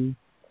time,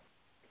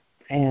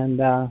 and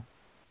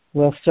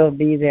we'll still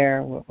be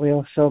there.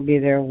 We'll still be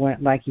there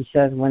when, like he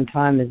says, when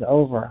time is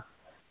over,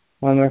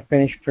 when we're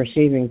finished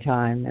perceiving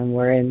time and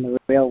we're in the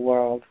real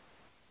world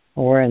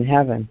or we're in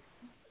heaven.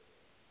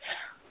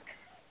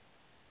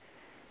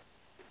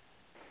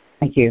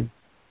 Thank you.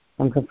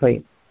 I'm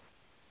complete.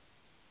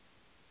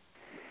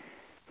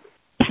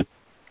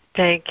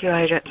 Thank you,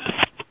 Ida.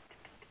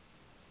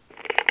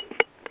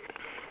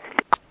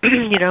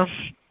 You know,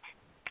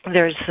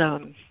 there's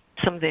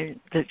something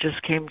that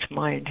just came to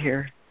mind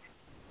here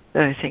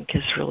that I think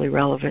is really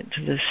relevant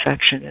to this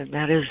section, and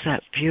that is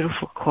that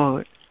beautiful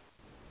quote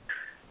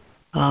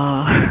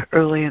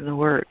early in the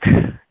work.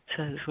 It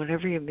says,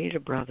 whenever you meet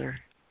a brother,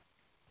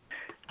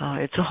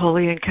 it's a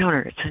holy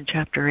encounter. It's in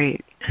chapter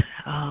 8,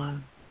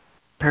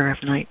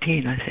 paragraph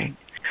 19, I think.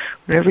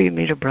 Whenever you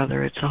meet a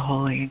brother, it's a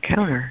holy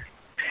encounter.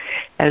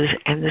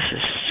 And this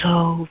is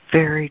so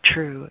very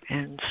true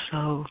and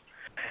so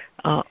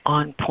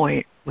on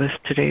point with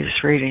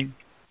today's reading.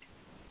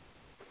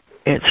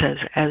 It says,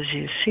 as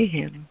you see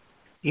him,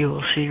 you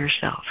will see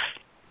yourself.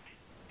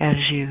 As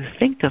you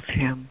think of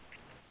him,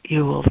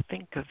 you will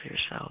think of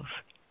yourself.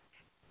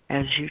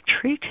 As you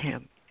treat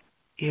him,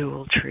 you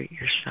will treat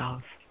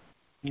yourself.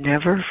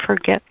 Never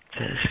forget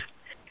this,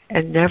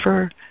 and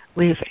never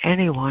leave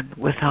anyone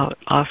without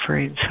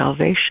offering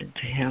salvation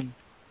to him.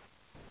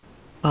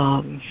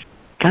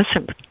 That's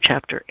in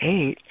chapter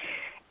 8.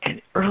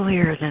 And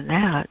earlier than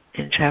that,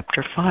 in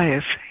chapter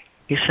 5,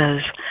 he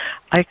says,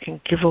 I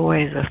can give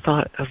away the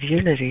thought of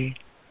unity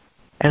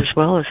as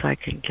well as I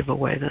can give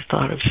away the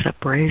thought of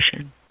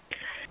separation.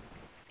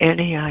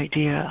 Any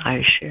idea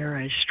I share,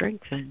 I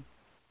strengthen.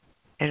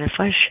 And if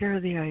I share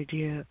the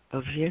idea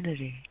of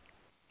unity,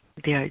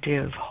 the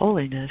idea of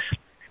holiness,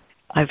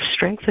 I've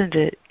strengthened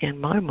it in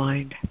my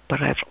mind,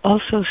 but I've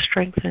also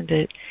strengthened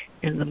it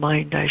in the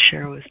mind I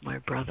share with my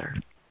brother.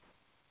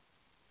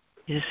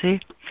 You see?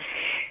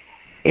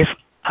 If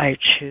I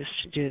choose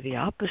to do the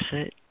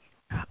opposite,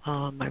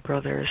 my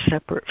brother is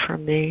separate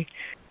from me.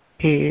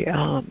 He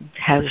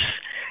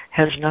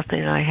has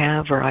nothing I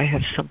have, or I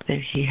have something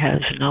he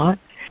has not.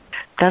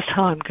 That's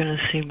how I'm going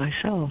to see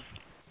myself.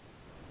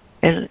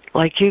 And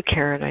like you,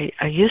 Karen,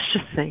 I used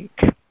to think,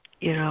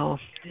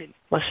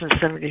 lesson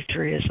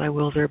 73 is, I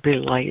will there be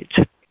light.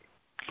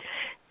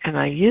 And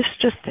I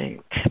used to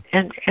think,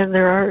 and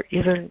there are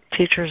even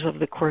teachers of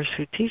the Course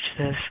who teach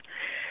this,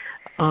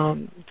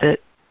 that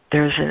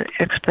there's an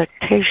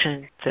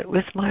expectation that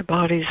with my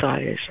body's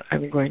eyes,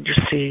 I'm going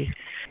to see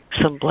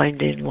some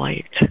blinding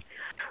light,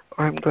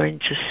 or I'm going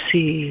to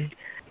see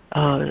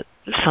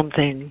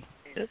something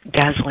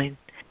dazzling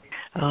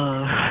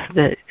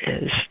that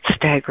is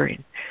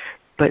staggering.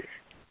 But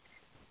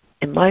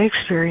in my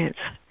experience,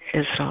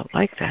 it's not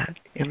like that.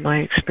 In my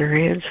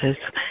experience,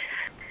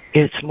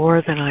 it's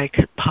more than I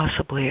could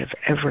possibly have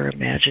ever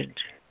imagined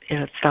in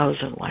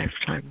 1,000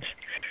 lifetimes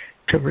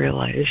to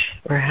realize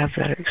or have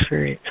that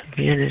experience of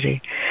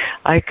unity.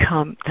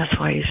 That's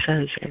why he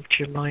says, empty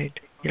your mind.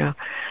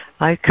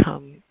 I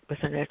come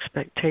with an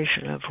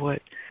expectation of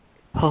what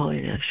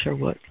holiness or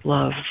what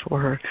love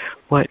or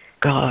what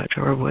God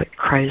or what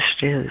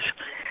Christ is.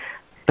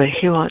 But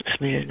he wants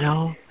me to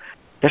know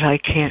that I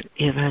can't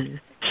even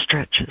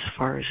stretch as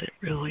far as it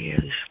really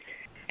is.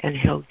 And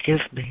he'll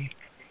give me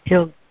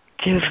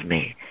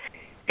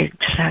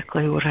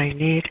exactly what I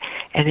need,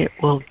 and it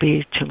will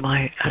be to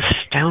my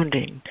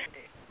astounding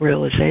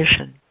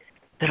realization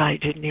that I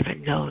didn't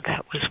even know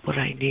that was what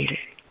I needed.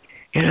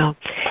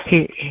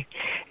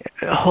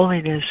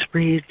 Holiness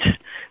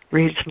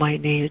reads my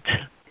needs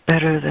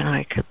better than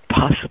I could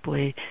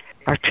possibly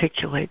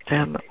articulate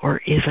them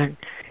or even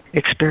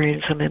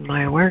experience them in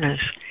my awareness.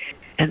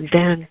 And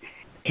then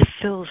it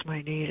fills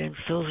my need and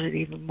fills it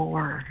even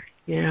more,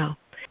 And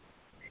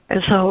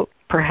so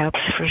perhaps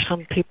for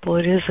some people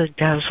it is a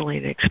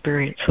dazzling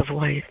experience of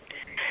light.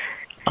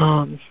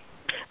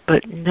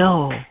 But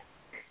know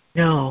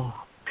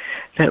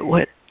that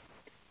what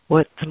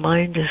the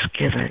mind is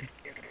given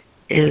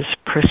is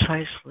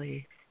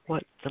precisely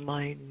what the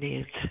mind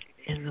needs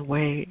in the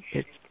way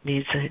it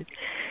needs it,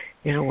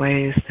 in a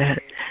way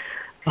that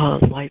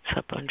lights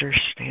up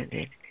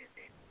understanding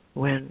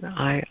when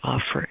I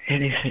offer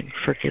anything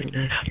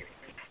forgiveness.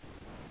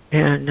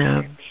 And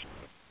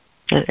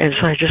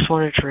so I just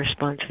wanted to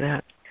respond to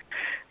that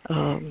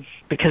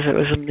because it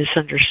was a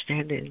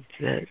misunderstanding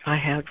that I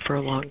had for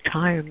a long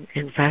time.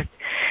 In fact,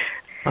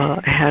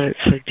 I had it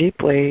so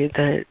deeply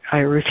that I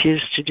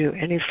refused to do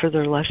any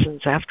further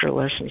lessons after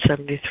lesson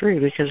 73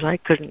 because I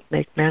couldn't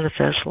make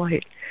manifest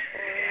light.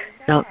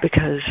 Not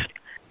because,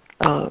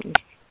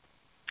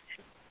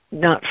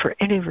 not for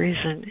any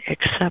reason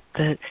except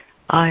that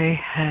I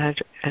had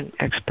an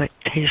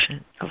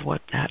expectation of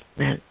what that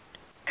meant.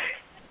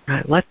 And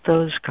I let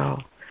those go.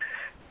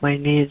 My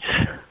needs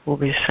will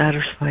be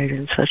satisfied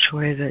in such a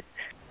way that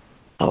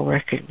I'll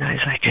recognize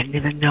I didn't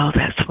even know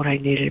that's what I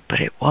needed,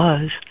 but it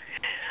was.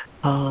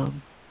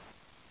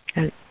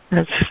 And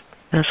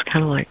that's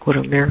kind of like what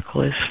a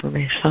miracle is for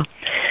me. So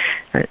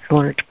I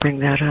wanted to bring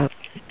that up,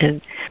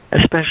 and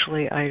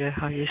especially Ida,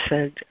 how you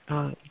said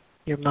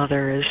Your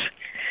mother is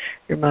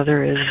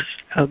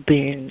a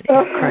being in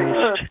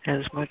Christ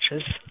as much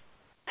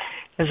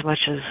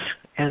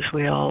as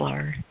we all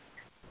are.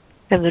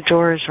 And the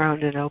door is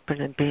round and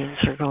open, and beings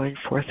are going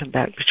forth and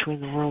back between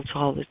the worlds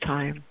all the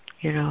time.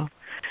 Her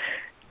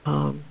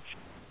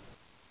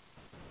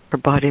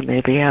body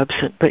may be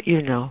absent, but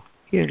you know.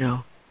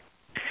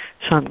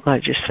 So I'm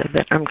glad you said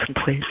that. I'm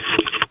complete.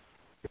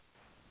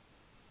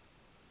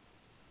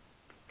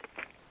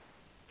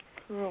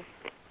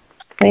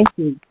 Thank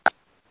you.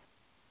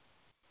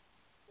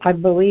 I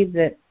believe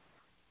that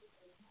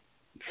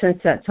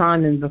since that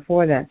time and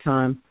before that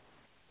time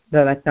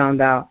that I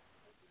found out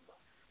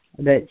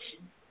that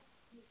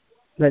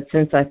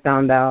since I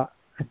found out,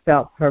 I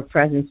felt her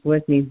presence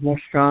with me more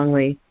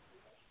strongly.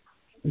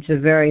 It's a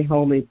very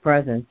holy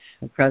presence,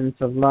 a presence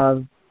of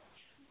love.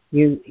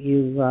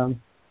 I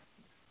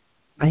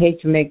hate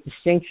to make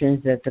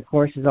distinctions that the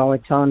Course is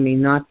always telling me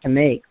not to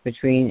make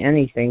between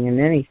anything and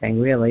anything,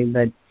 really,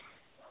 but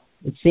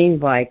it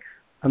seems like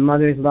a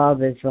mother's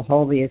love is the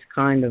holiest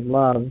kind of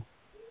love,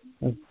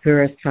 the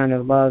purest kind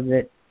of love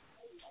that,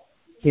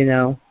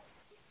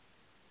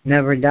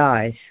 never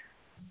dies.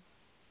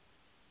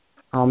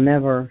 I'll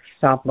never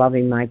stop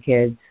loving my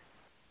kids,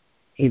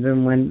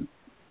 even when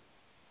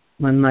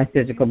my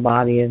physical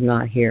body is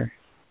not here,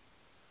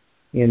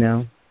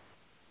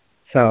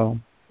 So,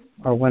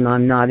 or when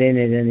I'm not in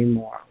it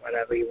anymore,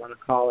 whatever you want to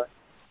call it.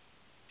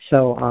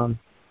 So,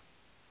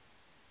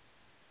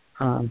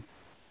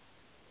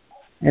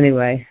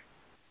 anyway,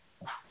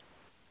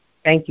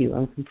 thank you.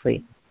 I'm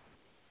complete.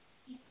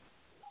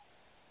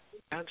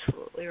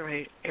 Absolutely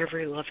right.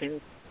 Every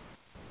loving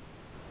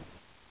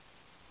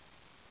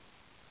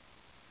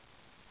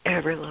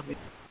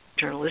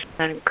journal. Isn't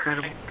that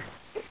incredible?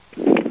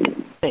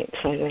 Thanks,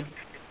 I do.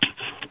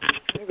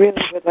 I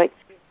really would like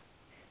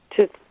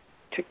to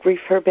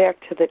refer back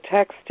to the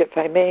text, if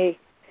I may.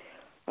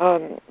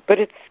 But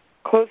it's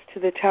close to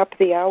the top of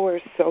the hour,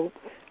 so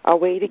I'll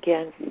wait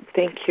again.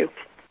 Thank you.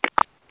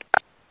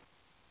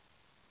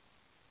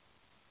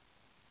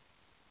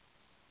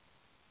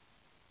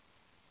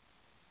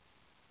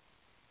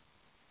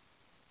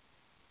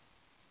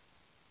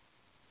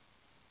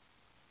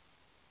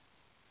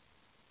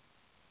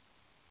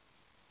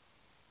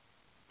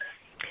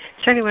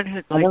 Is there anyone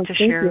who'd like to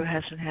share who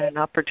hasn't had an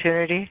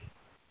opportunity?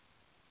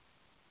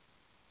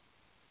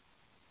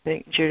 I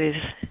think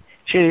Judy's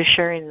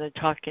sharing the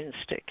talking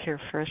stick here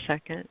for a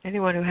second.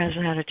 Anyone who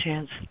hasn't had a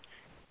chance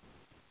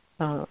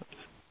or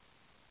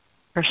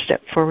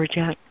step forward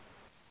yet?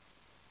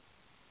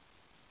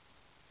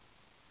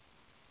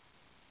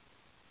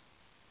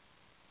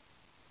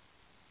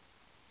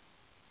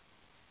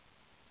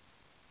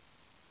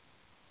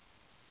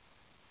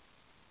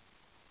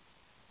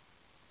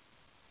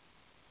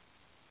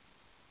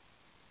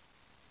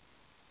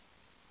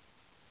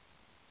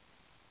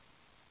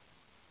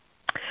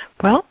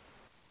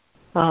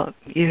 Well,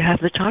 you have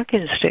the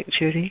talking stick,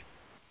 Judy.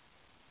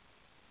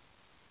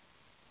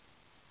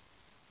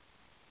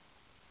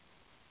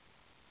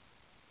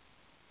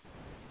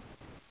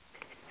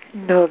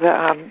 No,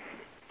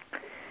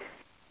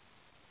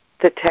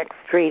 the text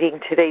reading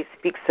today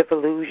speaks of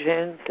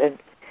illusions, and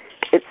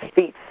it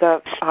speaks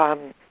of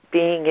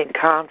being in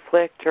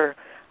conflict or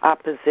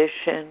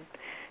opposition.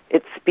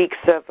 It speaks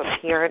of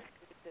appearances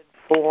and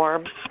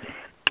form,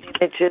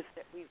 images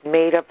that we've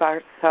made of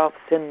ourselves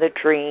in the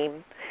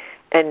dream,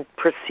 and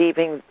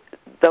perceiving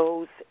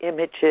those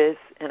images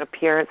and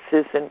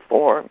appearances and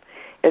form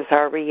as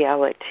our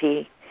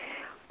reality.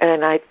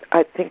 And I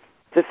think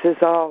this is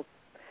all,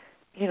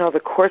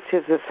 the Course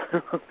is this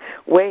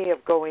way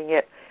of going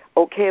it,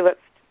 okay,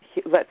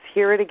 let's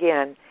hear it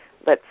again.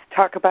 Let's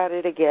talk about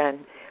it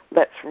again.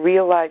 Let's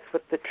realize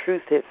what the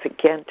truth is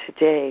again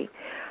today.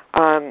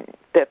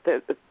 That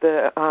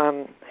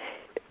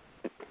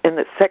in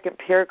the second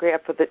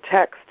paragraph of the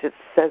text, it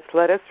says,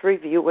 let us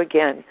review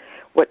again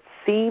what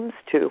seems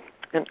to,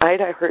 and I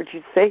heard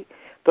you say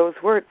those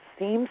words,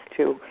 seems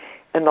to,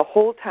 and the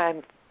whole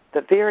time,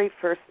 from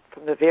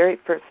the very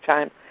first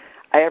time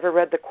I ever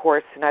read the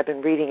Course, and I've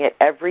been reading it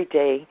every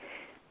day,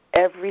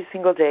 every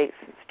single day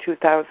since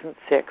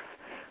 2006,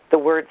 the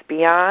words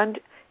beyond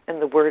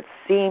and the words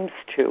seems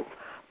to,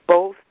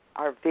 both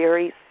are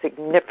very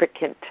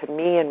significant to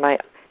me in my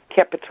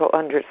capital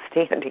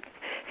understanding.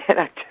 And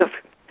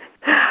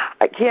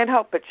I can't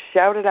help but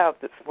shout it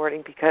out this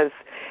morning, because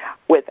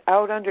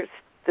without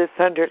this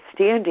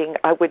understanding,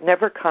 I would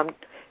never come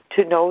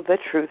to know the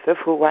truth of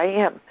who I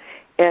am.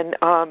 And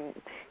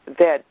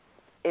that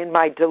in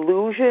my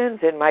delusions,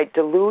 in my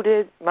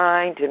deluded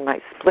mind, in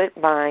my split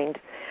mind,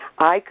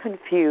 I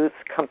confuse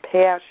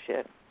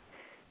compassion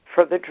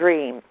for the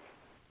dream.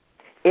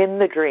 In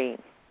the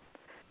dream.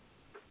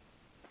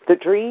 The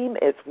dream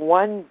is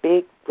one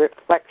big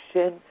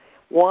reflection,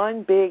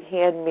 one big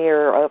hand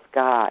mirror of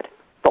God,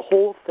 the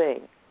whole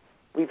thing.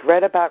 We've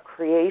read about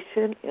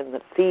creation in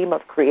the theme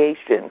of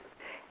creation,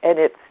 and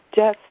it's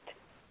just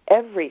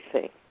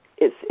everything.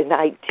 It's an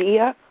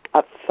idea,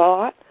 a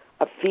thought,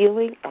 a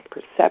feeling, a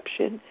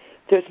perception.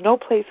 There's no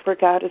place where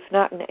God is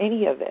not in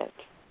any of it.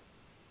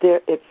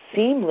 it's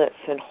seamless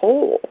and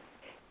whole,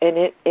 and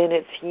in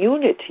its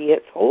unity,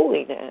 its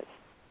holiness.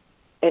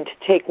 And to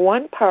take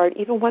one part,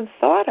 even one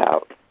thought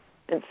out,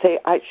 and say,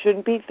 I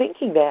shouldn't be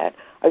thinking that,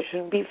 I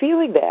shouldn't be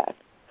feeling that,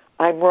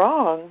 I'm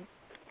wrong,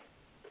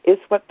 is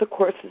what the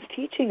Course is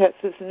teaching us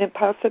is an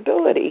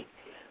impossibility.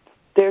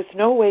 There's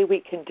no way we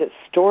can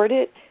distort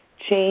it,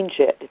 change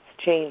it. It's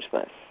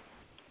changeless.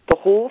 The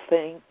whole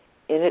thing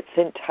in its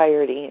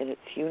entirety, in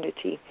its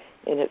unity,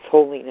 in its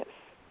holiness.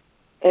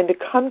 And to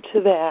come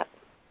to that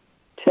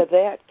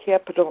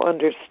capital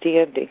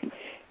understanding,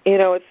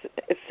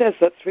 it says,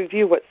 let's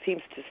review what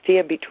seems to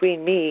stand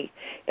between me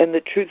and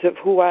the truth of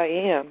who I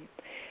am.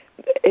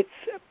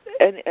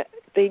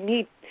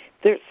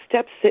 There's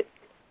steps that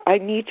I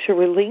need to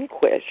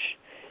relinquish.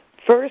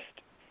 First,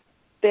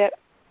 that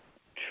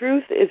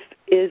truth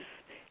is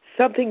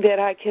something that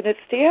I can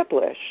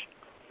establish.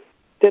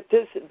 That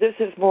this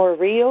is more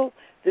real,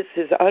 this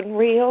is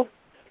unreal.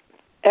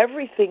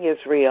 Everything is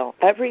real.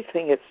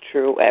 Everything is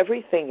true.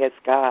 Everything is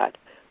God.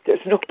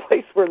 There's no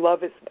place where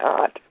love is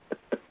not.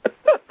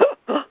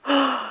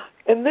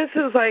 And this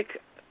is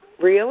like,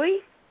 really?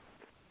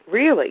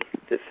 Really?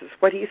 This is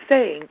what he's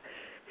saying.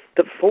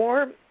 The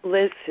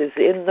formless is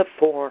in the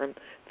form.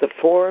 The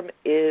form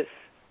is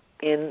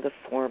in the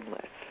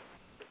formless.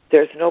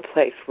 There's no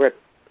place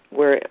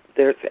where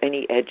there's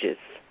any edges.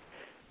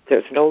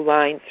 There's no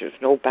lines, there's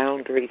no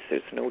boundaries,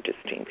 there's no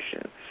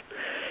distinctions.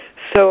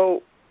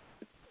 So,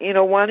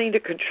 wanting to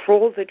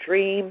control the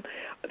dream,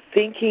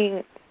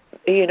 thinking,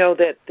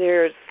 that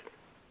there's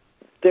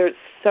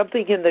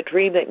something in the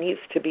dream that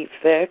needs to be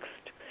fixed,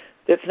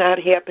 that's not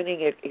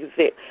happening,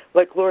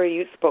 like Laura,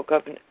 you spoke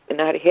of,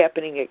 not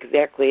happening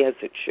exactly as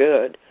it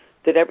should,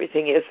 that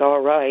everything is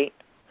all right,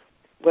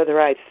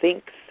 whether I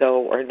think so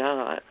or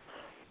not.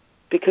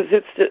 Because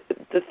it's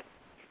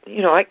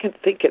I can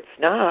think it's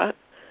not,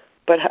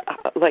 but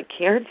like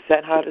Karen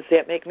said, how does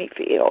that make me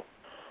feel?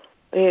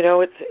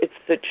 It's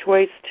the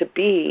choice to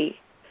be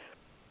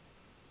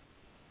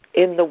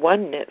in the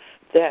oneness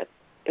that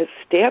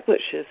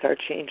establishes our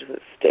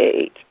changeless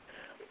state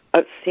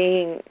of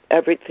seeing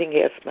everything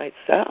as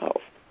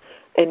myself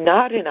and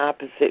not in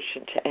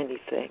opposition to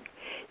anything,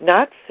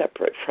 not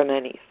separate from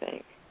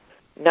anything,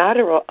 not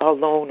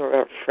alone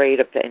or afraid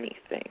of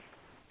anything.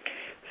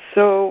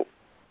 So,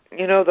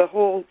 the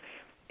whole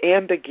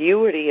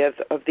ambiguity of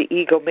the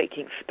ego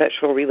making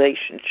special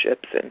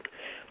relationships and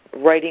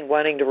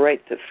wanting to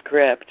write the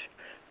script,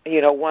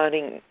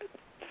 wanting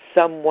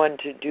someone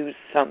to do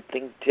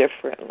something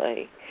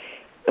differently,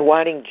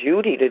 wanting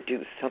Judy to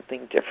do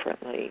something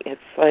differently.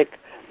 It's like,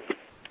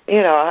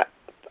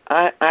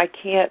 I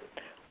can't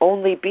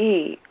only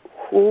be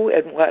who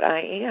and what I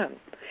am.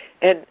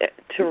 And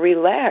to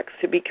relax,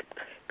 to be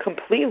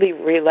completely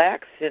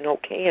relaxed and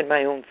okay in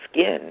my own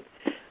skin,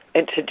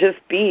 and to just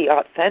be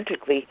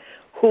authentically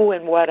who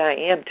and what I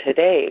am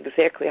today,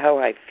 exactly how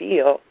I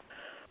feel,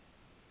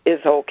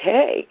 is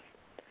okay.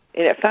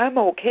 And if I'm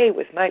okay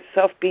with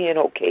myself being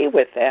okay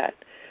with that,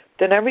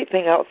 then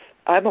everything else,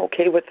 I'm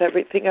okay with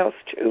everything else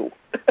too.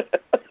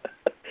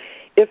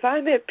 If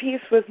I'm at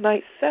peace with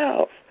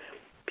myself,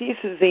 peace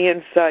is the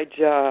inside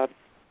job.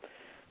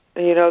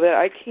 That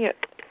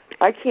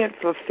I can't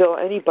fulfill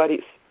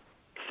anybody's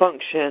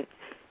function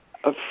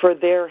for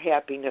their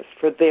happiness,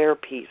 for their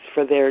peace,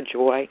 for their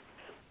joy.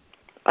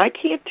 I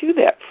can't do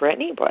that for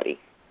anybody.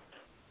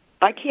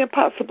 I can't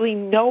possibly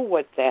know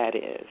what that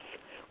is,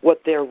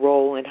 what their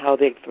role and how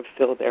they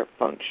fulfill their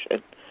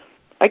function.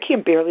 I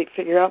can barely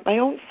figure out my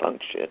own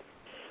function.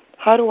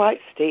 How do I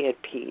stay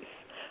at peace?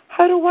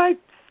 How do I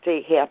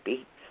stay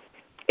happy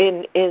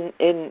in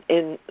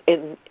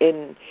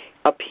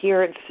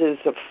appearances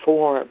of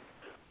form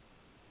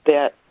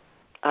that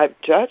I've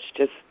judged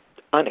as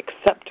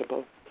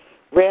unacceptable,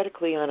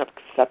 radically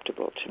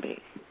unacceptable to me,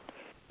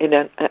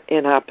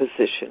 in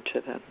opposition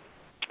to them?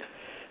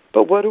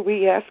 But what are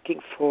we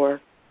asking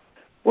for?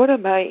 What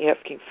am I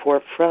asking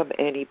for from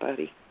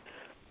anybody?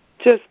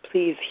 Just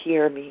please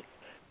hear me.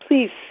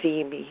 Please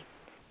see me.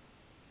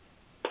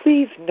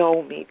 Please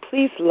know me.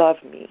 Please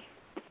love me.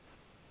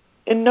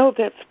 And know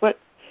that's what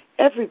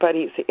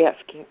everybody's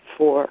asking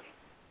for,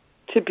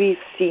 to be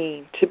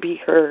seen, to be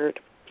heard.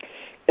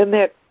 And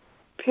that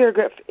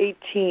paragraph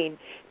 18,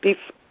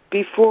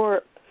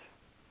 before,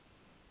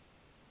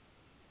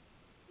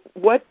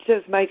 what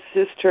does my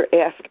sister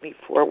ask me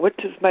for? What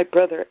does my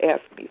brother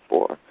ask me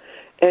for?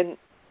 And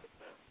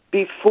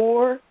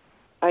before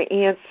I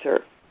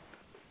answer,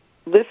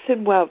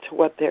 listen well to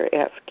what they're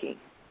asking.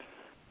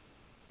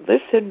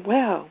 Listen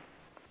well.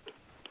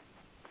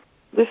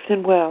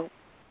 Listen well.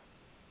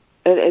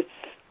 And it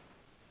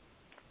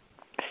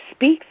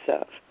speaks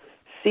of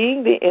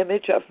seeing the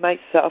image of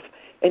myself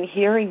and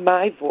hearing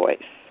my voice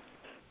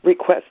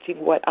requesting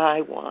what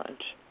I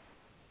want.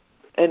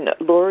 And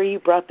Lori, you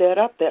brought that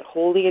up, that's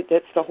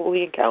the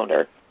holy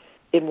encounter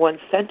in one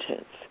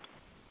sentence.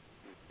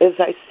 As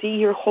I see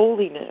your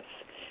holiness,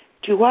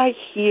 do I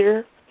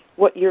hear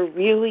what you're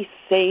really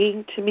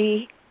saying to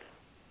me?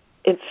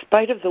 In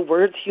spite of the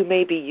words you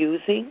may be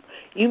using,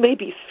 you may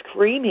be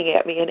screaming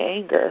at me in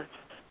anger,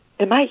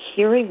 Am I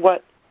hearing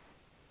what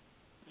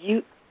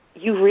you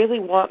really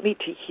want me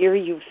to hear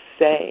you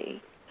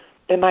say?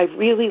 Am I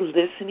really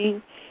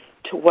listening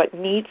to what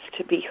needs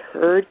to be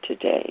heard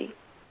today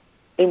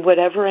in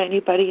whatever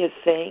anybody is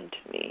saying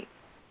to me?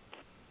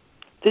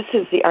 This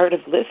is the art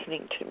of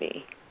listening to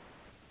me.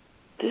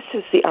 This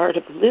is the art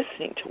of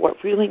listening to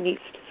what really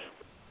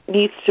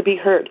needs to be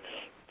heard.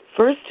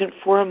 First and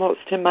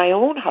foremost in my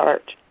own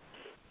heart.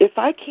 If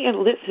I can't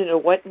listen to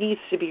what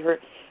needs to be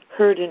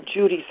heard in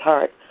Judy's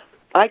heart,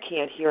 I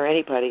can't hear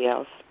anybody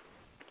else.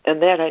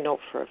 And that I know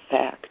for a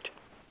fact.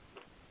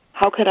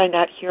 How could I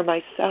not hear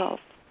myself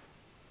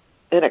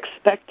and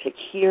expect to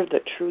hear the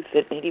truth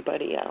in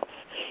anybody else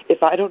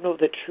if I don't know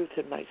the truth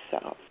in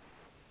myself?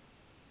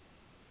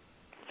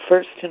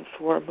 First and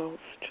foremost.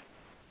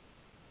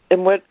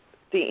 And what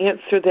the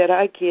answer that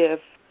I give,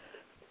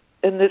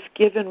 and this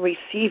give and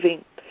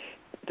receiving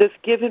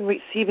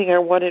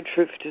are one in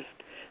truth, just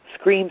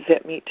screams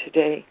at me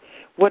today.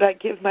 What I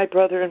give my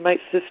brother and my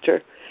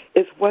sister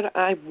is what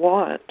I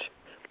want,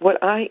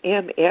 what I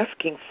am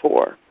asking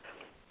for.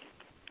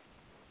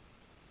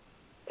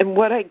 And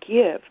what I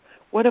give,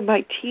 what am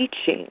I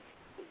teaching?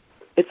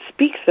 It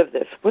speaks of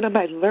this. What am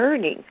I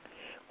learning?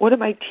 What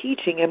am I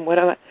teaching, and what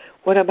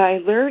am I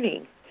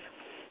learning?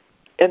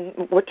 And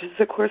what does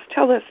the Course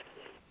tell us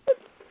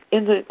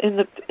in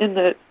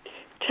the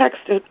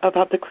text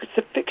about the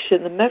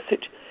crucifixion? The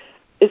message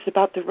is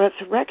about the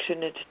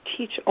resurrection and to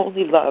teach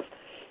only love,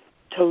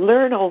 to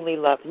learn only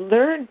love,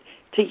 learn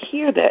to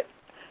hear that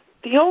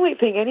the only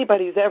thing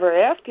anybody's ever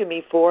asking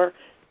me for,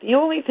 the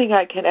only thing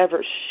I can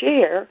ever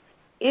share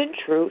in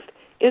truth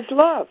is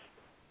love.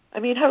 I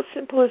mean, how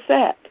simple is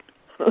that?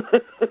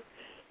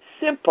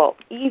 Simple,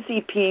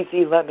 easy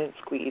peasy, lemon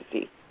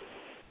squeezy.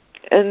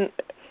 And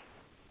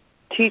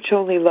teach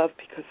only love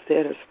because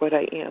that is what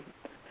I am.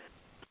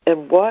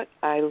 And what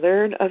I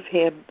learn of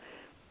him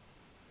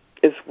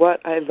is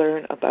what I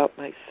learn about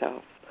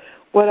myself.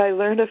 What I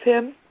learn of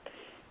him,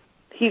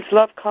 he's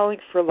love calling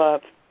for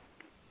love.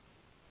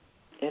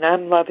 And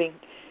I'm loving,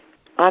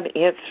 I'm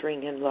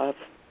answering in love.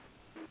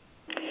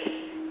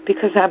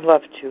 Because I'm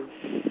love too.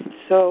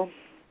 So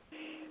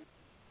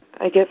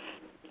I guess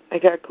I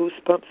got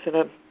goosebumps and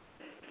I'm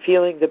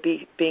feeling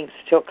the being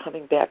still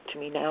coming back to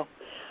me now.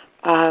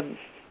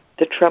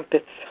 The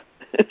trumpets.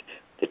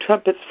 The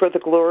trumpets for the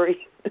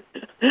glory.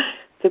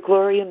 The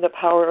glory and the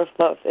power of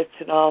love that's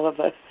in all of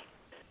us.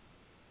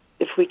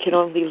 If we can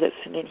only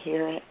listen and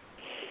hear it.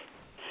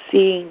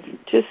 Seeing,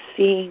 just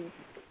seeing.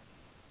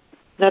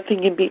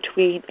 Nothing in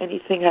between,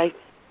 anything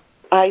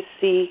I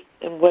see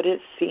and what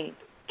is seen.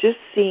 Just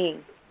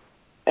seeing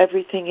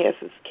everything as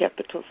its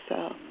capital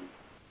self.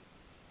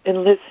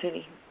 And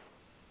listening.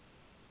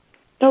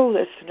 No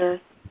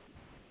listener.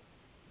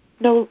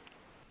 No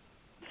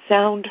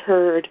sound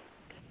heard.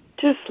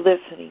 Just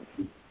listening.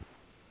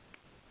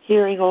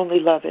 Hearing only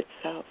love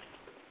itself.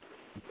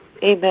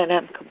 Amen.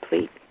 I'm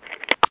complete.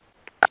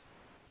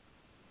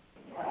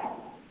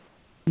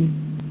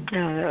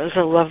 Oh, that was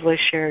a lovely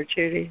share,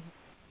 Judy.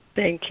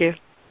 Thank you.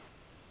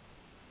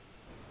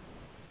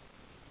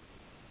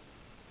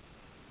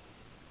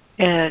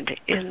 And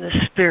in the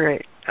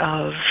spirit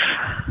of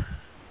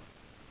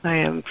I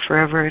am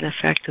forever an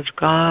effect of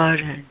God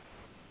and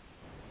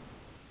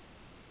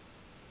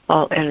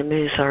all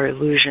enemies are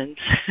illusions,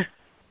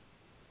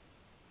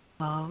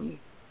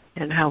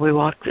 and how we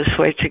walk this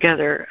way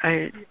together,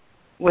 I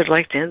would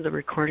like to end the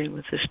recording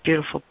with this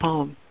beautiful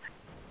poem.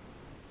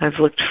 I've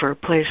looked for a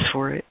place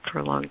for it for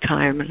a long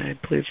time, and I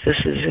believe this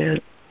is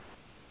it.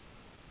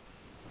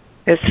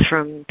 It's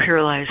from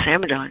Piralai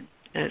Samadon,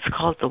 and it's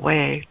called The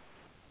Way.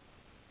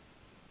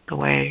 The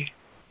Way.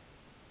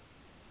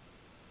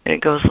 And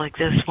it goes like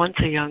this. Once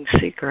a young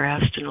seeker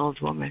asked an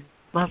old woman,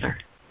 "Mother,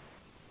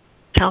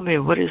 tell me,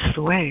 what is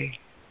the way?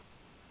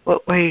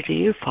 What way do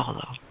you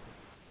follow?"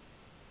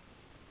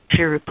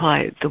 She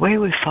replied, "The way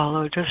we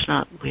follow does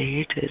not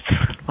lead. It's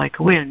like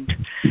wind.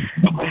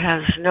 It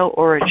has no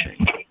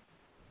origin,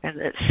 and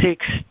it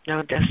seeks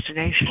no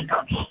destination."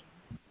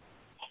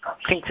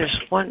 I think there's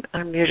one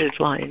unmuted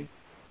line.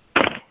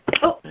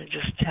 Oh, I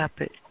just tap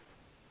it.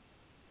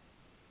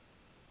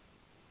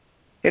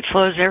 It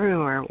flows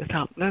everywhere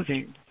without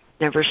moving,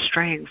 never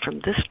straying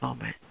from this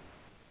moment.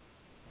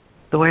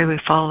 The way we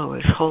follow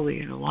is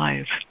holy and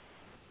alive.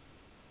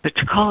 But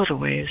to call it a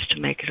way is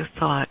to make it a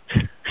thought,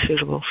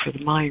 suitable for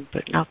the mind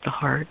but not the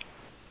heart.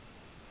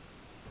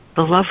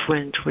 The love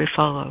wind we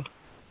follow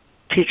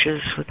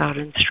teaches without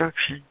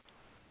instruction.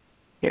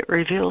 It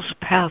reveals a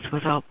path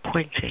without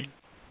pointing.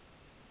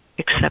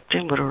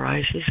 Accepting what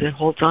arises, it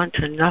holds on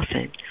to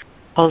nothing.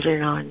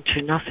 Holding on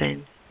to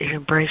nothing, it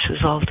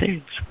embraces all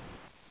things.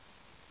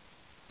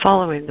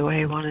 Following the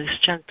way, one is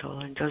gentle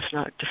and does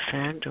not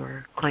defend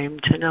or claim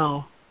to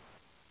know.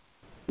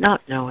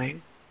 Not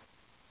knowing,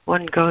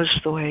 one goes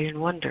the way in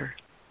wonder.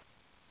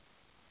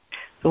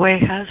 The way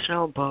has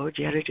no abode,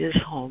 yet it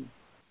is home.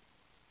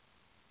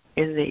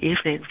 In the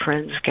evening,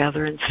 friends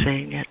gather and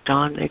sing. At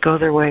dawn, they go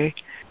their way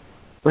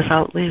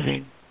without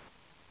leaving.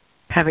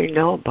 Having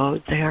no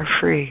abode, they are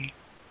free.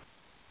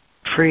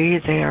 Free,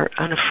 they are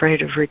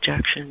unafraid of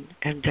rejection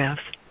and death.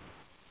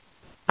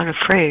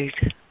 Unafraid,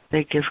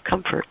 they give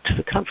comfort to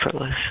the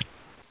comfortless.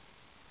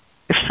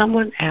 If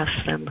someone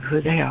asks them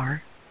who they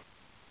are,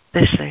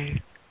 they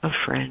say, a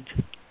friend.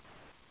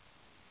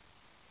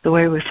 The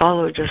way we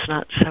follow does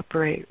not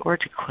separate or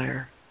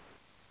declare,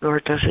 nor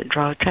does it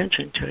draw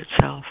attention to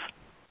itself.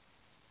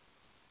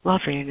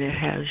 Loving, it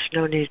has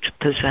no need to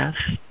possess.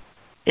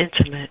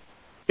 Intimate,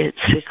 its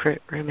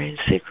secret remains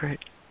secret.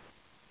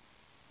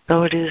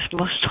 Though it is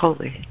most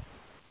holy,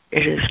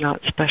 it is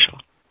not special.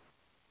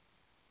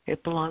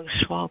 It belongs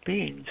to all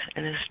beings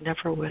and is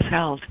never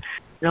withheld.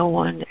 No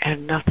one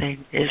and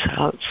nothing is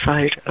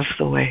outside of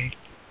the way.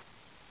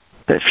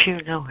 But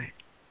few know it.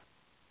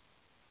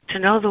 To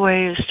know the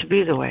way is to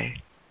be the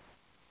way.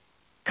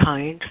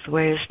 Kind, the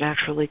way is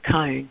naturally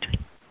kind.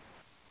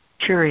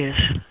 Curious,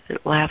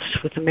 it laughs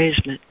with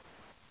amazement.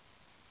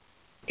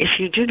 If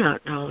you do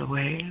not know the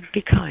way,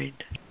 be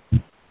kind.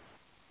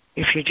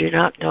 If you do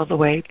not know the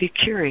way, be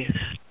curious.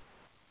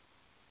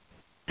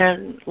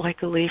 Then,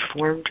 like a leaf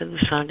warmed in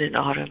the sun in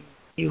autumn,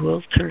 you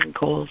will turn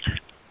gold,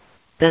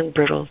 then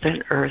brittle,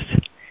 then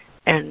earth,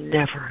 and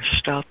never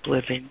stop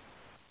living.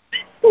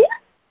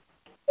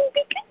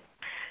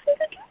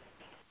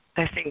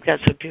 I think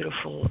that's a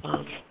beautiful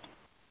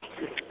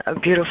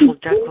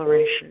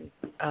declaration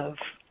of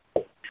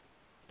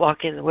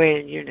walking the way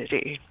in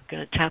unity. I'm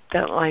going to tap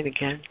that line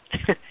again.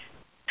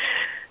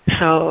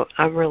 So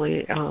I'm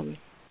really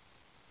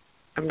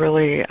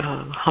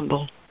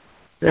humble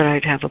that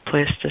I'd have a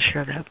place to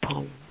share that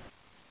poem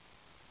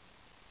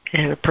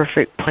and a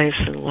perfect place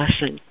and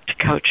lesson to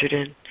couch it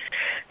in.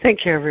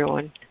 Thank you,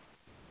 everyone.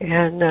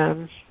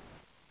 And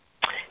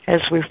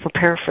as we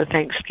prepare for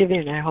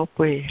Thanksgiving, I hope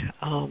we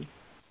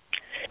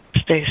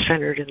stay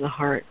centered in the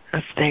heart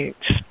of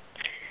thanks.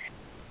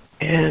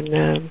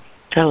 And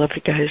I love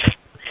you guys.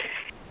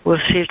 We'll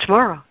see you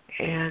tomorrow.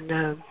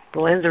 And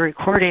we'll end the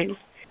recording,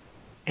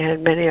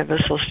 and many of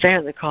us will stay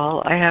on the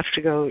call. I have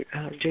to go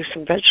do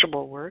some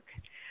vegetable work.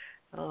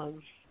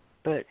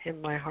 But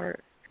in my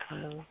heart,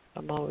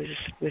 I'm always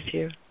with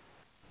you.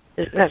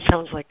 That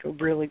sounds like a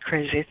really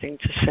crazy thing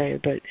to say,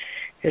 but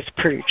it's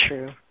pretty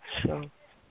true. So